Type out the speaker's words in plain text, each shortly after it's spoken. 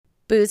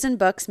Booze and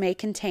books may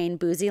contain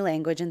boozy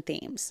language and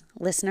themes.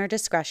 Listener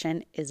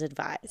discretion is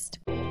advised.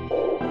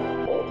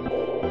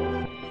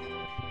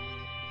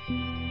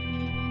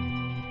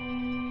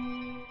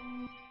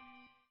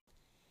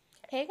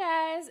 Hey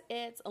guys,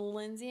 it's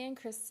Lindsay and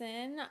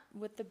Kristen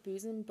with the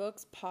Booze and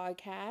Books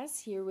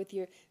podcast, here with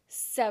your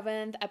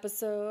 7th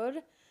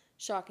episode.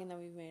 Shocking that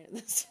we've made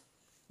it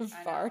this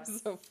far.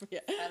 So,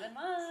 yeah. 7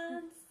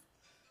 months.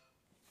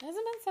 Has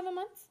it been 7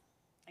 months?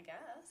 I guess.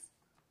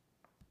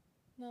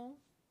 No,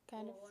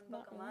 kind of. One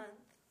book a month.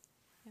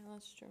 Yeah,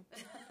 that's true.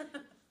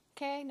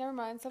 Okay, never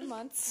mind. 7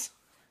 months.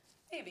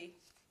 Maybe.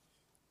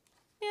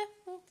 Yeah,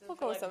 we'll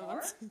go with 7 more?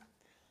 months.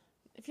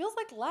 It feels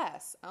like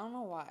less. I don't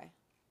know why.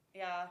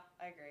 Yeah,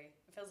 I agree.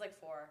 It feels like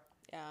 4.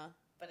 Yeah.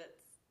 But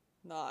it's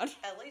Not.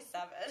 at least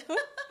 7.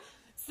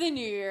 It's the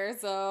new year,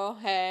 so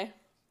hey.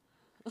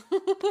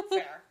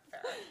 Fair.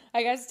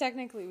 I guess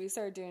technically we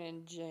started doing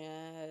it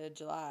in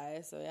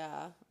July, so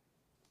yeah.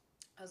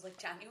 I was like,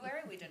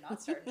 January? We did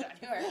not start in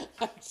January.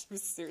 I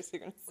was seriously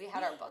going to say. We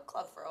had our book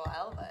club for a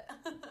while, but...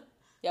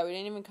 Yeah, we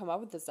didn't even come up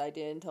with this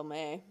idea until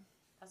May.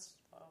 That's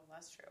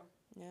true.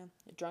 Yeah,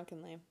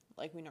 drunkenly,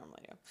 like we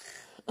normally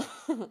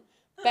do.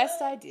 Best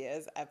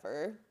ideas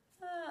ever.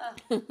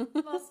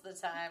 Most of the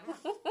time.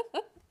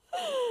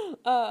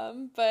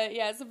 But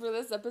yeah, so for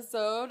this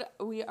episode,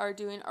 we are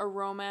doing a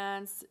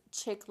romance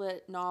chick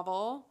lit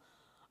novel.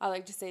 I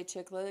like to say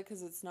chick lit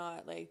because it's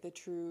not like the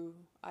true,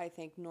 I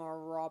think, Nora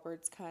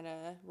Roberts kind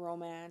of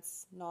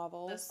romance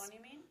novels. This one,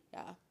 you mean?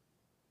 Yeah,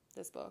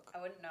 this book.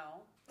 I wouldn't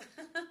know.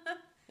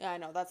 Yeah, I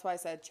know. That's why I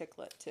said chick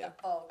lit too.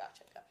 Oh,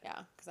 gotcha.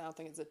 Yeah, because I don't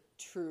think it's a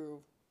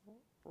true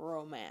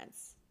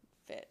romance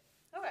fit.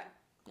 Okay.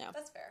 Yeah.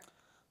 That's fair.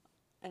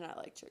 And I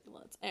like chicken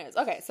lids. Anyways,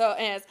 but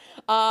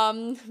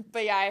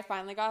yeah, I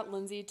finally got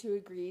Lindsay to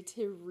agree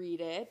to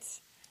read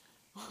it,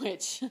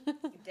 which You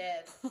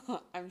did.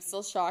 I'm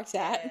still shocked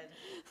at.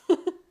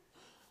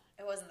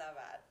 It wasn't that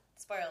bad.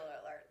 Spoiler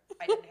alert.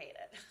 I didn't hate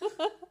it.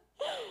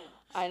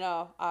 I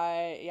know.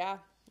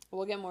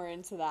 We'll get more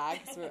into that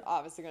because we're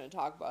obviously going to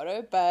talk about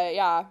it. But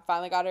yeah,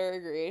 finally got her to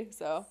agree.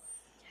 So,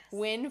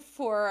 win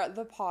for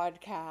the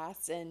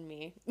podcast and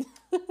me. Yeah,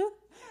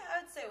 I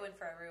would say win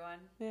for everyone.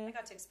 Yeah. I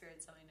got to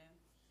experience something new.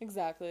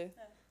 Exactly.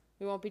 Yeah.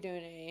 We won't be doing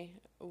any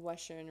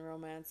Western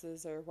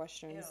romances or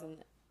Westerns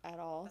at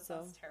all. That so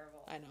sounds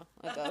terrible. I know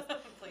it does.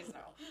 Please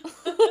no.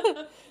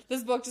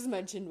 This book just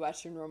mentioned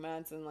Western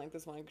romance, and like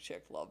this one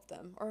chick loved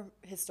them. Or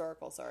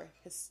historical.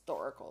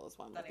 Historical is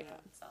what I'm That looking even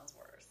at. sounds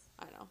worse.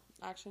 I know.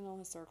 Actually, no,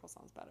 historical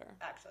sounds better.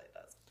 Actually, it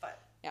does. But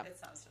Yeah. it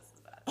sounds just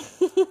as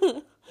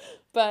bad.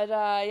 But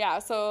yeah,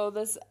 so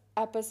this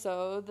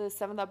episode, the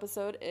 7th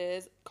episode,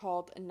 is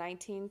called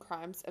 19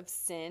 Crimes of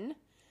Sin.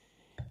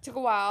 Took a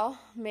while.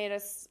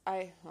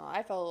 I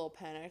felt a little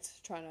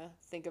panicked trying to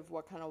think of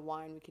what kind of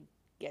wine we could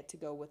get to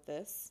go with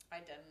this. I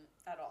didn't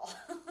at all.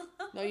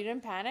 No, you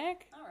didn't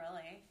panic? Not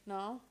really.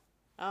 No?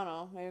 I don't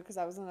know. Maybe because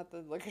I wasn't at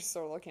the liquor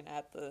store looking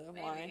at the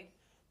wine.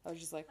 I was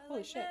just like,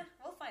 holy shit.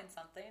 We'll find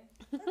something.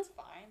 That's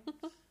fine.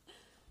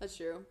 That's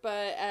true.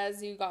 But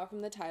as you got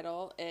from the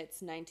title,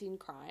 it's 19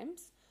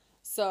 crimes.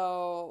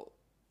 So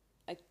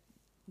I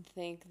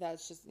think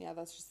that's just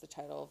the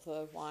title of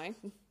the wine.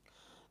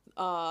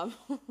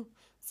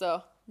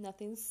 So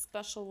nothing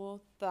special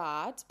with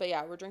that. But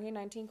yeah, we're drinking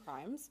 19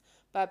 crimes.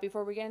 But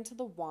before we get into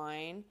the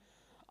wine,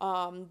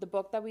 the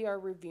book that we are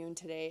reviewing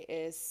today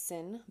is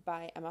Sin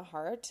by Emma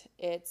Hart.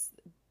 It's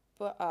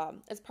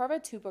part of a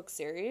 2-book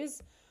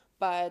series,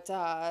 but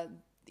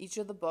each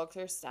of the books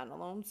are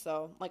standalone.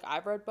 So like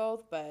I've read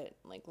both, but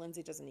like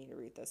Lindsay doesn't need to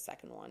read the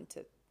second one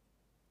to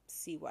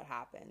see what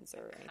happens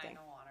or anything. I kind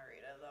of want to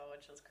read it though,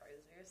 which is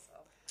crazy.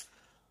 So.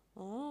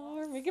 Oh,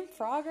 we're making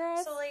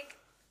progress. So like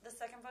the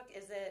second book,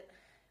 is it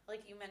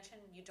like you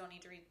mentioned? You don't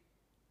need to read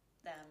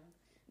them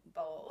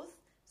both.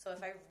 So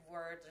if I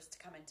were just to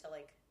come into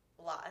like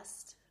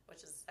Lust,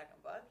 which is the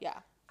second book,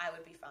 yeah, I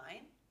would be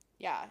fine.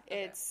 Yeah,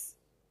 Okay.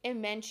 It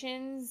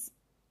mentions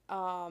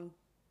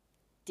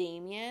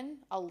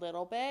Damien a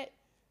little bit,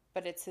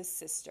 but it's his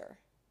sister.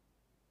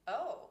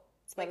 Oh.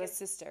 It's about his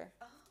sister.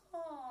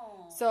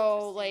 Oh.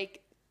 So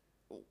like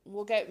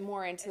we'll get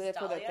more into it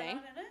for the Dahlia thing.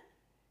 not in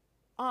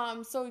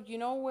it? So you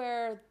know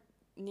where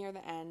near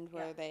the end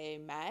where Yeah. they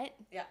met?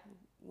 Yeah.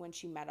 When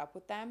she met up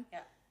with them?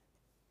 Yeah.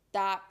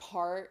 That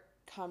part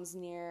comes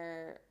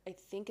near, I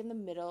think, in the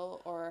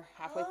middle or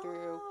halfway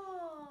through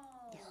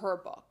her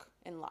book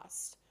in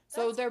Lust.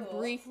 So That's they're cool.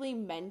 briefly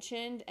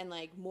mentioned, and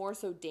like more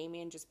so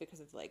Damien just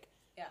because of like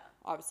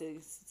obviously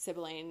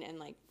sibling and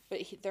like, but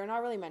they're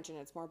not really mentioned.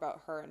 It's more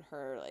about her and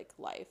her like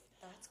life.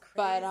 That's crazy.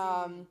 But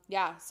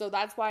yeah, so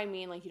that's why I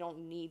mean like you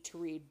don't need to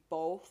read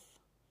both.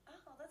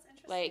 Oh, that's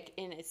interesting. Like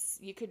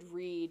you could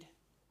read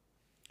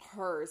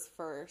hers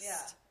first. Yeah.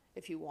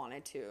 If you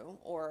wanted to,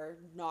 or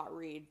not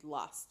read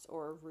Lust,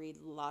 or read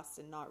Lust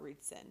and not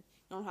read Sin. You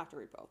don't have to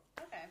read both.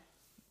 Okay.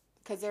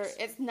 Because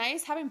it's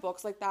nice having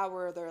books like that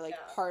where they're like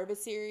part of a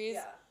series,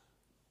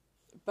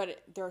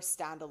 but they're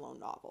standalone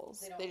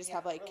novels. They just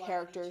have like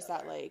characters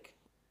that like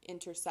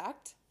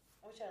intersect.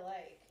 Which I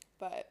like.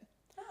 But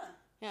Huh.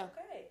 yeah,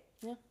 Okay.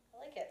 yeah. I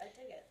like like it. I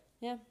dig it.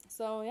 Yeah.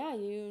 So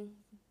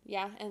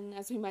and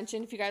as we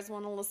mentioned, if you guys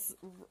want to listen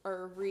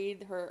or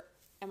read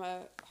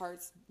Emma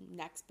Hart's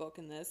next book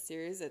in this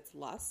series, it's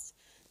Lust.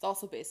 It's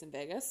also based in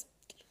Vegas.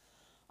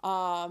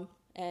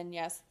 And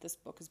yes, this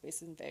book is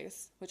based in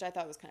Vegas, which I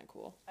thought was kind of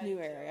cool. New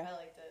area. I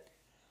liked it.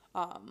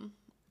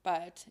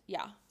 But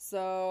yeah,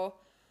 so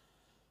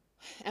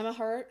Emma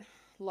Hart,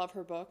 love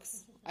her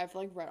books. I've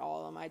like read all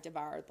of them. I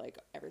devoured like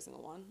every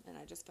single one, and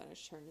I just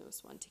finished her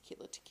newest one,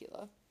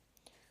 Tequila.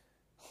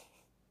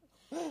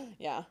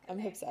 Yeah,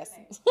 I'm obsessed.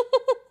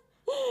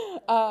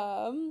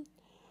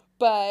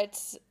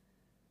 But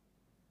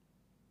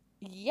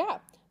yeah.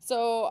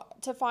 So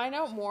to find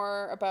out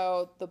more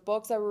about the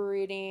books that we're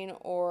reading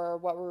or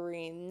what we're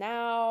reading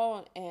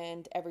now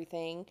and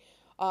everything,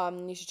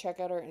 you should check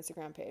out our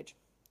Instagram page,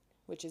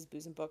 which is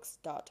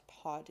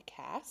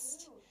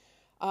boozeandbooks.podcast.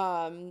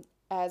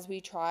 As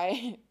we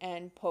try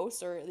and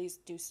post or at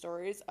least do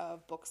stories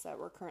of books that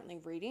we're currently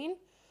reading,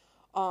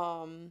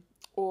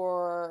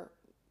 or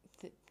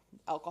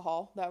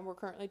alcohol that we're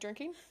currently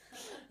drinking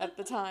at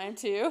the time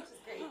too.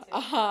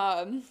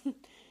 I'm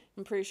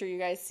pretty sure you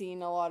guys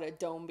seen a lot of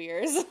dome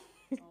beers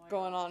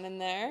going on in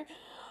there.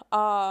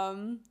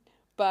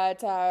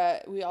 But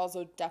we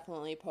also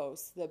definitely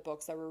post the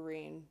books that we're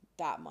reading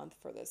that month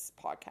for this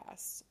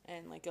podcast.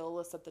 And like it'll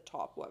list at the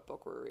top what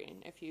book we're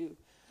reading. If you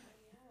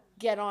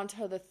get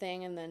onto the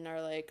thing and then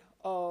are like,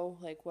 oh,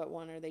 like what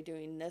one are they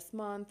doing this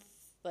month?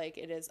 Like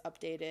it is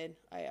updated.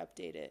 I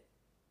update it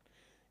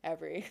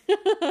every.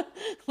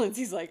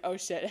 Lindsay's like, oh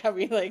shit, have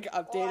we like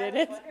updated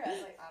it? I was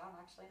like, I don't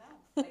actually know.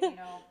 Like, you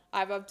know,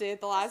 I've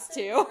updated the last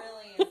two.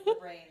 Really is the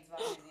brains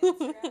behind the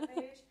Instagram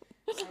page.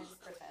 I just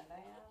pretend I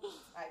am.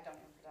 I don't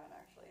even pretend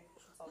actually.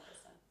 It's all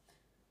Kristen.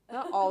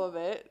 Not all of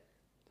it.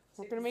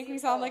 We're gonna make me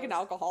sound like an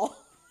alcohol.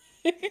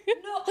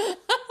 No.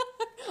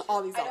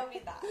 All these. I don't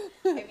mean that.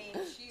 I mean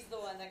she's the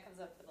one that comes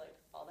up with like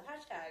all the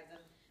hashtags, and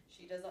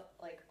she does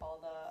like all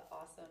the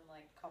awesome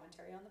like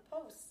commentary on the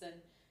posts,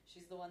 and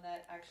she's the one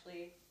that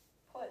actually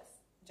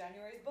puts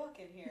January's book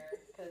in here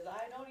because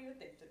I don't even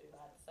think to do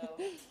that. So.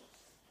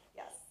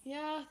 Yes.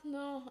 Yeah,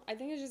 no, I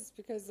think it's just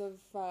because of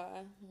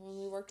when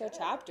we worked our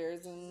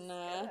chapters and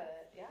I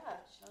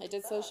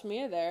did social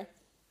media there.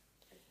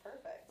 It's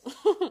perfect.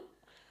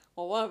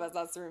 Well, one of us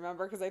has to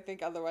remember because I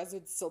think otherwise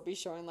it'd still be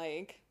showing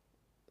like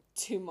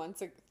 3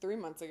 months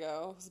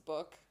ago's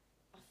book,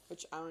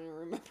 which I don't even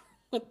remember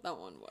what that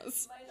one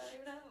was. Might not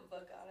even have a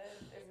book on it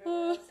if it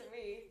were up to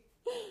me.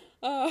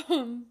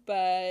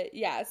 But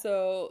yeah,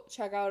 so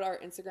check out our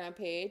Instagram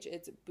page.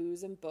 It's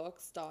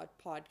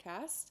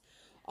boozeandbooks.podcast.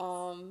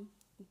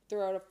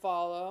 Throw out a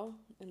follow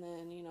and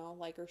then, you know,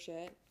 like our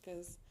shit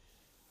because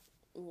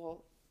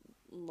we'll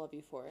love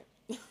you for it.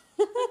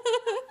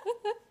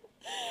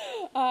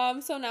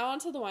 So now on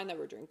to the wine that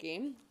we're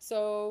drinking.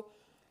 So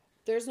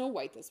there's no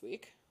white this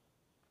week.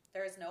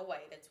 There is no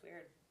white. It's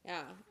weird.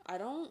 Yeah. I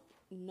don't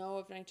know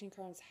if 19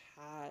 Crimes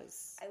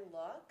has. I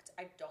looked.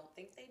 I don't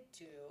think they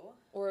do.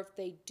 Or if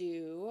they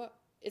do,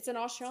 it's an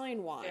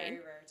Australian wine. Very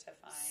rare to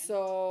find.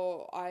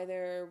 So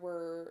either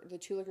were the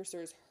two liquor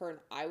stores her and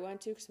I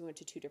went to, because we went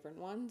to two different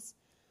ones,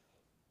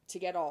 to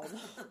get to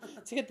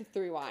get the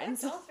three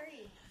wines. All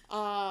three.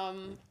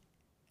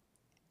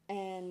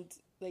 And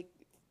like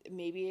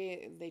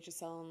maybe they just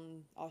sell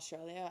in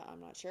Australia. I'm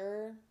not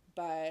sure,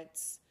 but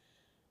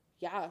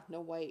yeah,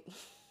 no white.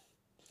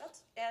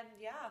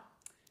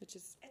 Which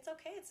is it's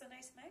okay. It's a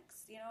nice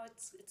mix. You know,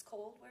 it's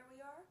cold where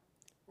we are.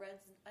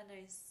 Red's a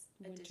nice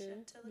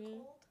addition to the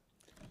cold.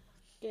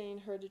 Getting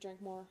her to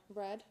drink more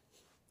red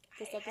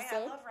this episode. Hey,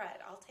 I love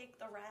red. I'll take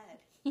the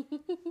red. I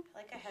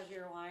like a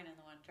heavier wine in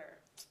the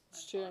winter.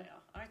 It's true.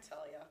 I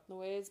tell you. The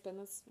way it's been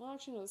this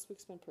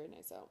week's been pretty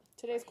nice out.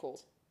 Today's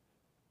cold.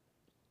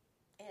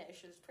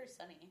 Ish. It was pretty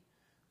sunny.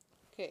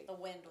 Okay. The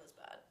wind was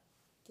bad.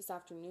 This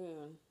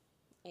afternoon,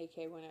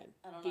 AK, when it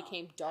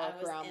became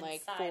dark around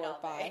like 4 or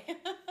 5.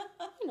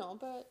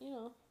 But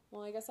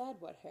well, I guess I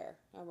had wet hair.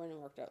 I went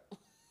and worked out.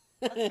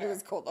 It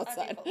was cold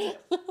outside.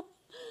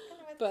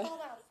 But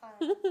cold outside.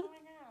 Oh my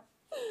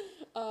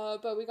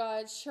god. But we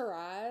got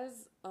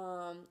Shiraz,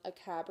 a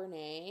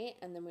Cabernet,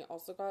 and then we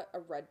also got a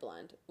red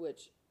blend,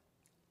 which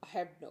I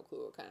have no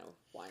clue what kind of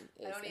wine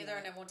it is. I don't either,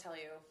 and it won't tell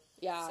you.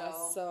 Yeah,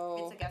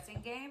 so it's a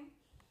guessing game.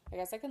 I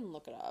guess I can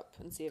look it up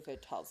and see if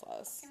it tells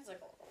us. Seems like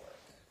a lot of work.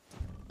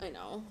 I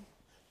know.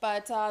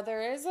 But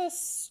there is a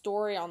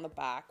story on the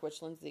back,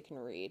 which Lindsay can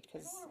read. I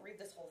don't want to read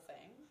this whole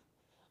thing.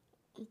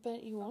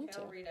 But you want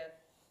to. I'll read it.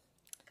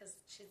 Because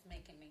she's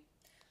making me.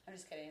 I'm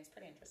just kidding. It's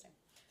pretty interesting.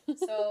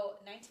 So,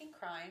 19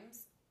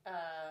 Crimes,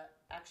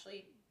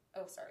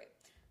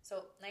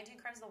 So, 19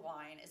 Crimes the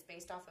Wine is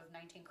based off of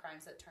 19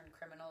 crimes that turned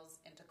criminals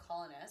into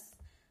colonists.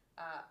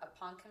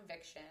 Upon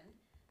conviction,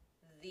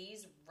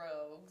 these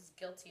rogues,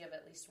 guilty of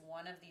at least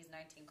one of these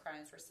 19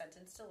 crimes, were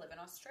sentenced to live in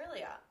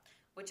Australia,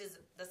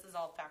 this is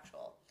all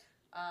factual,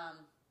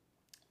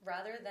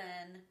 rather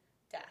than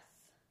death.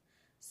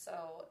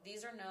 So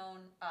these are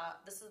known,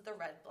 this is the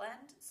red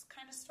blend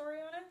kind of story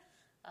on it.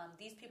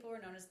 These people were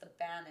known as the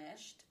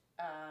Banished,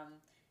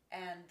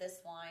 And this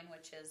wine,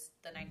 which is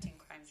the 19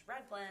 Crimes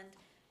Red Blend,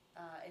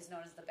 is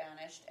known as the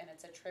Banished, and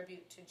it's a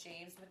tribute to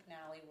James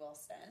McNally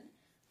Wilson,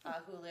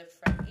 who lived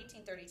from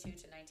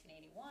 1832 to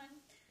 1981.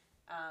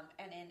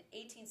 And in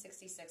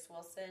 1866,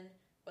 Wilson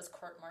was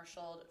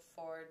court-martialed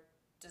for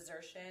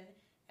desertion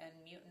and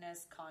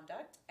mutinous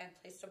conduct and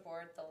placed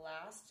aboard the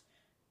last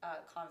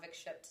convict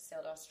ship to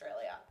sail to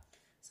Australia.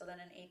 So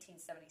then in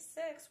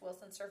 1876,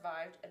 Wilson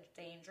survived a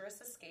dangerous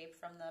escape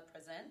from the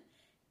prison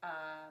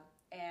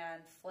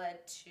and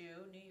fled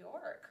to New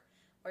York,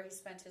 where he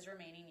spent his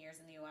remaining years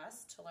in the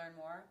U.S. to learn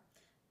more.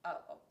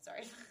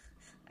 Sorry.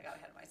 I got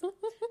ahead of myself.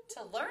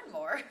 To learn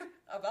more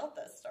about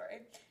this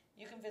story,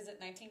 you can visit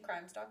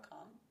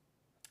 19crimes.com.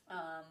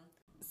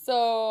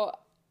 So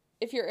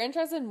if you're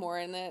interested more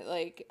in it,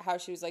 like how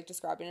she was like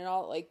describing it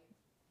all, like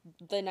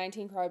the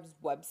 19 Crimes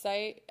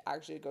website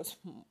actually goes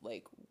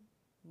like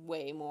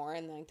way more,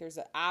 and like there's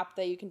an app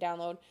that you can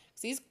download.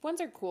 So these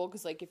ones are cool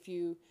because like if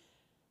you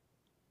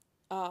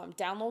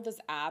download this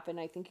app, and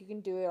I think you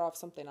can do it off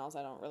something else,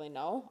 I don't really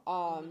know.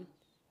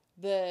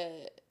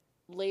 The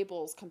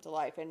labels come to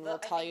life and will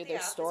tell you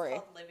their story. Is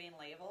called Living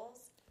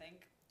Labels. I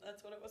think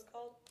that's what it was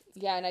called.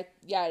 Yeah, and it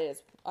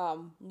is.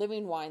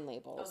 Living Wine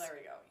Labels. Oh, there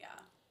we go. Yeah.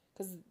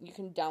 Because you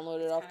can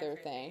download it off their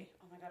thing.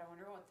 Oh my god, I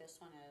wonder what this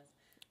one is.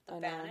 The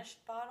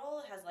Banished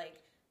bottle has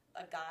like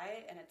a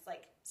guy, and it's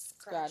like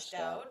scratched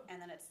out,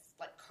 and then it's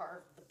like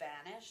carved the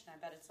Banished, and I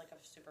bet it's like a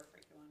super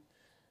freaky one.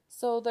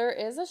 So there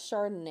is a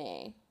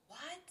Chardonnay. What?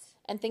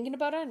 And thinking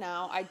about it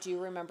now, I do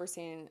remember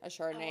seeing a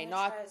Chardonnay. I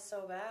want to try it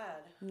so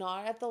bad.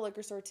 Not at the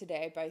liquor store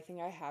today, but I think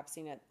I have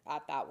seen it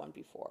at that one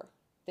before.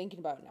 Thinking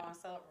about it now. I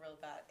saw it real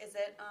bad. Is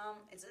it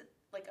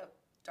like a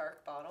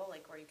dark bottle,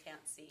 like where you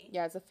can't see?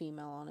 Yeah, it's a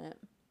female on it.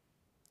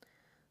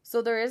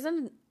 So there is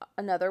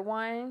another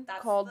wine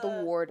called the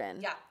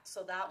Warden. Yeah,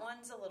 so that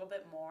one's a little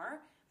bit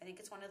more. I think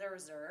it's one of their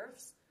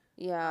reserves.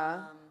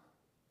 Yeah.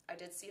 I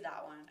did see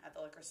that one at the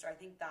liquor store. I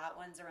think that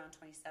one's around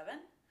 $27.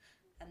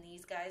 And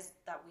these guys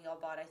that we all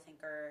bought, I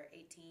think, are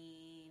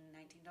 $18,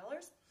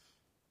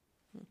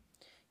 $19.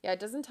 Yeah, it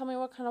doesn't tell me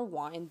what kind of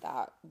wine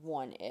that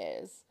one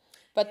is.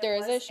 But there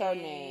is a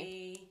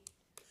Chardonnay.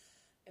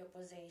 It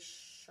was a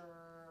Shiraz.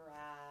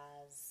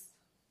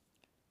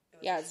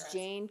 Yeah, it's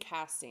Jane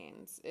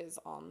Castings is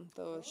on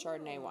the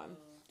Chardonnay one.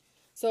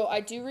 So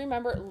I do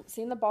remember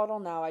seeing the bottle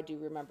now. I do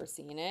remember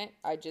seeing it.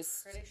 Pretty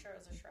sure it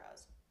was a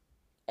Shiraz.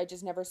 I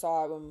just never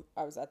saw it when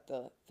I was at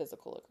the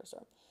physical liquor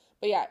store.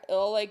 But yeah,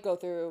 it'll like go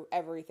through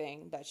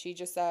everything that she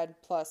just said,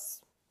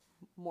 plus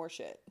more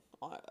shit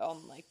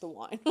on like the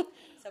wine.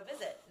 So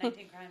visit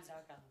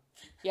 19crimes.com.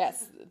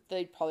 Yes,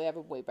 they'd probably have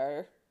a way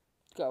better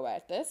go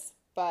at this.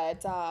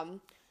 But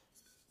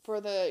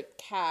for the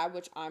cab,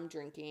 which I'm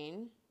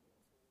drinking,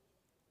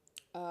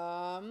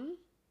 I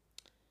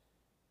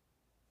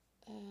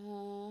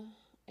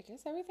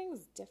guess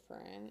everything's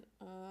different.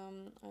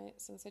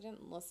 Since I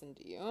didn't listen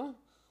to you,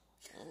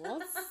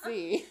 let's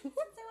see. Since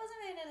I wasn't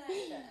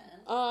paying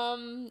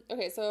attention.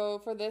 Okay, so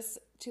for this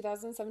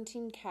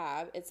 2017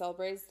 cab, it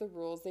celebrates the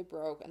rules they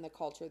broke and the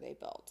culture they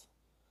built.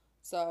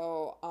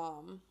 So,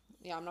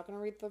 yeah, I'm not going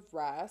to read the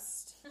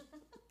rest,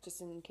 just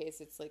in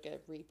case it's like a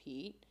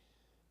repeat.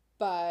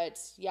 But,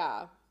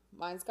 yeah,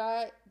 mine's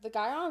got, the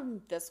guy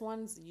on this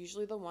one's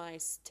usually the one I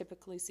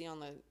typically see on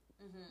the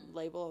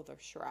label of the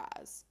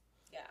Shiraz.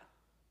 Yeah.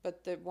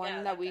 But the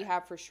one that we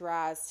have for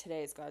Shiraz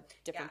today's got a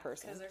different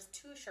person. Because there's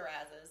two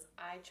Shirazes.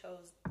 I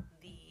chose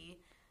the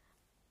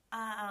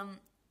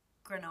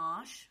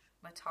Grenache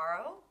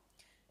Mataro.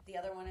 The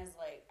other one is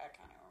like, I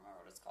can't even remember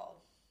what it's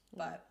called.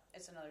 But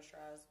it's another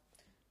Shiraz.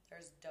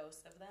 There's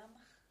dose of them.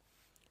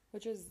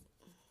 Which is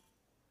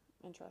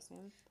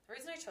interesting. The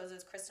reason I chose it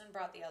is Kristen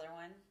brought the other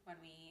one when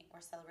we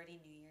were celebrating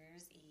New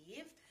Year's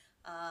Eve.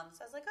 So I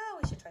was like, oh,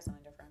 we should try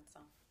something different.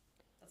 So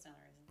that's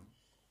another reason.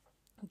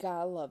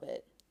 Gotta love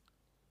it.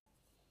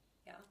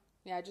 Yeah.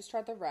 Yeah, I just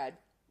tried the red.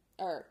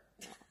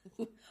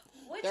 Which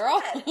they're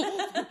red?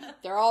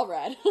 They're all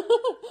red.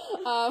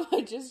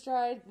 I just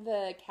tried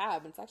the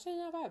cab. It's actually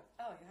not bad.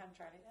 Oh, you haven't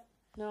tried it yet?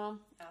 No.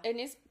 Oh. It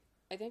needs,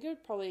 I think it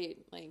would probably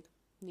like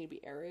need to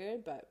be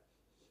aerated, but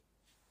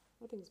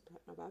I think it's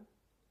not bad.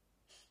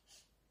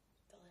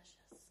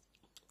 Delicious.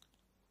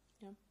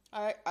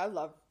 Yeah. I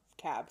love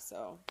cab,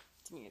 so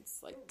to me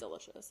it's like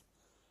delicious.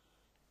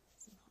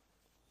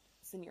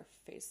 It's in your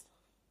face.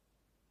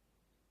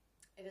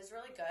 It is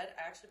really good.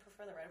 I actually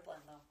prefer the red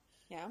blend though.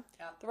 Yeah?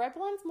 Yeah. The red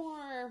blend's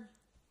more,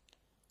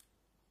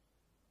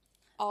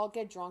 I'll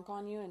get drunk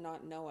on you and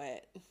not know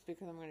it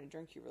because I'm going to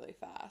drink you really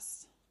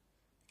fast.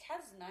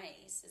 Cab's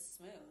nice. It's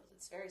smooth.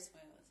 It's very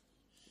smooth.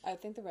 I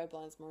think the red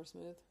blend's more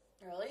smooth.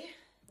 Really?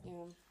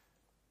 Yeah.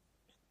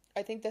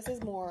 I think this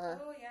is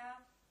more, Oh, yeah.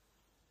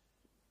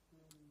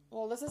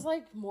 well, this is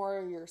like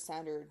more your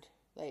standard,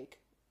 like,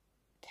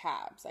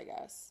 cabs, I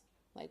guess.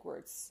 Like, where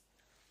it's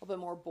a little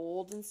bit more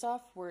bold and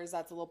stuff, whereas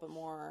that's a little bit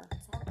more...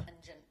 It's more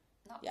pungent.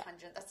 Not Yeah.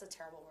 pungent. That's a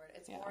terrible word.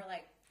 It's Yeah. more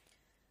like,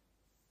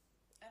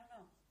 I don't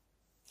know,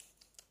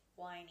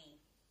 whiny.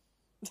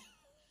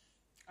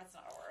 That's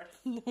not a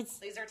word.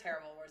 These are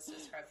terrible words to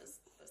describe this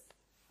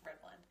red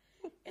blend.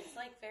 It's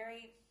like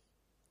very,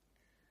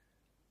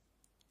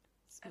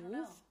 Smooth? I don't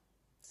know,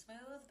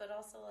 smooth, but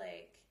also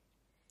like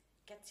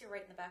gets you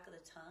right in the back of the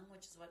tongue,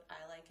 which is what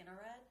I like in a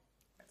red.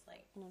 Where it's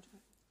like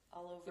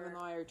all over. Even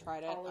though I already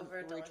tried it, all I'm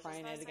over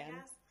retrying it deliciousness,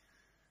 again.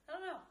 I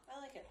don't know. I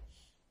like it.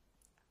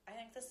 I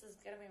think this is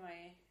gonna be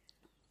my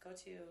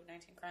go-to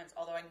 19 Crimes.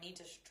 Although I need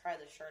to try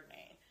the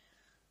Chardonnay.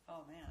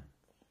 Oh man,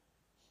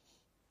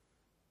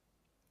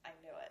 I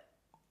knew it.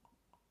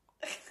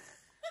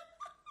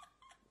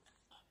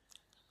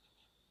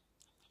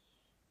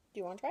 Do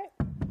you want to try it?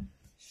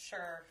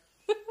 Sure.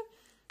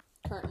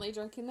 Currently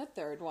drinking the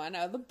third one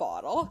out of the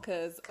bottle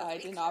because I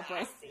did not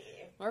bring.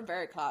 Classy. We're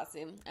very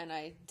classy, and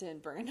I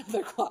didn't bring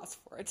another glass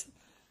for it.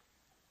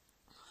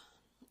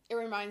 It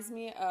reminds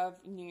me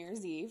of New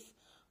Year's Eve,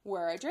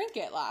 where I drank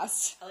it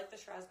last. I like the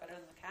Shiraz better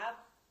than the Cab.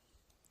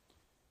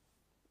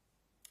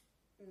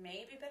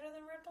 Maybe better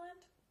than Red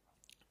Blend.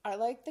 I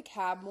like the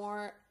Cab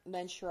more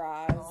than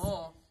Shiraz,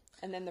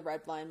 and then the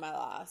Red Blend my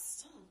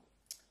last.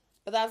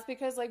 But that's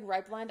because, like,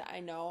 Red Blend,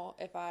 I know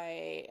if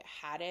I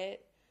had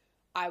it,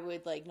 I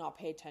would, like, not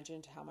pay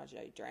attention to how much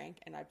I drank,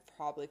 and I'd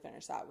probably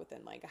finish that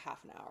within, like, a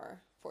half an hour,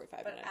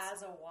 45 minutes. But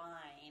as a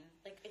wine,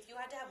 like, if you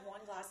had to have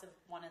one glass of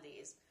one of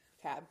these.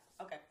 Cab.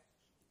 Okay.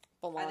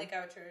 Full I on. think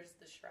I would choose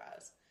the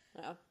Shiraz.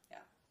 Yeah.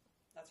 Yeah.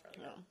 That's really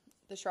good.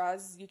 The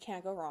Shiraz, you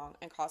can't go wrong,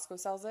 and Costco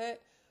sells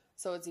it,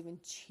 so it's even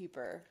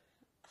cheaper.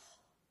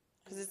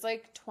 Because it's,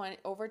 like,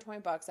 over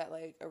 $20 at,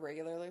 like, a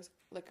regular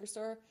liquor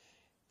store.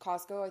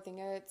 Costco, I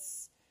think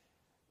it's,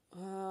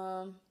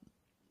 I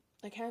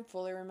can't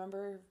fully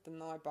remember, even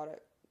though I bought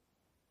it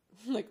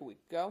like a week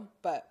ago,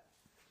 but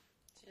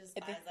She just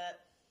buys it.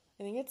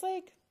 I think it's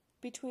like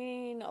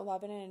between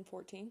 11 and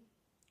 14.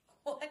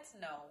 What?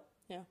 No.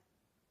 Yeah.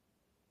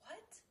 What?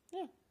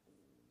 Yeah.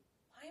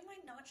 Why am I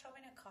not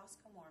shopping at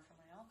Costco more for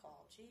my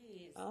alcohol?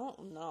 Jeez. I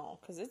don't know,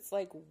 because it's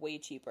like way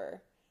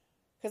cheaper.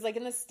 Because like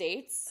in the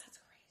States, That's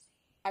crazy.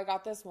 I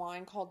got this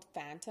wine called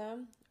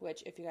Phantom,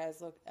 which if you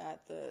guys look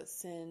at the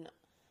Sin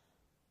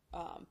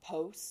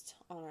post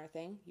on our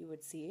thing, you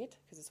would see it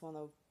because it's one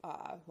of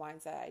the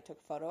wines that I took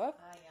a photo of.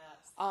 Ah,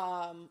 yes.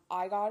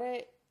 I got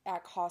it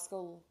at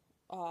Costco,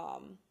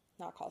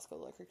 not Costco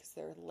liquor because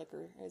their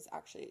liquor is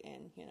actually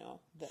in, you know,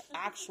 the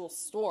actual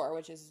store,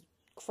 which is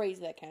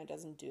crazy that Canada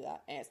doesn't do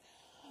that. Anyways,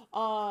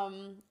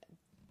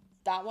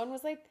 that one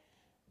was like,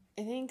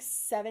 I think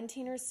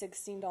 $17 or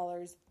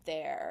 $16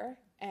 there,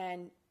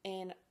 and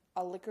in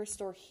a liquor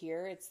store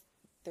here, it's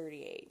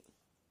 $38.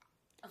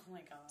 Oh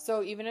my god.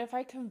 So even if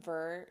I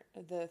convert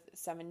the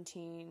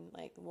 17,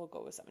 like we'll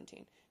go with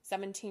 $17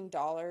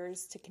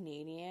 to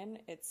Canadian,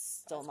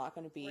 it's still not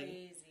going to be.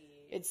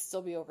 Crazy. It'd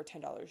still be over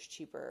 $10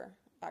 cheaper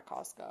at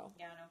Costco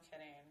Yeah, no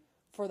kidding.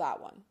 for that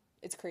one.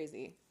 It's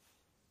crazy.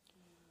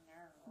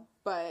 No.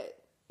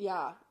 But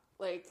yeah,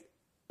 like,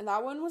 and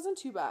that one wasn't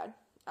too bad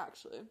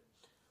actually.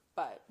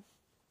 But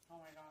Oh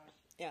my gosh.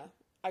 yeah,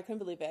 I couldn't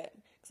believe it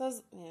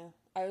because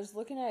I was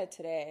looking at it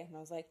today and I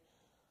was like,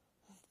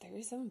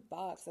 $37.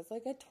 That's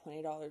like a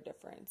 $20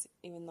 difference,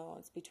 even though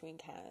it's between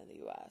Canada and the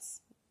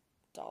US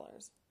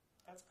dollars.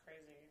 That's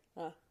crazy.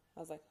 I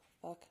was like,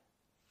 fuck.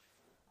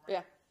 But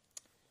yeah,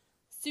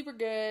 super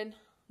good.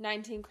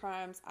 19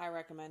 Crimes. I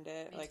recommend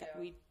it. Me like too.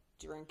 we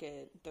drink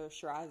it. The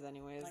Shiraz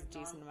anyways, Like, a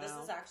decent amount. This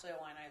is actually a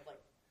wine I've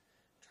like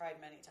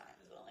tried many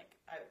times, but like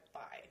I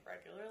buy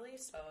regularly,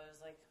 so I was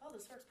like, oh,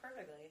 this works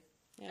perfectly.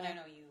 Yeah. And I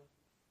know you.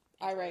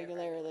 I enjoy it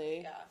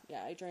regularly.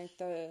 Yeah. I drink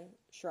the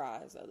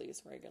Shiraz at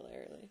least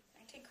regularly.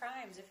 19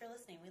 Crimes. If you're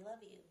listening, we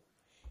love you.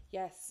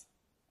 Yes,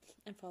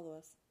 and follow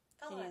us.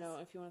 Follow and, us. you know,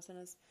 if you want to send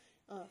us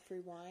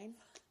free wine.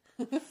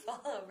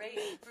 Follow, rate,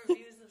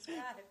 review,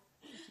 subscribe.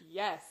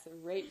 Yes,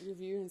 rate,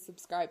 review, and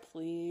subscribe,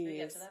 please. Did we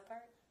get to that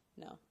part?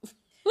 No.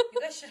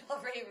 You guys should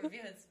all rate,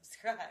 review, and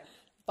subscribe.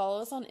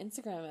 Follow us on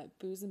Instagram at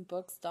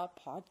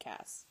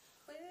boozeandbooks.podcast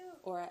Woo!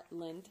 or at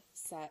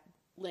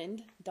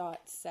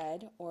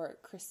lind.said or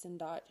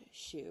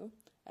kristen.shew,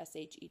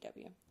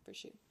 SHEW for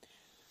shoe.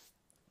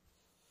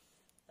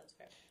 That's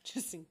fair.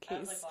 Just in I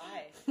was case. like,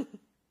 why?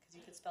 Because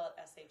you could spell it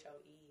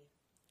SHOE.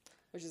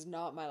 Which is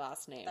not my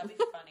last name. That'd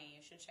be funny.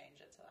 You should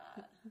change it to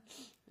that.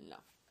 No.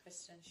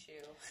 Kristen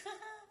Shoe.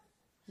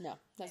 No,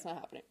 that's not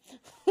happening.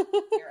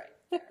 You're right.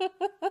 Fair.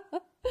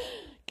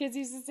 Kids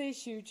used to say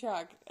shoe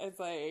chuck. It's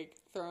like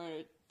throwing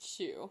a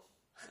shoe.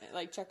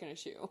 Like chucking a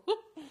shoe.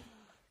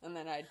 And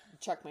then I'd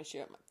chuck my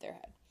shoe at their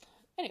head.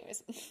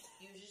 Anyways. You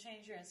should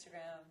change your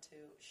Instagram to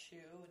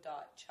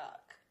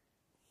shoe.chuck.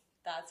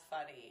 That's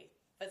funny.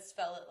 But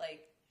spell it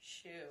like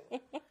shoe. I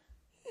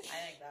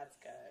think that's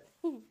good.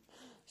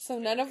 So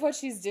none of what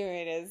she's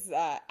doing is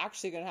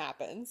actually going to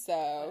happen. So,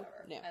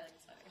 Whatever. no. I think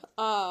it's funny.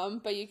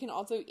 But you can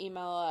also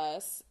email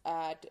us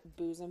at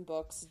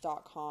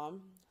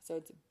boozeandbooks.com. So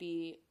it's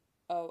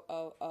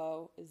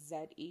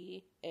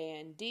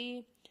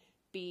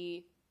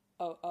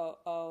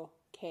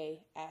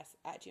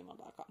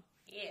BOOZENDBOOOKS@gmail.com.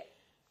 Yeah.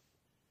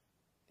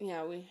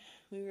 Yeah, we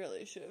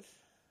really should have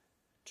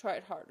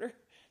tried harder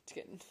to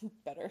get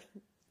better.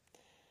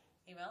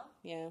 Email?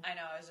 Yeah. I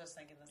know. I was just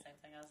thinking the same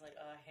thing. I was like,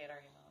 oh, I hate our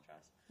email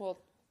address.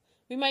 Well,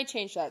 We might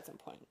change that at some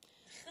point.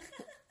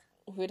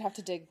 We'd have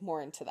to dig more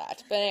into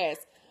that. But anyways,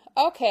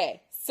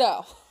 okay,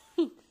 so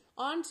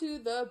on to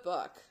the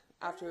book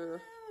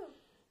after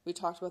we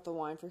talked about the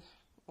wine for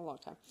a long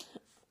time,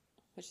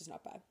 which is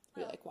not bad.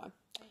 We like wine.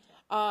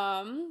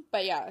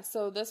 But yeah,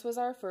 so this was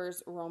our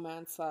first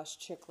romance /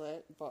 chick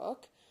lit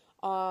book.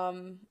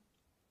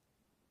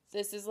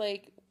 This is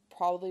like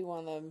probably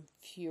one of the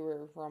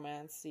fewer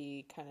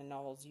romancy kind of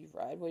novels you've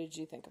read. What did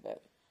you think of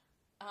it?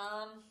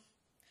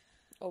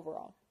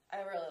 Overall.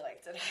 I really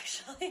liked it,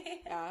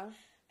 actually. Yeah?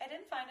 I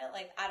didn't find it,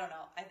 like, I don't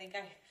know. I think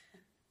I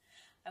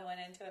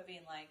went into it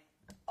being like,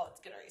 oh,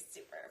 it's going to be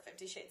super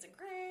 50 Shades of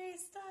Grey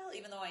style,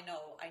 even though I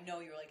know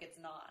you were like, it's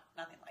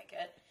nothing like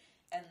it.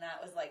 And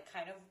that was, like,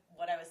 kind of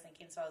what I was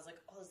thinking. So I was like,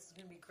 oh, this is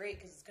going to be great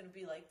because it's going to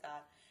be like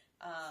that.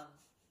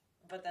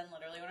 But then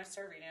literally when I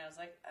started reading it, I was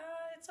like,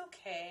 it's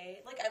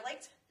okay. Like, I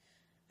liked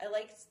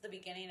the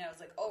beginning. I was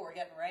like, oh, we're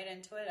getting right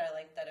into it. I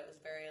liked that it was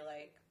very,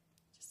 like,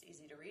 just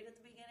easy to read at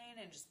the beginning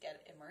and just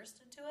get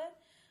immersed into it.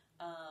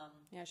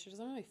 Yeah, she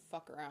doesn't really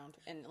fuck around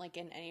in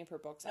any of her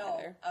books no,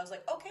 either. I was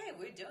like, okay,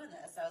 we're doing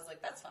this. I was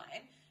like, that's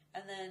fine.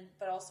 And then,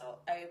 but also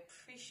I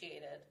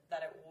appreciated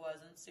that it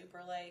wasn't super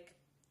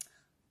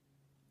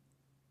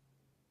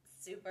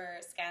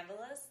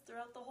scandalous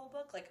throughout the whole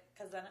book. Like,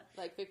 cause then,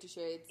 like 50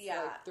 Shades,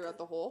 yeah, like, throughout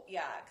the whole?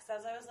 Yeah, cause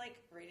as I was like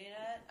reading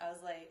it, I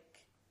was like,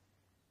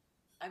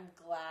 I'm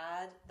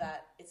glad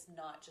that it's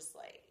not just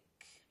like,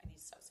 I need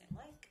to stop saying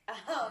like,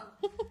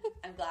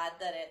 I'm glad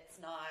that it's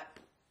not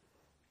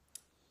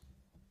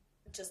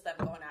just them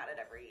going at it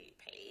every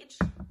page,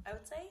 I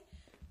would say.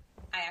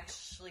 I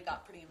actually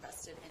got pretty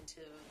invested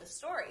into the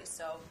story.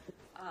 So,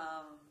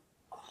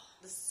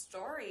 the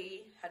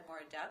story had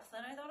more depth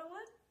than I thought it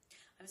would.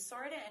 I'm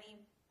sorry to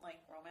any, like,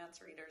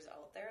 romance readers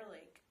out there.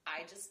 Like,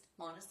 I just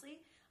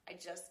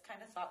kind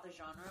of thought the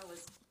genre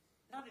was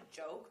not a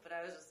joke, but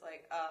I was just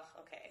like,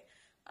 okay.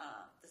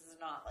 This is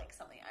not, like,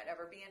 something I'd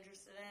ever be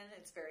interested in.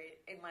 It's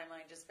very, in my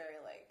mind, just very,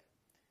 like,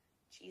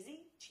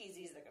 cheesy.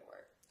 Cheesy is a good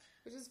word.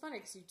 Which is funny,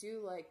 because you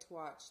do like to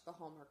watch the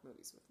Hallmark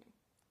movies with me.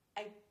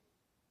 I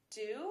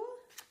do?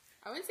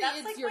 I wouldn't say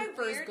it's like your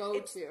first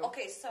go-to.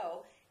 Okay,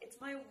 so, it's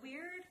my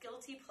weird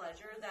guilty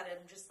pleasure that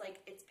I'm just,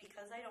 like, it's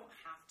because I don't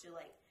have to,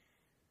 like,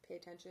 pay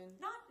attention?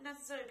 Not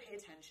necessarily pay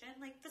attention.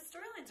 Like, the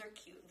storylines are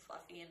cute and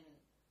fluffy and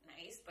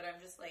nice, but I'm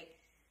just, like,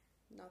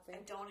 nothing.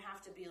 I don't have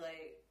to be,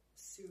 like,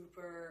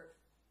 super,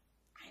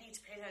 I need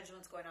to pay attention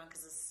to what's going on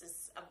because this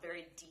is a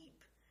very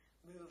deep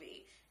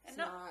movie. It's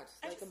not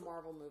like a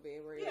Marvel movie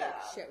where you're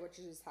like, shit, what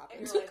just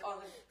happened? And you're like on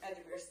the edge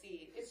of your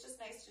seat. It's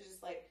just nice to just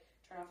like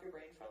turn off your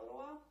brain for a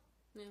little while.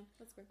 Yeah,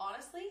 that's good.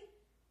 Honestly,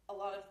 a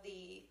lot of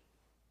the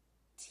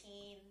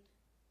teen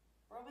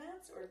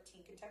romance or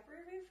teen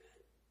contemporary we've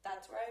read,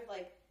 that's where I've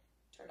like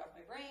turned off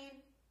my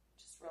brain,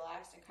 just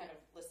relaxed and kind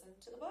of listened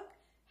to the book.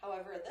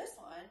 However, this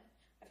one,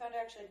 I found I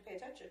actually had to pay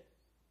attention.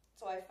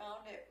 So I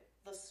found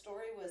the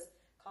story was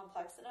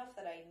complex enough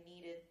that I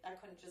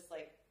couldn't just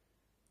like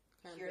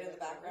hear it in the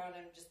background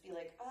and just be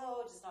like,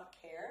 oh, just not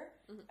care.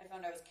 Mm-hmm. I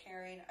found I was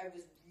caring. I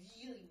was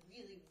really,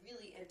 really,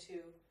 really into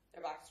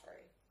their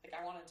backstory. Like,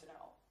 I wanted to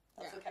know.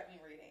 That's what kept me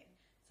reading.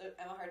 So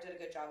Emma Hart did a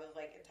good job of,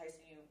 like,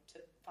 enticing you to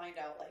find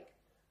out, like,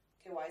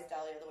 okay, why is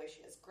Dahlia the way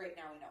she is? Great,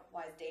 now we know.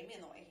 Why is Damien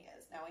the way he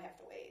is? Now we have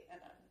to wait.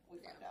 And then we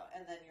find out.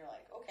 And then you're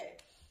like,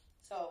 okay.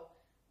 So,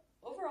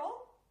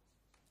 overall,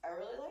 I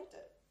really liked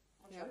it.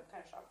 Which I'm kind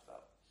of shocked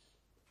about.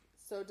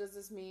 So, does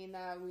this mean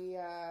that we,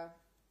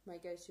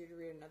 might get you to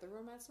read another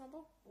romance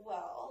novel?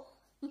 Well,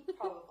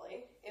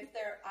 probably.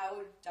 I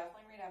would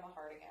definitely read Emma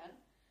Hart again.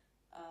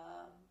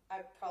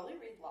 I'd probably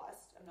read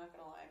Lust. I'm not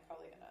going to lie. I'm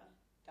probably going to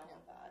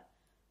download that.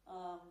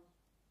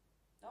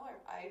 No,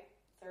 I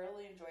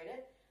thoroughly enjoyed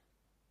it.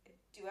 I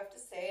do have to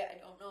say, I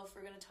don't know if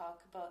we're going to talk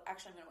about...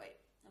 Actually, I'm going to wait.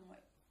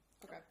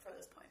 Okay. For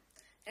this point.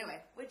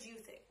 Anyway, what do you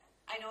think?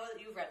 I know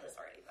that you've read this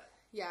already, but...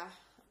 Yeah.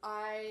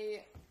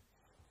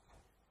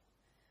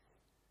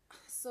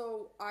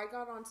 So, I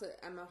got onto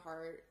Emma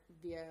Hart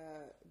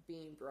via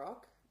Bean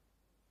Brook,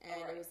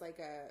 and it was like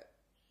a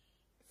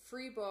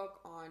free book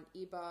on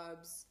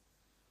BookBub.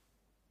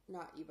 I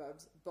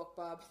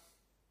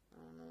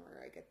don't know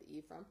where I get the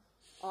E from.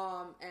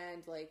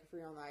 And like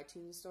free on the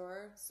iTunes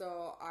store.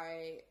 So,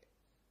 I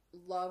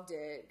loved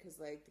it, because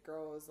like the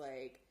girl was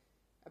like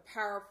a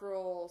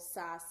powerful,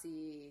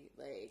 sassy,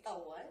 like... A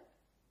what?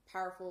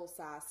 Powerful,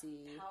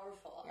 sassy.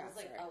 Powerful. Yeah, I was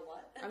like, a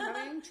what? I'm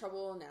having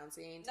trouble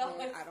announcing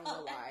today. I don't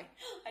know why.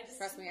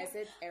 Trust me, I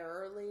said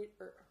error late.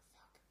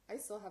 I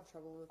still have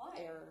trouble with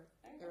error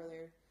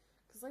earlier.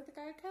 Because, like, the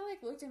guy kind of,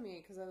 like, looked at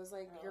me. Because I was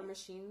like, your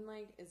machine,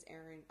 like, is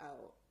erroring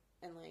out.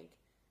 And, like,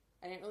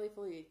 I didn't really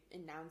fully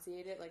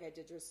enunciate it like I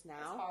did just now.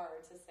 It's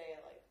hard to say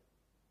it, like...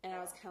 And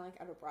I was kind of,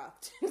 like, out of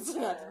breath. So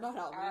that did not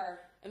help me.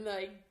 And,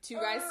 like, two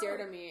guys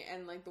stared at me.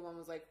 And, like, the one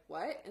was like,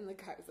 what? And the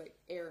guy was like,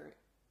 airing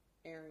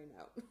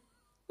out.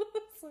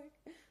 It's like,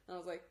 and I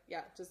was like,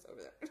 yeah, just over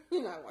there.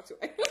 And I walked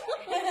away.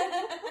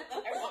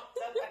 I walked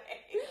away.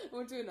 I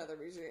went to another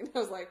machine. I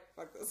was like,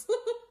 fuck this.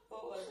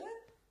 What was it?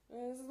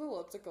 This is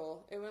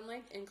elliptical. It went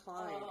like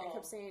incline. It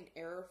kept saying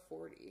error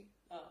 40.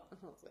 Oh.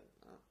 I was like,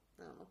 oh,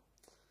 I don't know.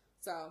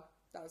 So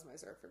that was my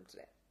surf from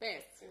today. But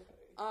anyways, So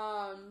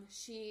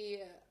funny.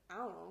 I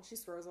don't know, she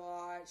swears a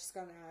lot. She's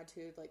got an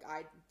attitude like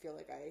I feel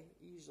like I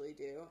usually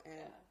do.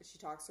 And she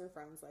talks to her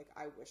friends like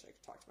I wish I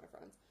could talk to my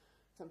friends.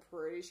 So I'm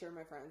pretty sure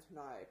my friends would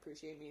not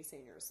appreciate me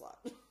saying you're a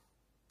slut.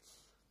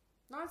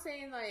 Not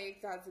saying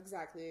like that's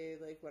exactly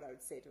like what I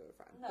would say to a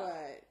friend,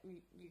 but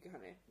you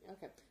kind of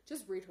okay.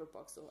 Just read her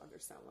books, so you'll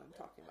understand what I'm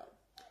talking about.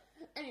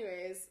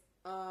 Anyways,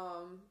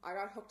 I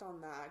got hooked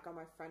on that. Got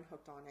my friend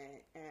hooked on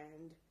it,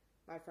 and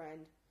my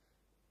friend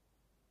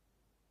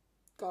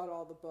got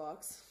all the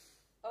books.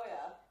 Oh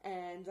yeah.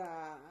 And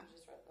I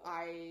just read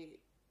them.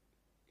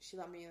 she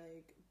let me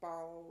like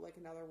borrow like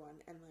another one,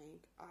 and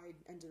like I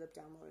ended up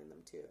downloading them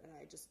too, and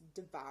I just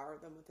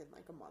devoured them within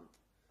like a month.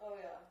 Oh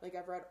yeah. Like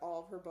I've read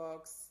all of her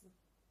books,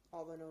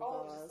 all the novellas.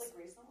 Oh, just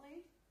like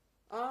recently?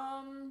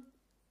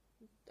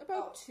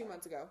 About 2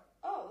 months ago.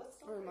 Oh, that's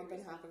still or a pretty month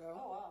and a recent. half ago.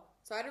 Oh wow.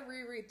 So I had to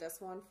reread this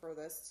one for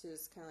this to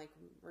just kind of like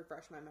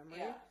refresh my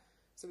memory,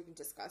 so we can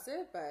discuss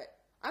it. But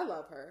I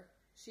love her.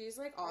 She's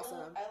like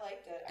awesome. I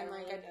liked it. And I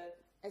like really did.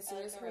 as soon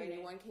as her writing.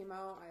 new one came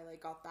out, I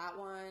like got that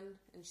one,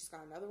 and she's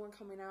got another one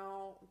coming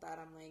out that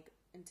I'm like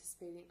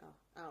anticipating. Oh,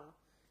 I don't know.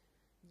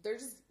 They're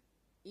just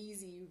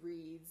easy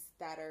reads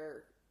that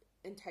are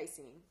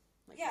enticing.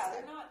 Like you said.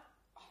 They're not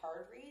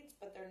hard reads,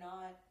 but they're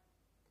not.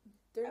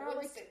 They're I not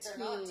wouldn't like say teen.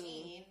 They're not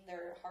teen.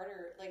 They're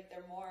harder. Like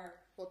they're more.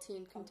 Well,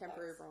 teen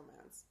contemporary complex.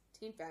 romance,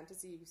 teen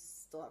fantasy. You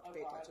still have to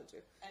pay God. attention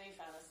to. Any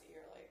fantasy,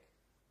 you're like,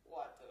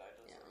 what did I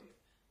just read?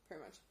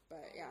 Pretty much.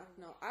 But yeah,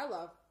 no, I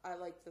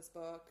like this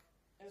book.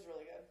 It was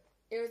really good.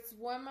 It was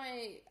one of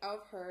my,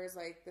 of hers,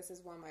 like, this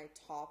is one of my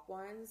top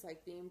ones,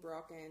 like, Being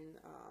Brooke and,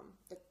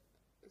 the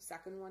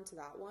second one to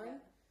that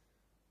one.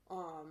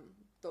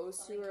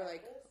 Those two are,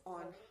 like,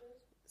 on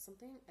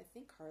something, I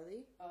think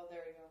Carly. Oh,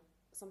 there you go.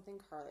 Something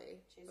Carly.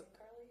 Chasing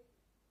Carly?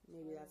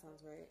 Maybe that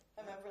sounds right.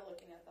 I remember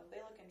looking at them. They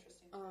look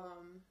interesting.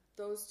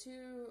 Those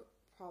two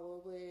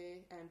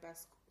probably, and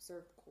Best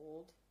Served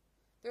Cold.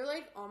 They're,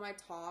 like, on my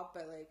top,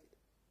 but, like,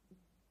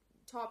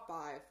 top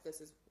 5.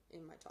 This is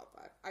in my top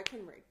 5. I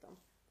couldn't rate them.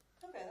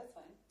 Okay, that's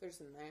fine. They're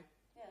just in there.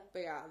 Yeah.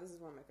 But yeah, this is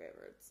one of my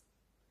favorites.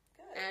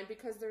 Good. And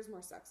because there's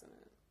more sex in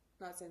it.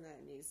 Not saying that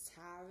it needs to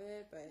have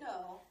it, but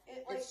no,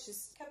 it like it's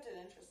just kept it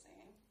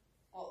interesting.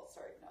 Well,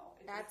 sorry, no.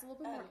 It adds a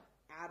little bit more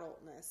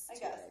adultness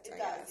to it.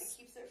 It does. It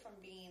keeps it from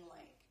being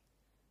like,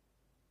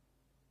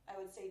 I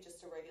would say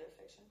just a regular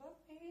fiction book,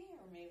 maybe,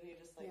 or maybe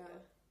just like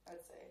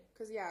I'd say.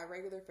 Because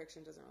regular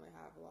fiction doesn't really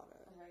have a lot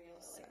of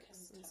regular sex like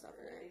and stuff,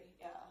 contemporary,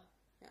 right?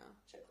 Yeah.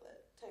 Chick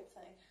lit type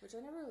thing. Which I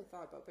never really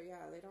thought about, but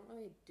yeah, they don't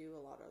really do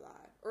a lot of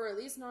that, or at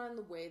least not in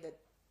the way that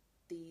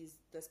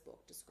this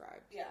book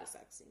described the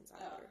sex scenes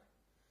either.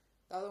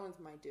 The other ones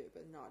might do,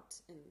 but not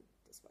in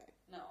this way.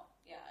 No,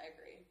 yeah, I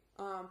agree.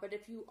 But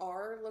if you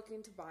are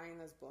looking to buying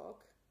this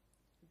book,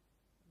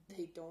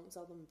 they don't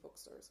sell them in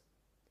bookstores.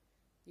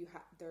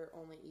 They're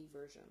only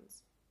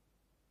e-versions.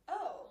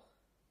 Oh.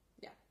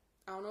 Yeah.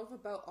 I don't know if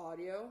about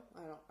audio.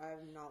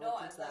 I'm not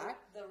looking into that.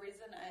 The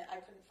reason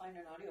I couldn't find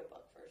an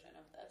audiobook version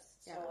of this,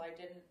 so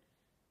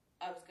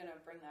I was gonna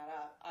bring that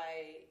up.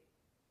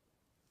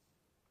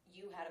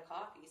 You had a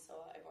copy,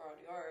 so I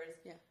borrowed yours.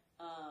 Yeah.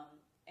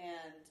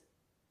 And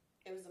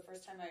it was the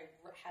first time I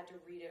had to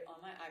read it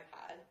on my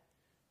iPad,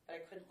 but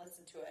I couldn't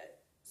listen to it.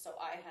 So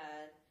I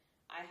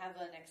have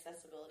an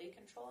accessibility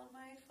control on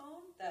my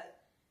phone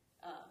that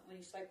when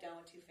you swipe down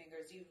with 2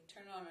 fingers, you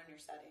turn it on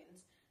your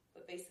settings,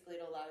 but basically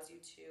it allows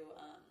you to,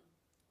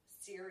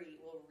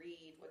 Siri will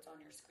read what's on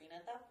your screen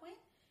at that point.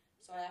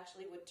 So I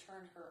actually would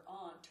turn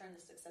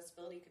this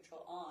accessibility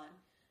control on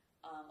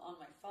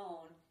my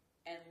phone,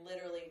 and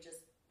literally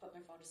just put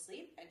my phone to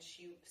sleep, and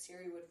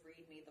Siri would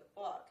read me the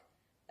book.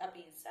 That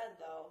being said,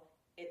 though,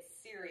 it's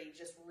Siri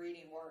just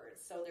reading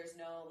words, so there's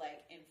no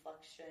like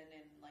inflection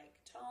and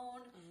like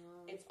tone.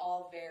 It's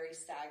all very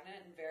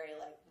stagnant and very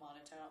like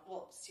monotone.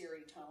 Well,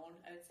 Siri tone,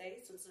 I would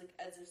say. So it's like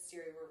as if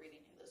Siri were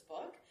reading you this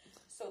book.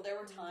 So there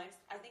were times,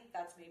 I think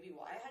that's maybe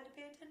why I had to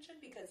pay attention,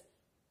 because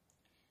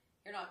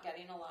you're not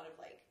getting a lot of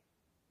like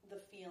the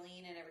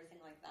feeling and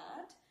everything like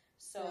that.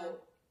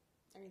 So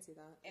I can see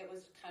that. It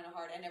was kind of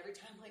hard, and every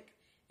time like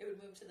it would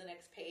move to the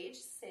next page,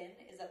 Sin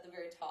is at the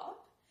very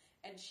top,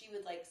 and she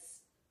would like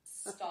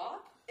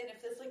stop, and if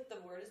this like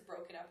the word is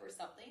broken up or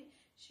something,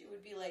 she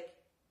would be like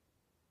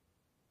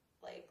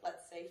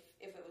let's say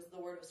if it was the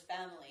word was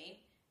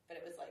family, but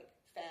it was like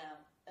fam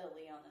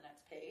illy on the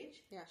next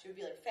page, she would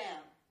be like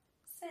fam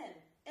sin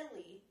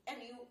illy,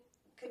 and you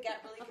could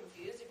get really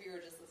confused if you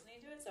were just listening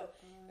to it. So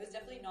it was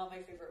definitely not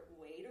my favorite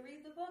way to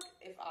read the book.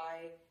 If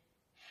I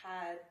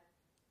had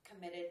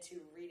committed to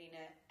reading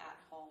it at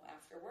home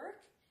after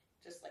work,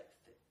 just like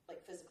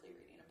physically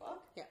reading a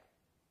book,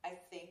 I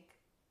think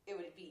it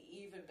would be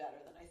even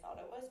better than I thought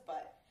it was.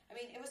 But I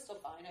mean, it was still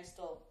fine. I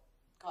still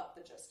got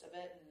the gist of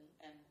it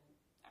and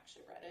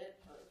actually read it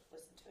or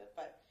listened to it,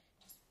 but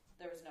just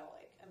there was no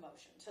like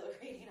emotion to the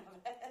reading of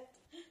it.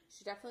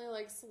 She definitely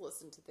likes to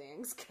listen to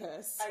things,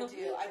 because... I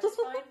do. I just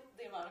find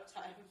the amount of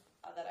time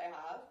that I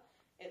have,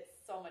 it's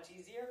so much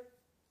easier,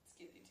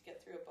 to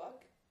get through a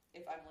book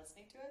if I'm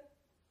listening to it.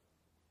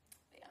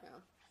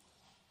 But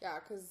Yeah,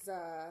 because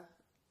I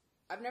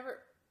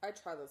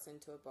tried listening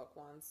to a book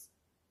once.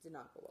 Did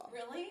not go well.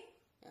 Really?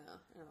 Yeah,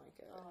 I don't like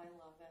it. Oh, I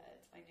love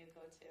it. It's my new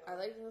go-to. I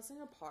like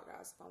listening to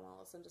podcasts if I want to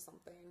listen to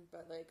something,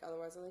 but like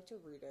otherwise I like to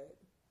read it.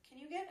 Can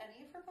you get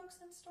any of her books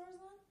in stores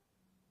then?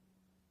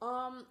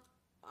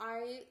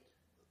 I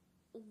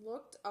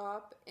looked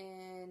up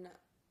in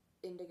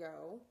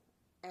Indigo,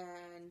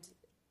 and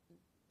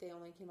they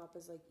only came up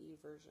as like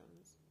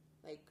e-versions.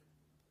 Like,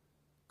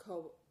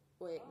 no,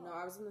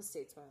 I was in the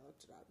States when I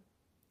looked it up.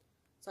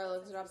 So I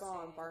looked it up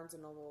on Barnes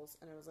and Nobles,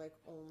 and it was like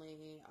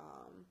only,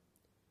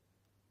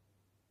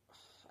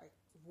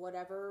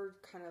 whatever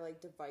kind of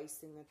like device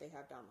thing that they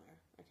have down there.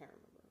 I can't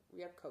remember. We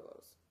have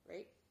Kobos,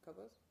 right?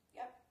 Kobos?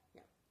 Yep.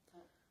 Yeah.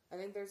 Oh. I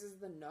think theirs is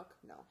the Nook.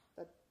 No,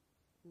 that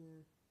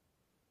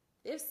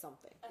is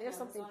something. They have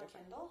something different.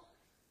 Kindle?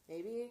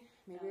 Maybe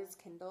it's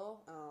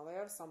Kindle. Oh, they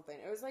have something.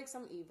 It was like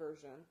some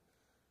e-version.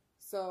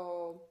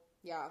 So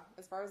yeah,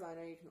 as far as I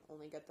know, you can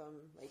only get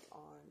them like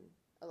on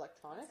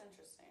electronic. That's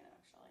interesting,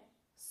 actually.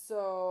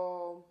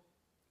 So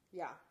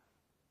yeah,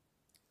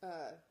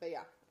 but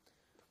yeah.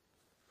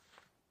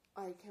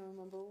 I can't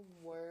remember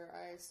where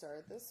I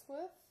started this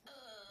with.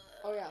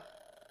 Oh yeah,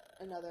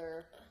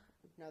 another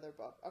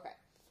book. Okay.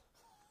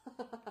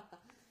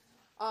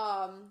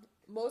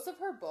 Most of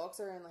her books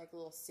are in like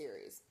little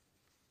series,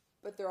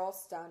 but they're all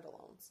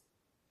standalones.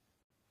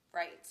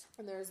 Right.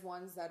 And there's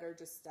ones that are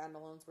just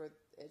standalones where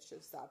it's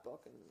just that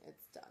book and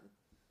it's done.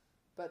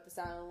 But the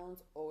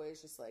standalones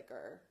always just like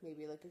are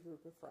maybe like a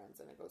group of friends,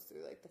 and it goes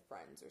through like the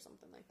friends or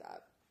something like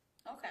that.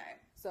 Okay.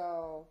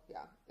 So,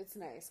 yeah, it's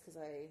nice because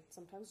I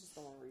sometimes just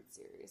don't want to read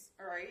series.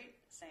 Right?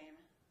 Same.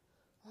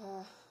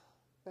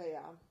 But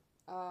yeah.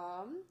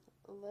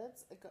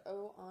 Let's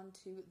go on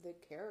to the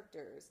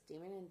characters.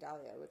 Damon and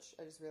Dahlia, which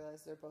I just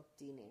realized they're both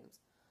D names.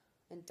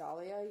 And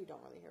Dahlia, you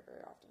don't really hear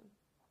very often.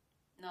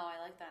 No, I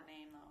like that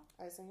name, though.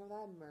 I was thinking of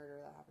that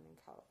murder that happened in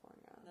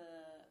California.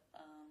 The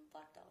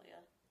Black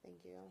Dahlia.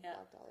 Thank you.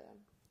 Yeah. Black Dahlia.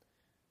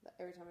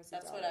 Every time I see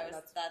That's Dahlia, what I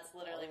was... That's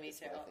literally me,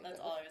 too.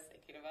 That's all I was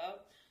thinking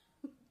about.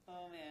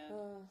 Oh,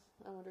 man.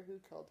 I wonder who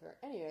killed her.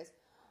 Anyways,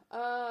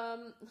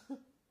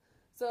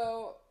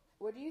 so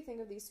what do you think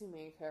of these two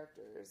main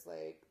characters?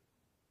 Like,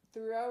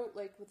 throughout,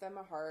 like, with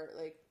Emma Hart,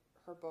 like,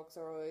 her books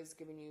are always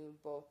giving you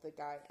both the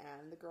guy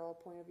and the girl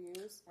point of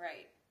views.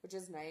 Right. Which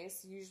is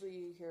nice. Usually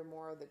you hear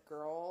more of the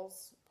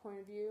girl's point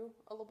of view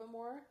a little bit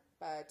more.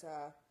 But,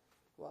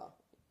 well,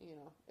 you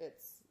know,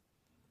 it's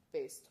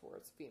based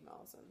towards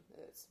females and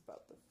it's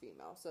about the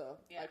female. So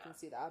yeah. I can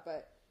see that.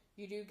 But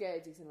you do get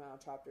a decent amount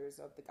of chapters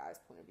of the guy's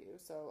point of view,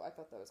 so I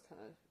thought that was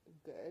kind of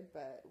good.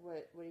 But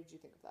what did you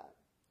think of that?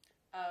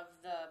 Of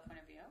the point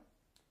of view?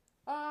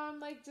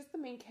 Like just the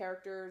main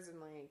characters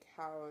and like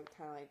how it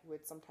kind of like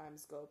would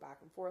sometimes go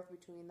back and forth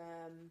between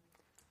them.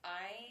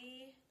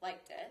 I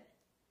liked it.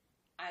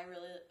 I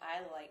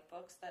like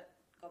books that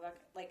go back,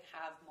 like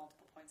have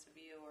multiple points of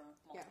view or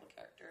multiple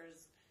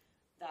characters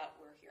that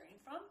we're hearing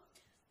from.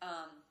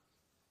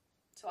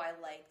 So I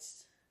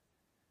liked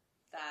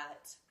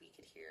that we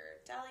could hear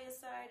Dahlia's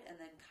side, and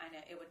then kind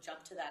of it would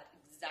jump to that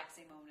exact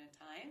same moment in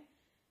time.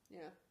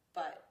 Yeah.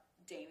 But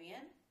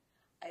Damien,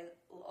 I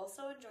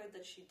also enjoyed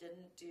that she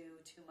didn't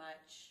do too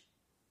much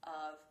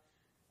of,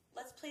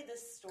 let's play this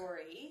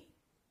story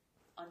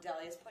on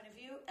Dahlia's point of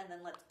view, and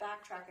then let's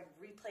backtrack and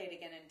replay it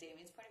again in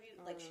Damien's point of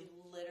view. Like, she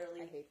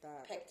literally picked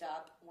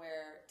up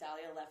where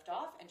Dahlia left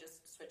off and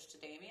just switched to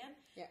Damien,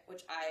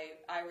 which I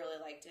really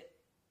liked it.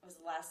 It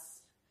was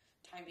less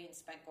time being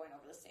spent going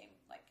over the same,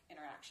 like,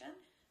 interaction.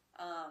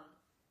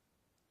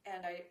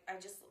 And I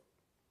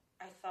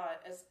thought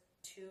as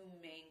two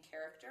main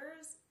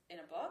characters in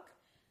a book,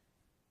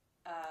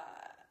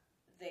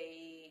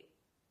 they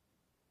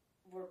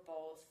were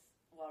both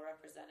well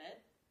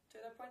represented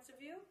through their points of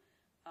view.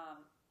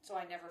 So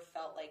I never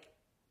felt like,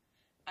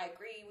 I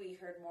agree we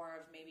heard more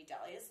of maybe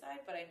Dahlia's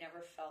side, but I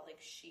never felt like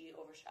she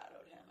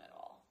overshadowed him at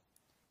all.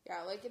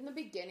 Yeah, like in the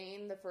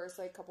beginning, the first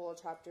like couple of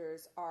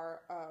chapters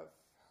are of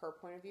her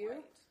point of view.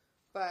 Right.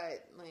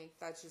 But like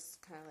that's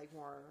just kind of like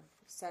more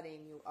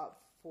setting you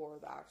up for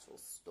the actual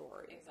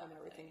story and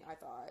everything, I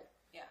thought.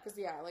 Yeah. Because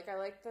like I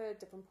like the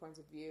different points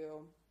of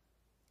view.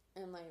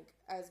 And like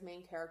as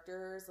main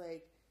characters,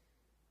 like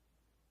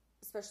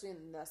especially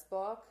in this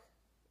book,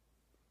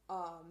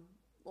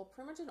 well,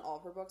 pretty much in all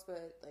of her books,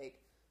 but like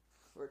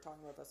we're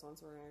talking about this one,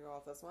 so we're gonna go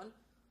off this one.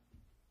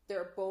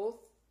 They're both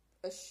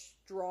a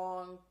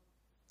strong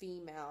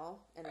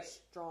female and a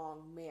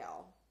strong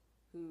male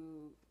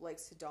who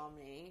likes to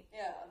dominate.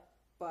 Yeah.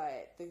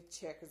 But the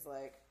chick is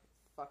like,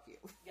 fuck you.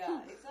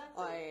 Yeah,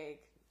 exactly.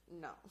 Like,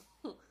 no.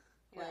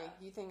 Like,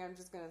 you think I'm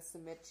just gonna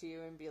submit to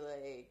you and be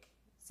like,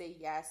 say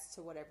yes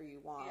to whatever you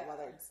want,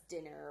 whether it's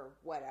dinner or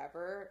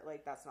whatever.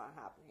 Like, that's not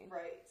happening.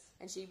 Right.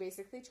 And she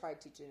basically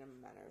tried teaching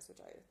him manners, which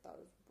I thought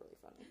was really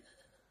funny.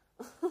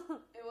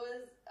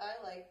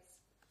 I liked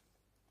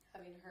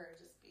having her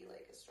just be like,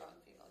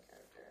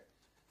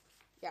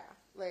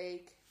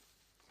 like,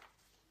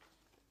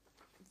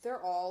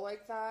 they're all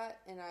like that,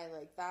 and I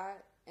like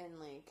that, and,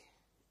 like,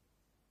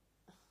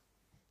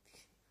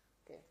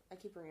 okay, I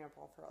keep bringing up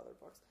all of her other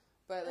books,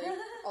 but, like,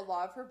 a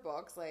lot of her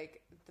books,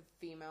 like, the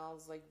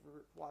females, like,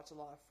 watch a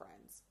lot of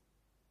Friends.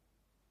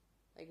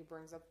 Like, it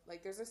brings up,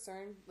 like, there's a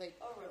certain, like,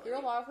 Oh, really? there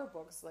are a lot of her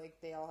books, like,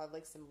 they all have,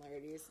 like,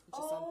 similarities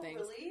to some things.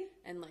 Really?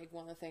 And, like,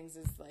 one of the things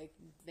is, like,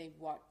 they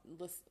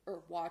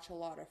watch a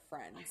lot of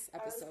Friends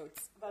episodes. I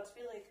was about to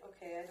be like,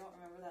 okay, I don't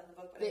remember that in the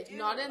book, but They- I do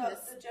not in about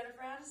this- the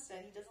Jennifer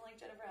Aniston. He doesn't like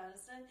Jennifer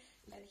Aniston,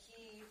 and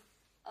he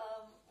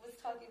was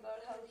talking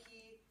about how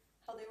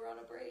they were on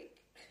a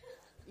break.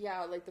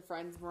 Yeah, like, the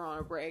Friends were on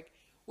a break,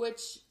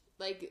 which,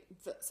 like,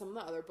 some of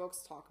the other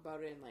books talk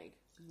about it in, like,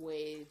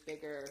 way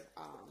bigger,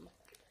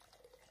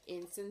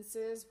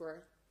 instances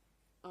where,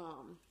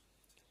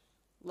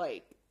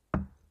 like,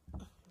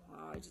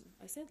 wow,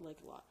 I said like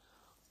a lot,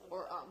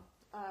 or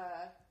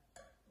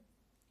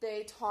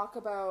they talk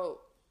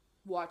about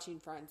watching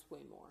Friends way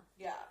more,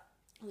 Yeah.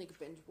 like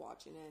binge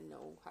watching it and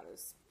know how to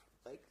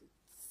like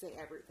say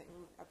everything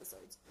in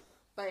episodes.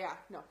 But yeah,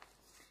 no,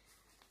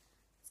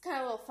 it's kind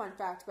of a little fun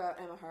fact about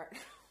Emma Hart.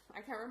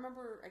 I can't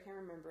remember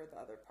the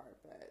other part,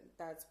 but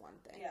that's one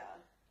thing. Yeah.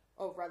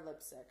 Oh, red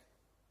lipstick.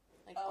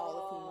 Like, all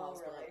the females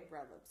really?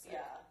 wear red lipstick.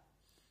 Yeah.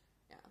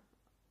 Yeah.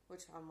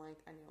 Which I'm like,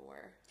 I need to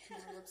wear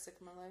more lipstick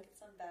in my life. Get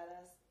some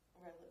badass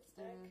red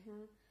lipstick.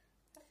 Mm-hmm.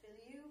 I feel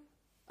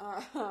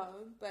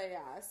you. But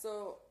yeah,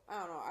 so, I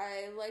don't know.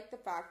 I like the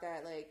fact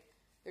that, like,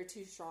 they're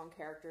two strong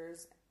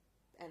characters,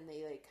 and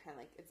they, like, kind of,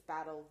 like, it's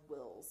battle of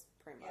wills,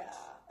 pretty much.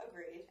 Yeah,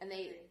 agreed. And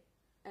Agreed.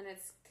 and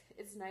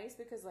it's nice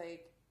because,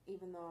 like,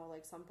 even though,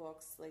 like, some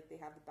books, like, they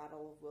have the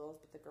battle of wills,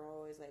 but the girl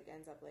always, like,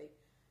 ends up, like,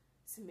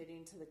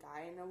 submitting to the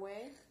guy in a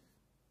way.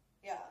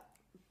 Yeah.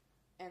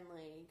 And,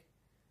 like,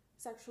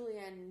 sexually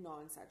and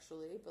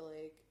non-sexually, but,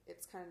 like,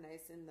 it's kind of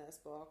nice in this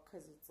book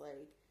because it's,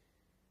 like,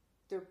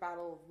 they're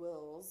battle of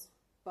wills,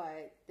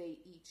 but they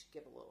each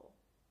give a little.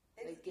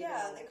 They give a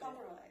little they bit.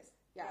 compromise.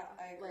 Yeah,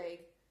 I agree.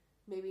 like,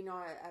 maybe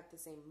not at the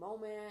same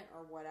moment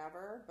or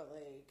whatever, but,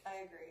 like,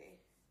 I agree.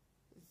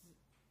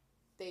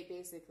 they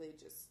basically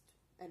just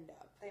end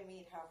up. They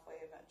meet halfway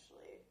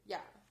eventually. Yeah,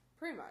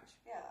 pretty much.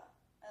 Yeah,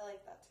 I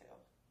like that too.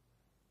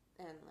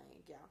 And,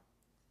 like, yeah.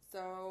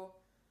 So,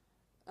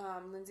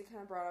 Lindsay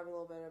kind of brought up a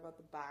little bit about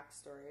the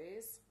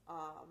backstories.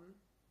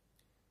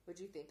 What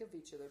do you think of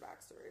each of their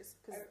backstories?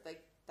 Because,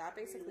 like, that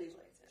basically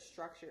really liked it.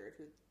 structured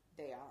who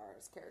they are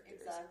as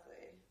characters.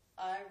 Exactly.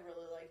 I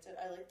really liked it.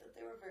 I liked that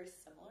they were very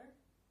similar.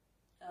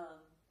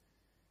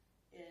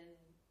 In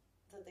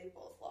that they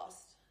both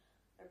lost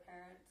their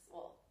parents.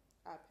 Well,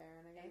 A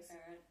parent, I a guess.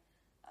 parent.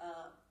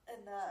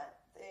 And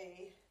that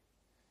they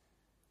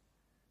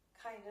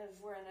kind of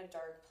were in a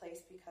dark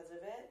place because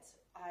of it.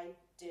 I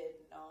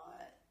did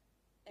not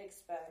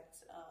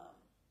expect,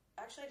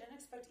 actually I didn't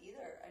expect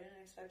either. I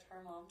didn't expect her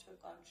mom to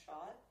have gotten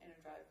shot in a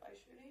drive-by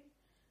shooting.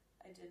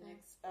 I didn't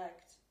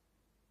expect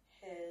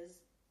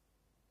his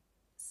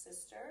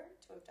sister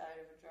to have died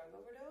of a drug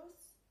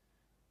overdose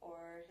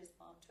or his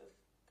mom to have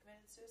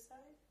committed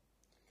suicide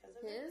because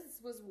of it. His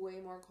was way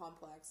more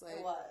complex.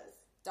 Like, It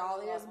was.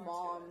 Dahlia's There was a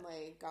lot more to mom, it.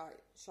 like, got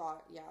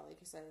shot, yeah,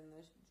 like you said, in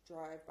the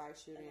drive-by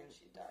shooting. And then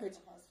she died which,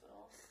 in the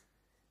hospital.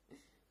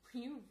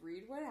 when you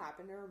read what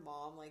happened to her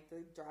mom, like,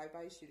 the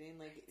drive-by shooting,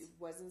 like, it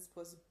wasn't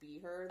supposed to be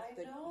her. I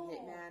The know.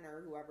 hitman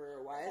or whoever it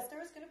I was thought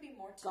there was going to be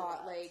more to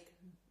got, that. like,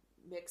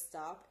 mixed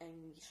up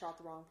and shot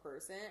the wrong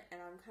person.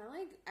 And I'm kind of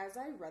like, as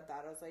I read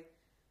that, I was like,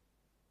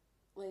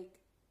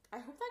 I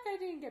hope that guy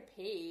didn't get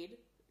paid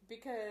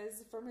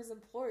because from his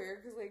employer,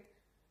 because, like,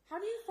 how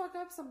do you fuck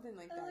up something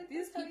like that? Like,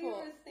 These that's how you people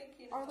were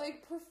thinking are, about-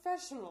 like,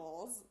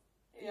 professionals.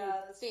 Yeah, you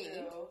that's think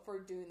true. for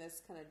doing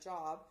this kind of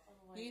job.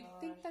 Oh my You'd gosh.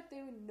 think that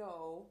they would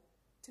know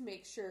to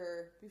make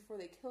sure before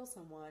they kill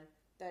someone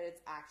that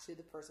it's actually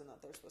the person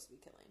that they're supposed to be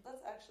killing.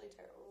 That's actually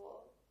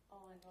terrible. Oh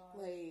my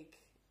god. Like,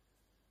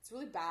 it's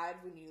really bad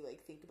when you,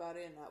 like, think about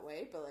it in that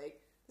way, but,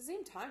 like, at the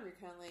same time, you're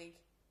kind of like,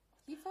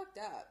 he fucked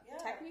up. Yeah.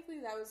 Technically,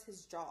 that was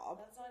his job.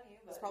 That's on you,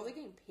 but He's probably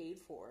getting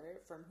paid for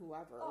it from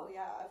whoever. Oh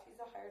yeah, if he's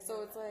a hired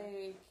So it's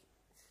hitman. like,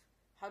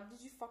 how did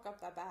you fuck up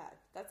that bad?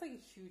 That's, like,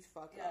 a huge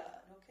fuck Yeah,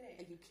 up. no kidding.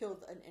 Like, you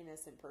killed an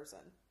innocent person.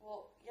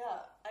 Well,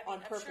 yeah. I mean,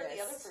 On I'm sure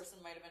the other purpose. person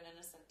might have been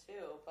innocent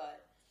too,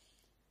 but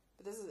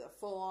But this is a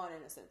full-on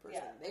innocent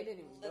person. yeah, They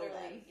didn't even know them.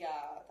 literally.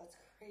 Yeah, that's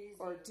crazy.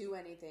 Or do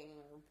anything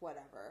or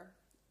whatever.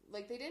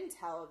 Like, they didn't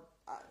tell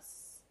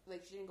us.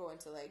 Like, she didn't go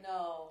into, like,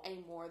 no.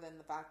 any more than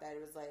the fact that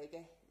it was, like,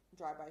 a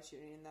drive-by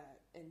shooting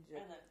that ended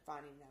up And then-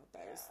 finding out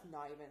that it was yeah.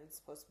 not even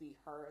supposed to be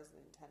her as an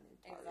intended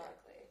target.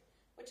 Exactly.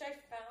 Which I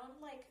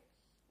found, like,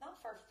 not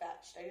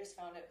far-fetched. I just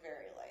found it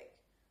very, like,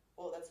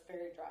 well, that's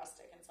very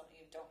drastic and something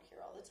you don't hear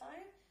all the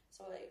time.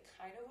 So I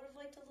kind of would have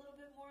liked a little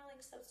bit more,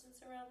 like,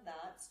 substance around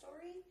that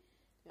story.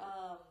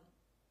 Yeah.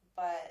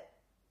 But,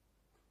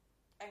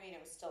 I mean,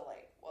 it was still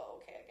like, well,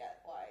 okay, I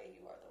get why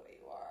you are the way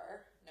you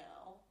are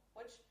now.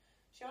 Which,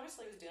 she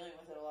honestly was dealing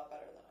with it a lot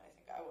better than I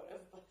think I would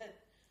have, but...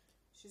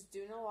 She's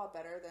doing a lot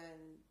better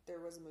than there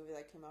was a movie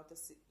that came out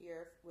this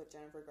year with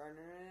Jennifer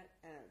Garner in it,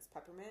 and it's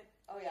Peppermint.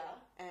 Oh, yeah?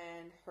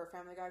 And her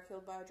family got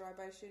killed by a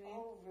drive-by shooting.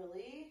 Oh,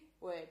 really?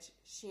 Which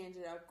she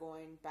ended up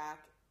going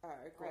back, going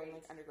Right.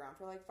 like underground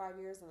for like 5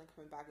 years and then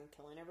coming back and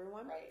killing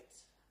everyone. Right.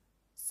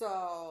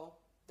 So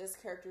this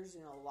character's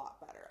doing a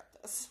lot better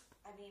at this.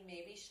 I mean,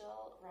 maybe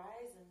she'll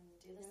rise and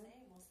do the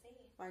same. We'll see.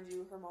 Mind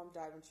you, her mom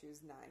died when she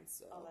was 9,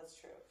 so Oh, that's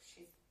true.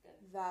 She's been...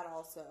 that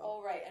also.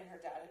 Oh, right. And her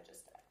dad had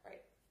just died.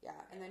 Right. Yeah,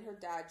 and then her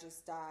dad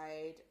just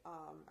died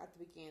at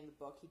the beginning of the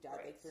book. He died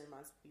Right. like 3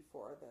 months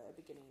before the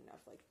beginning of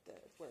like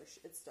where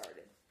it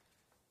started.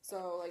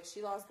 So like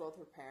she lost both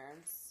her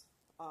parents,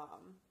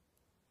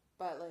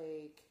 but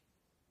like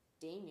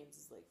Damien's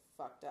is like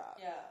fucked up.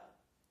 Yeah.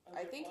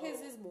 I think Whoa.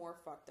 his is more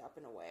fucked up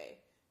in a way,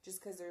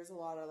 just because there's a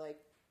lot of like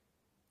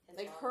His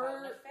like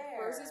mom had an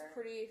hers is affair.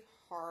 pretty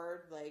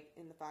hard, like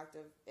in the fact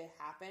of it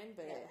happened,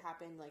 but it Yeah.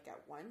 happened like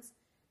at once.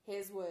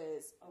 His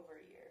was Over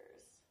years.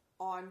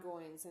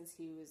 ongoing since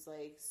he was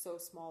like so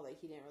small that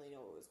he didn't really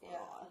know what was going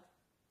on.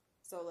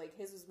 So like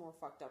his was more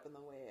fucked up in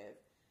the way of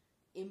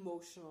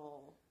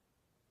emotional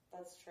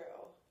That's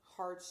true.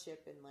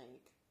 hardship and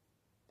like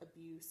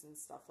abuse and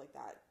stuff like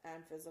that,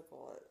 and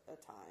physical at a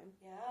time.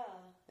 Yeah.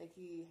 Like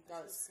he That's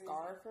got a just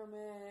scar crazy. from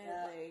it.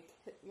 Yeah. Like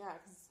yeah,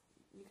 because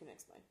you can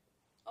explain.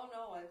 Oh,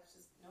 no. I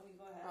just... No, you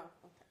go ahead. Oh,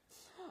 okay.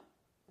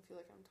 I feel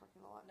like I'm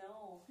talking a lot.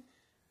 No.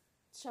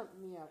 Shut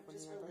me up I'm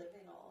just whenever.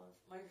 reliving all of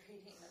my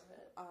reading of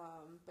it.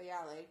 But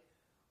yeah, like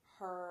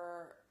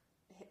or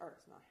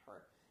it's not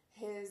her,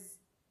 his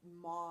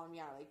mom,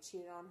 yeah, like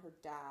cheated on his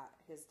dad.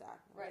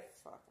 Right.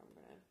 Fuck, I'm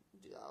gonna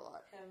do that a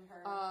lot. Him,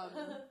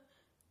 her.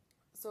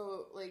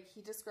 So like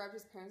he described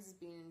his parents as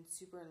being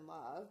super in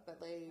love, but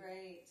like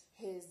Right.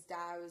 his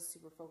dad was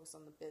super focused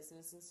on the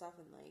business and stuff,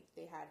 and like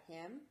they had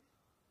him,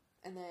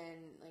 and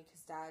then like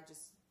his dad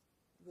just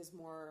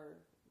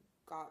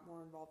got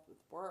more involved with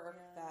work,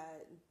 Yeah.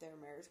 that their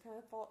marriage kind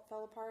of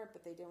fell apart,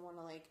 but they didn't want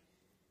to like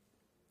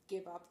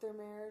give up their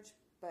marriage.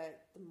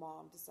 But the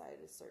mom decided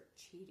to start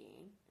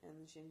cheating,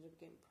 and she ended up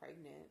getting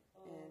pregnant.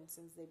 Oh. And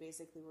since they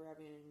basically were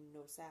having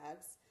no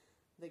sex,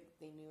 like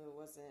they knew it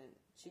wasn't.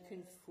 She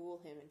couldn't fool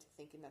him into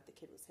thinking that the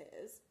kid was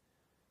his.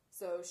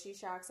 So she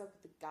shacks up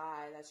with the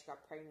guy that she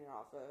got pregnant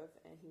off of,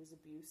 and he was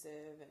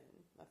abusive and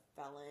a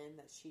felon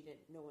that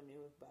no one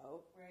knew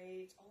about.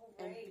 Right. Oh,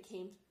 And right.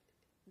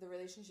 the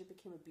relationship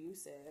became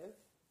abusive,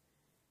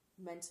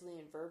 mentally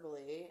and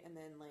verbally, and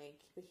then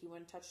like, but he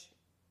wouldn't touch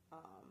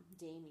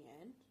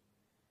Damien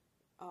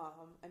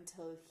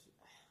until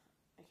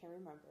I can't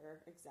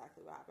remember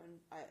exactly what happened.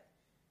 I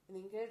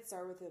think it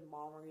started with the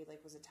mom where he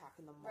like was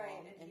attacking the mom,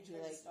 Right, and he tried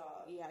to like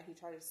stop. yeah, he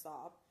tried to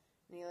stop,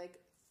 and he like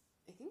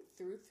I think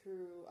through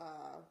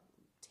a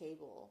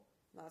table.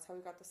 And that's how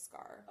he got the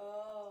scar.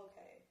 Oh,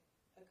 okay.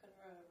 I couldn't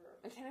remember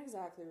I can't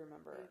exactly the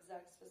remember.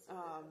 exact specific.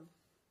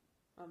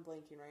 I'm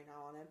blanking right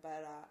now on it,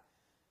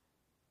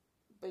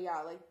 but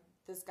yeah, like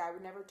this guy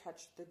would never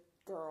touch the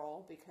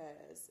girl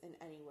because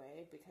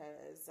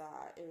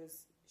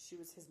she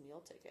was his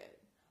meal ticket,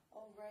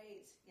 Oh,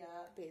 right. Yeah.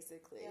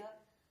 basically. Yeah.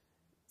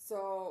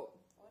 So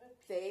What a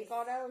they piece.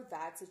 got out of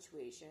that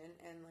situation,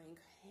 and like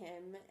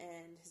him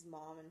and his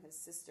mom and his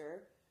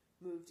sister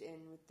moved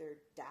in with their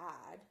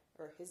dad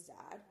or his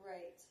dad,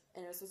 Right.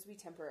 and it was supposed to be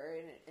temporary,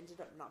 and it ended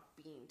up not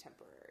being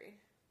temporary.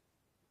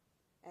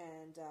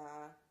 And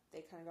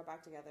they kind of got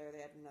back together.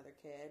 They had another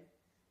kid.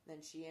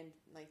 Then she and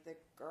like the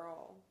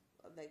girl,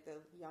 like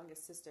the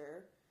youngest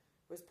sister,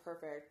 was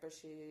perfect, but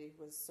she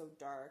was so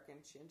dark, and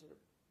she ended up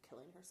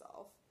killing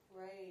herself.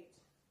 Right.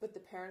 But the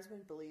parents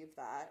wouldn't believe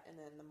that, and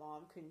then the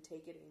mom couldn't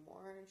take it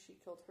anymore, and she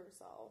killed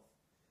herself.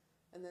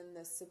 And then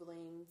the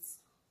siblings,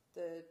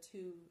 and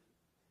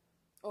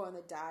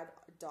the dad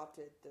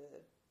adopted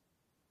the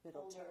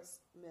middle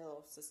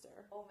sister.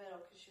 Oh, middle,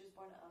 because she was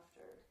born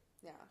after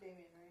Yeah.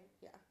 Damien, right?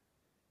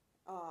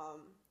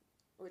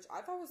 Which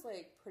I thought was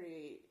like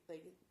pretty,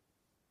 like,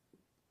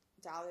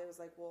 Dahlia was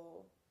like,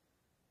 well,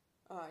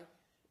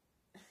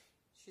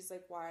 she's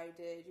like, why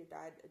did your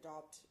dad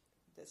adopt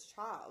this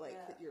child, like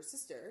Yeah. your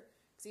sister?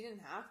 Because he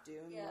didn't have to,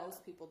 and Yeah.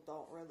 most people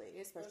don't really,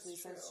 especially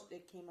That's since true.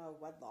 it came out of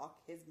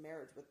wedlock. His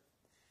marriage with,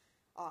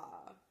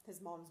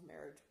 his mom's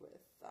marriage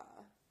with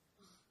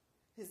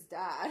his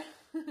dad,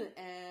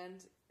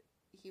 and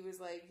he was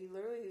like, he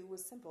literally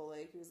was simple,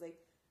 like he was like,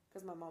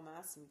 because my mom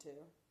asked him to.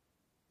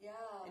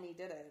 Yeah. And he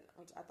did it,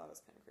 which I thought was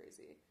kind of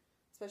crazy.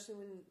 Especially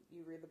when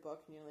you read the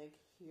book and you like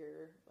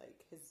hear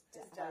like his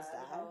dad,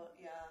 How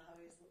he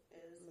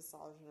is.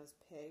 misogynist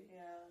pig.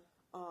 Yeah.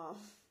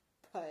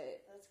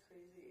 But That's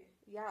crazy.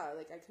 yeah,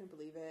 like I couldn't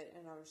believe it,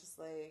 and I was just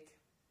like,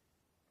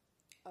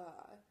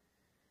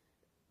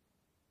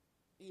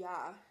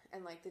 yeah,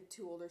 and like the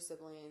two older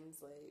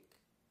siblings like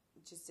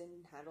just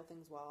didn't handle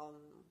things well,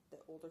 and the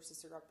older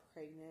sister got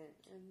pregnant,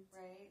 and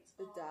Right.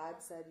 the Aw.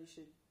 dad said you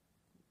should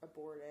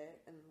abort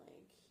it, and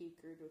like he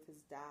agreed with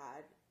his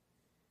dad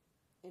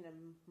in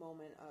a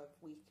moment of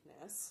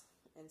weakness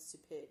and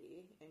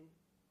stupidity, and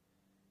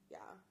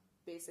yeah,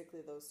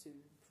 basically those two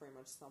pretty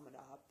much sum it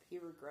up. He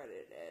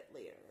regretted it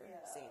later,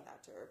 saying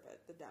that to her,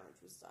 but the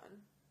damage was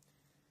done.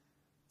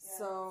 Yeah,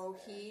 so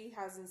he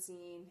hasn't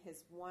seen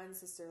his one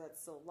sister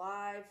that's still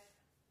alive.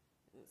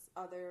 His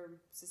other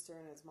sister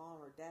and his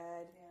mom are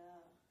dead. Yeah.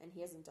 And he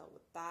hasn't dealt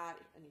with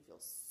that, and he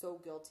feels so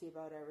guilty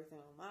about everything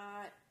on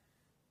that.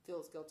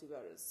 Feels guilty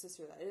about his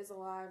sister that is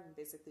alive and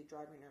basically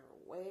driving her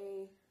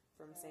away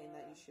from saying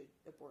that you should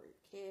abort your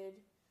kid.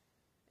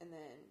 And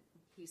then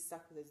he's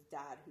stuck with his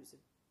dad, who's an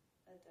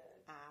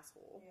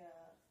asshole.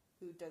 Yeah.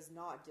 Who does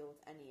not deal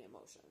with any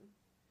emotion.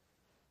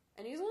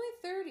 And he's only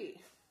 30.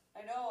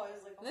 I know, I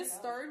was like, oh, and this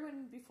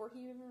started before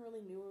he even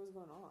really knew what was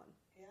going on.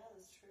 Yeah,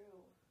 that's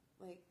true.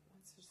 Like,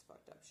 that's just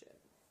fucked up shit.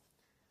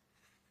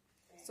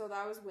 Thanks. So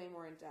that was way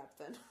more in depth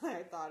than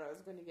I thought I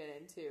was going to get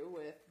into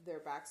with their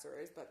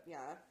backstories. But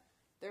yeah,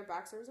 their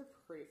backstories are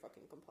pretty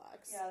fucking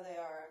complex. Yeah, they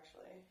are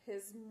actually.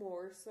 His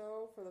more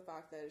so for the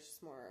fact that it's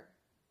just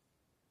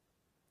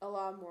a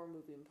lot more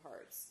moving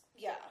parts.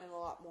 Yeah. And a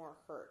lot more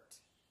hurt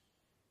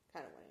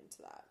kind of went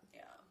into that.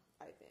 Yeah.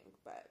 I think.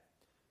 But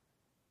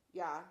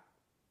yeah.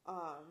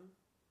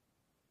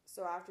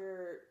 So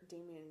after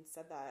Damien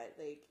said that,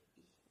 like,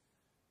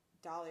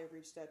 Dahlia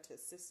reached out to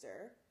his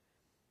sister.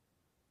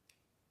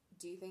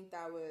 Do you think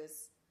that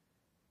was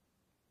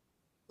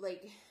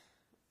like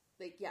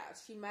yeah,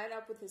 she met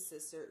up with his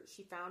sister.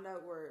 She found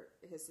out where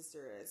his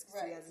sister is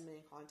because he hasn't been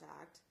in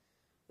contact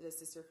with his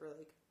sister for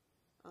like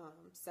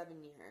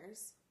 7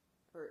 years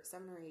or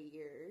 7 or 8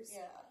 years.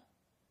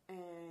 Yeah.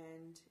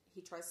 And he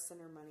tries to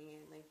send her money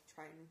and like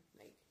try and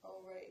like.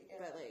 Oh right. Yeah.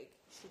 But like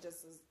she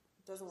just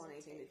doesn't want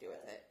anything to do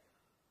with it.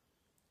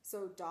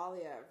 So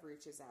Dahlia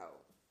reaches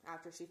out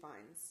after she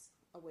finds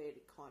a way to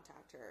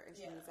contact her and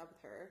she meets up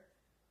with her.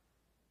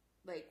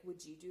 Like, would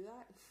you do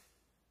that?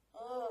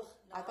 Ugh,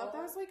 no. I thought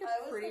that was like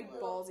a pretty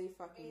ballsy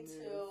fucking move. Me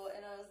too,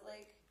 and I was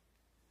like,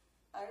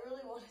 I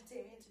really wanted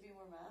Damien to be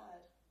more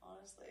mad,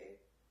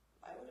 honestly.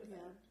 I would have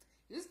been.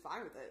 He was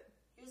fine with it.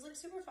 He was like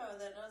super fine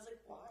with it, and I was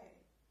like, why?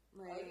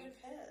 Like, why are you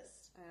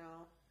pissed? I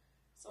know.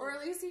 So, or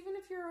at least even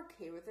if you're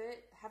okay with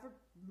it, have a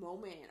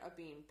moment of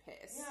being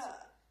pissed. Yeah.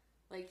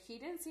 Like, he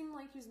didn't seem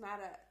like he was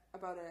mad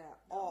about it at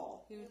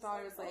all. He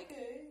thought it was like...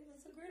 Okay,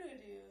 that's a great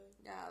idea.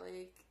 Yeah,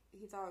 like,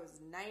 he thought it was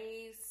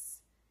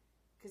nice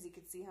because he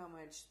could see how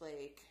much,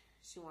 like,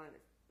 she wanted to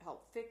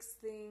help fix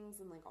things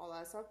and, like, all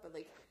that stuff. But,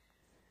 like,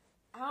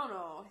 I don't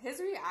know. His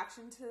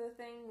reaction to the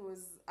thing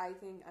was, I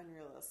think,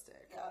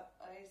 unrealistic. Yeah,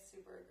 I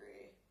super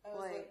agree. I was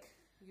like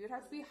you'd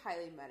have to be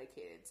highly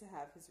medicated to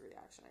have his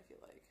reaction, I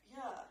feel like.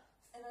 Yeah,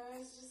 and I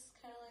was just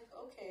kind of like,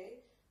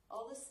 okay,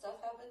 all this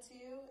stuff happened to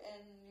you,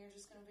 and you're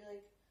just going to be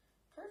like,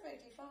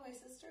 perfect, you found my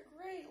sister,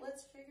 great,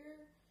 let's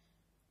figure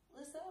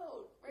this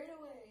out right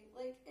away.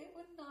 Like, it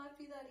would not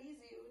be that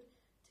easy. It would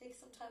take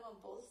some time on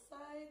both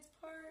sides'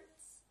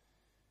 parts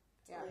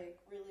to,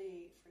 like,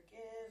 really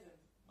forgive and,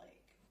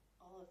 like,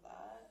 all of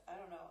that. I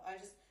don't know.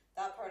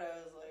 That part I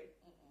was like,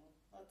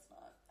 that's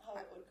not how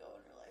it would go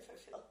in real life, I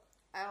feel.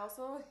 I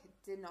also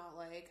did not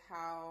like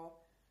how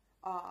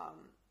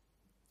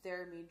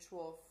their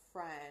mutual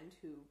friend,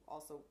 who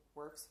also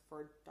works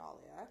for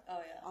Dahlia,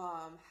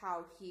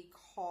 how he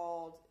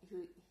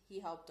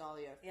helped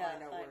Dahlia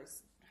find out where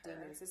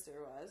Damien's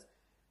sister was.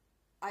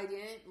 I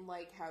didn't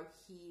like how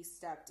he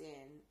stepped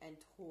in and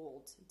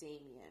told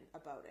Damien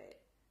about it,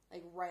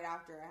 like, right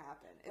after it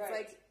happened. It's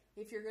like,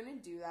 if you're going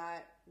to do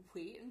that,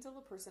 wait until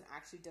the person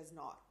actually does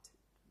not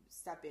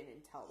step in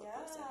and tell the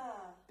person.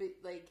 But,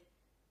 like...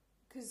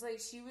 Because, like,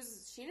 she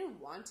didn't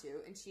want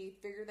to, and she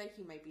figured that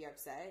he might be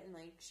upset, and,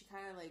 like, she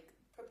kind of, like...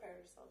 Prepared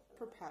herself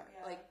for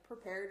that.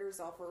 Prepared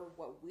herself for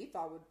what we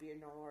thought would be a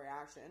normal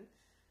reaction.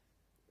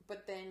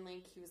 But then,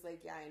 like, he was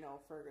like, yeah, I know,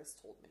 Fergus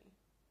told me.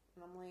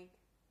 And I'm like...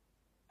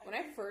 When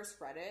I first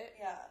read it,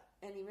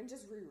 and even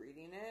just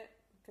rereading it,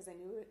 because I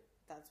knew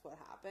that's what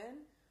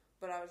happened,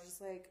 but I was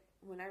just like...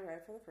 When I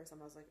read it for the first time,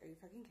 I was like, are you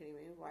fucking kidding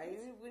me? Why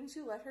wouldn't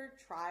you let her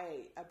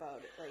try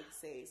about it, like,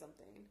 say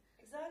something?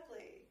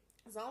 Exactly.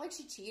 It's not like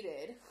she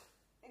cheated.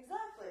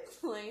 Exactly.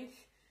 Like,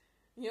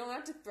 you don't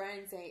have to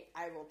threaten and say,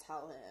 I will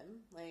tell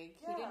him. Like,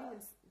 he didn't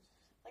even...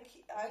 Like,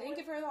 he didn't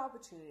give her the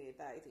opportunity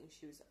that I think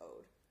she was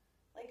owed.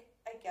 Like,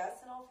 I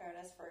guess, in all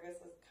fairness,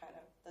 Fergus is kind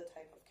of the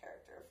type of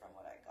character from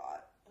what I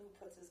got, who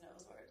puts his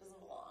nose where it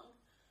doesn't belong.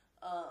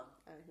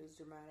 And who's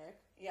dramatic.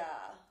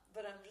 Yeah,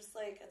 but I'm just,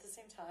 like, at the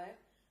same time,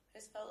 I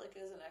just felt like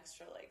it was an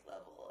extra, like,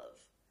 level of,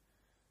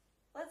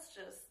 let's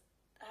just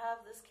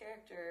have this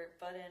character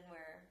butt in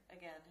where,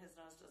 again, his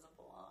nose doesn't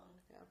belong.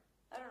 Yeah.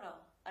 I don't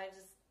know. I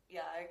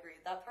agree.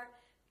 That part,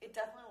 it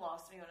definitely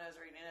lost me when I was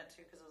reading it,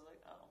 too, because I was like,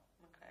 oh,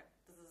 okay,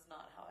 this is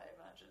not how I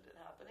imagined it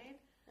happening.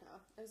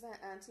 Yeah, it was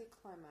that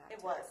anticlimactic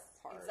It was.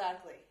 part.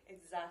 Exactly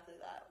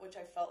that, which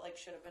I felt like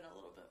should have been a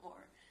little bit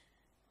more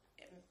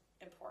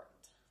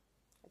important.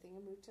 I think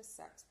it moved to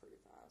sex pretty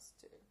fast,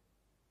 too.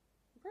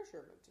 I'm pretty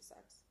sure it moved to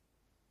sex.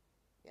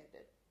 Yeah, it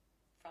did.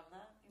 From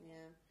that?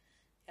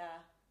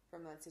 Yeah.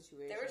 From that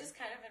situation. They were just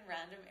kind of in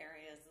random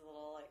areas, the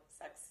little, like,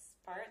 sex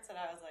parts, and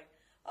I was like,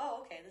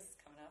 oh, okay, this is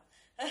coming up.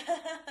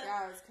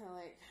 Yeah, it's kind of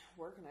like,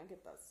 where can I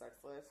get that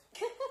sex life?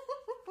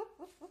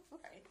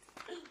 Right.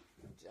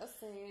 Just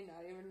saying,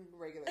 not even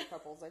regular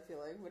couples, I feel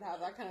like, would have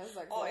that kind of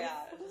sex Oh life.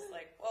 yeah, it was just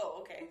like,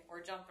 whoa, okay,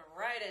 we're jumping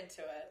right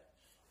into it.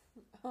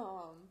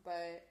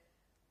 But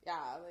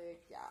yeah,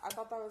 like, yeah, I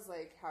thought that was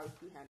like how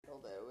he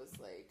handled it was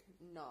like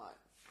not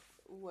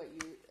what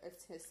you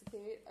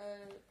anticipate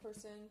a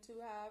person to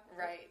have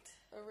Right.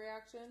 a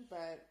reaction,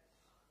 but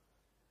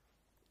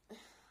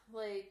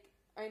like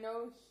I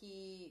know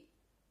he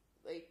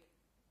like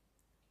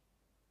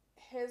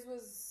his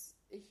was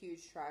a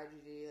huge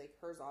tragedy, like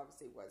hers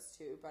obviously was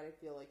too, but I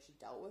feel like she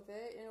dealt with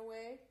it in a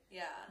way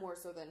Yeah. more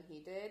so than he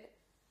did.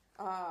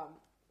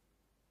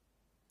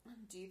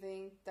 Do you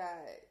think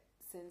that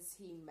since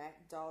he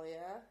met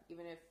Dahlia,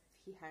 even if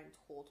he hadn't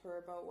told her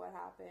about what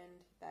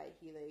happened, that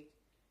he like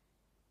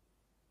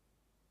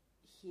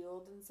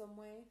healed in some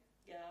way?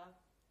 Yeah.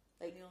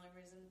 Like, the only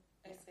reason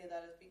I yeah. say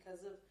that is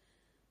because of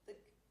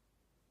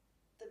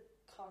the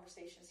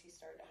conversations he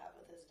started to have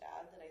with his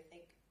dad that I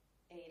think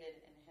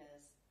aided in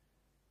his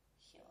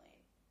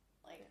healing.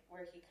 Like,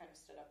 where he kind of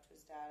stood up to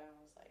his dad and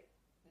was like,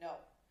 no,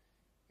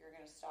 you're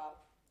going to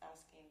stop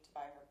asking to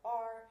buy her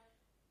bar.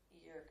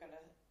 You're going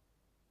to,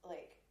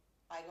 like,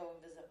 I go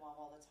and visit mom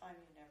all the time.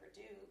 You never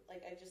do.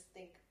 Like, I just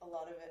think a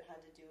lot of it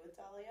had to do with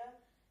Dahlia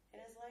in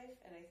his life.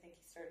 And I think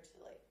he started to,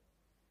 like,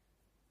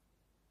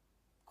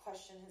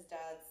 question his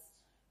dad's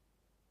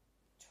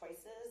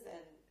choices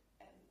and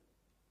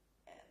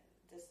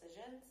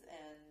decisions,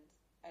 and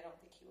I don't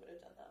think he would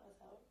have done that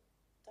without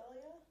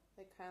Dahlia.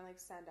 Like, kind of like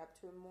stand up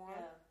to him more?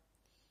 Yeah.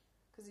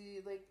 Because he,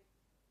 like,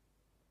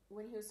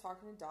 when he was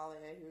talking to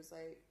Dahlia, he was,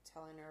 like,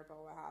 telling her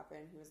about what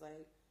happened. He was,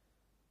 like,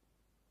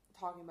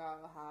 talking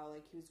about how,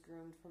 like, he was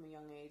groomed from a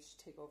young age to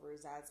take over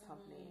his dad's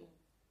company.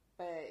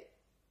 But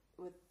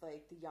with,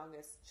 like, the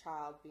youngest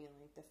child being,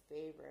 like, the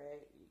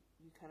favorite,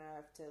 you kind of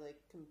have to,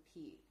 like,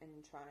 compete and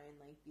try and,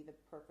 like, be the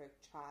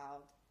perfect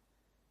child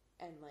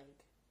and,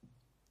 like,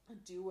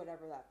 do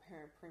whatever that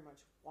parent pretty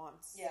much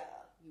wants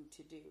you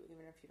to do,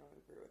 even if you don't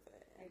agree with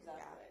it. And,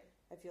 Exactly.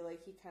 yeah, I feel like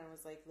he kind of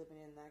was, like,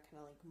 living in that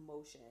kind of, like,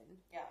 motion.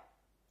 Yeah,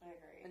 I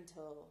agree.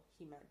 Until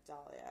he met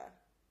Dahlia.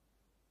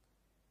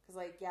 Because,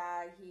 like,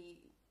 yeah,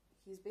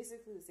 he's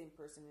basically the same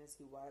person as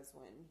he was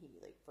when he,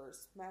 like,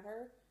 first met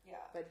her.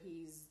 Yeah. But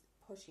he's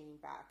pushing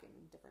back in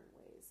different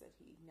ways that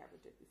he never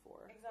did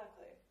before.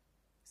 Exactly.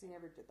 Because he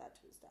never did that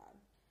to his dad.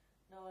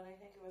 No, and I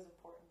think it was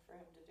important for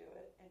him to do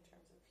it in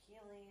terms of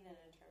healing and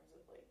in terms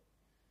of, like,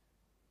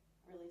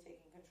 really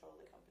taking control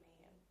of the company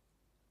and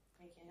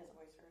making his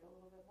voice heard a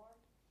little bit more.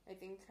 I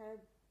think kind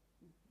of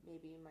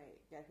maybe he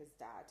might get his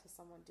dad to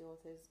somewhat deal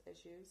with his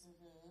issues.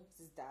 Because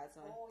his dad's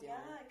not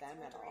dealing with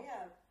them at all.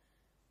 Rehab,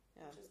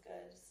 Yeah. which is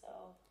good,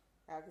 so.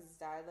 Yeah, because his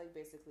dad, like,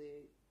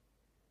 basically,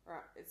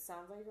 it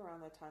sounds like around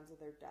the times of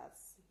their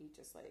deaths, he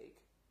just, like,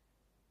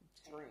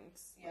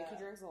 drinks. Yeah. Like, he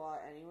drinks a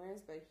lot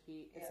anyways, but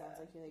it sounds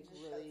like he, like, He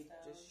just really shuts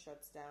down. just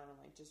shuts down and,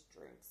 like, just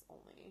drinks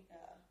only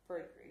Yeah, for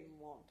I a agree.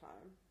 long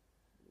time.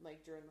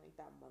 Like, during, like,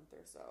 that month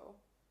or so.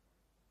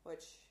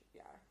 Which,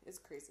 yeah, is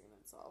crazy in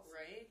itself.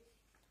 Right?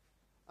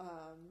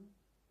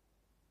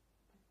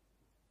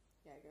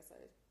 Yeah, I guess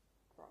I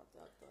brought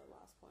up the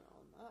last point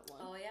on that one.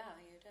 Oh, yeah,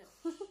 you did.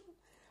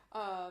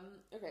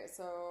 Okay,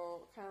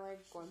 so kind of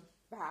like going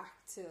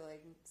back to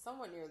like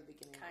somewhat near the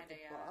beginning of the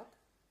book.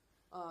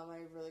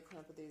 I really kind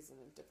of put these in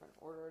a different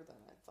order than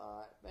I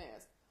thought. But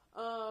anyways,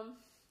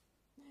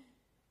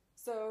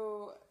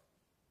 so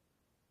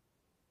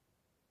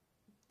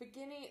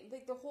beginning,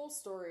 like the whole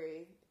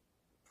story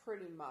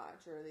pretty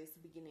much, or at least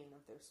the beginning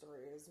of their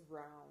story is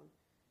around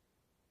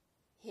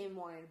him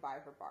wanting to buy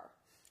her bar.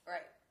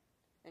 Right.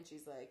 And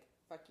she's like,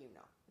 fuck you,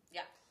 no.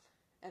 Yeah.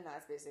 And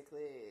that's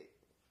basically,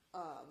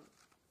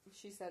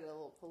 she said it a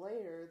little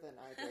politer than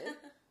I did,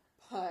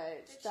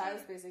 but that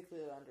is basically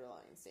the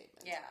underlying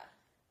statement. Yeah.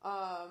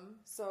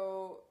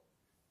 So,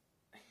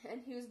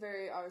 and he was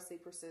very obviously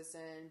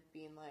persistent,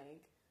 being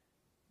like,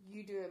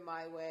 you do it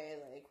my way,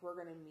 like, we're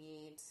gonna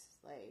meet,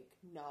 like,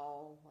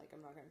 no, like,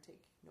 I'm not gonna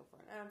take no for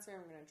an answer,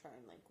 I'm gonna try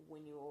and, like,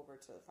 win you over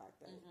to the fact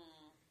that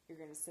you're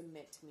gonna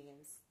submit to me and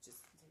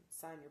just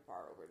sign your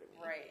bar over to me.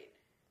 Right.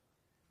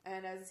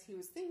 And as he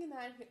was thinking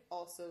that, he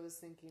also was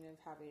thinking of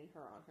having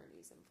her on her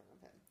knees in front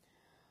of him.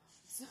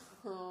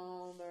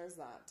 So, there's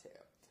that,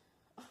 too.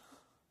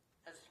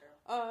 That's true.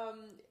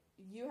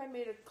 You had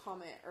made a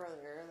comment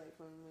earlier, like,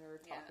 when we were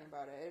talking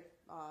about it,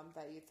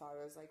 that you thought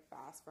it was, like,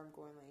 fast from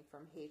going, like,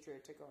 from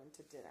hatred to going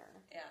to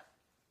dinner. Yeah.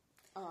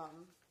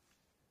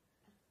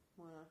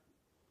 Wanna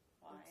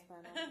Why?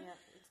 expand on,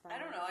 I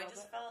don't on know. it a I little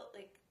just bit? felt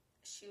like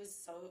she was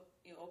so.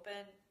 You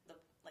open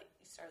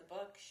you start the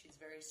book. She's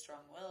very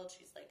strong-willed.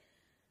 She's like,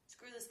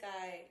 screw this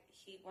guy.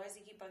 Why does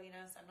he keep bugging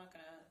us? I'm not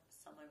gonna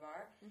sell my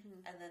bar.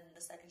 Mm-hmm. And then the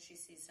second she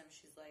sees him,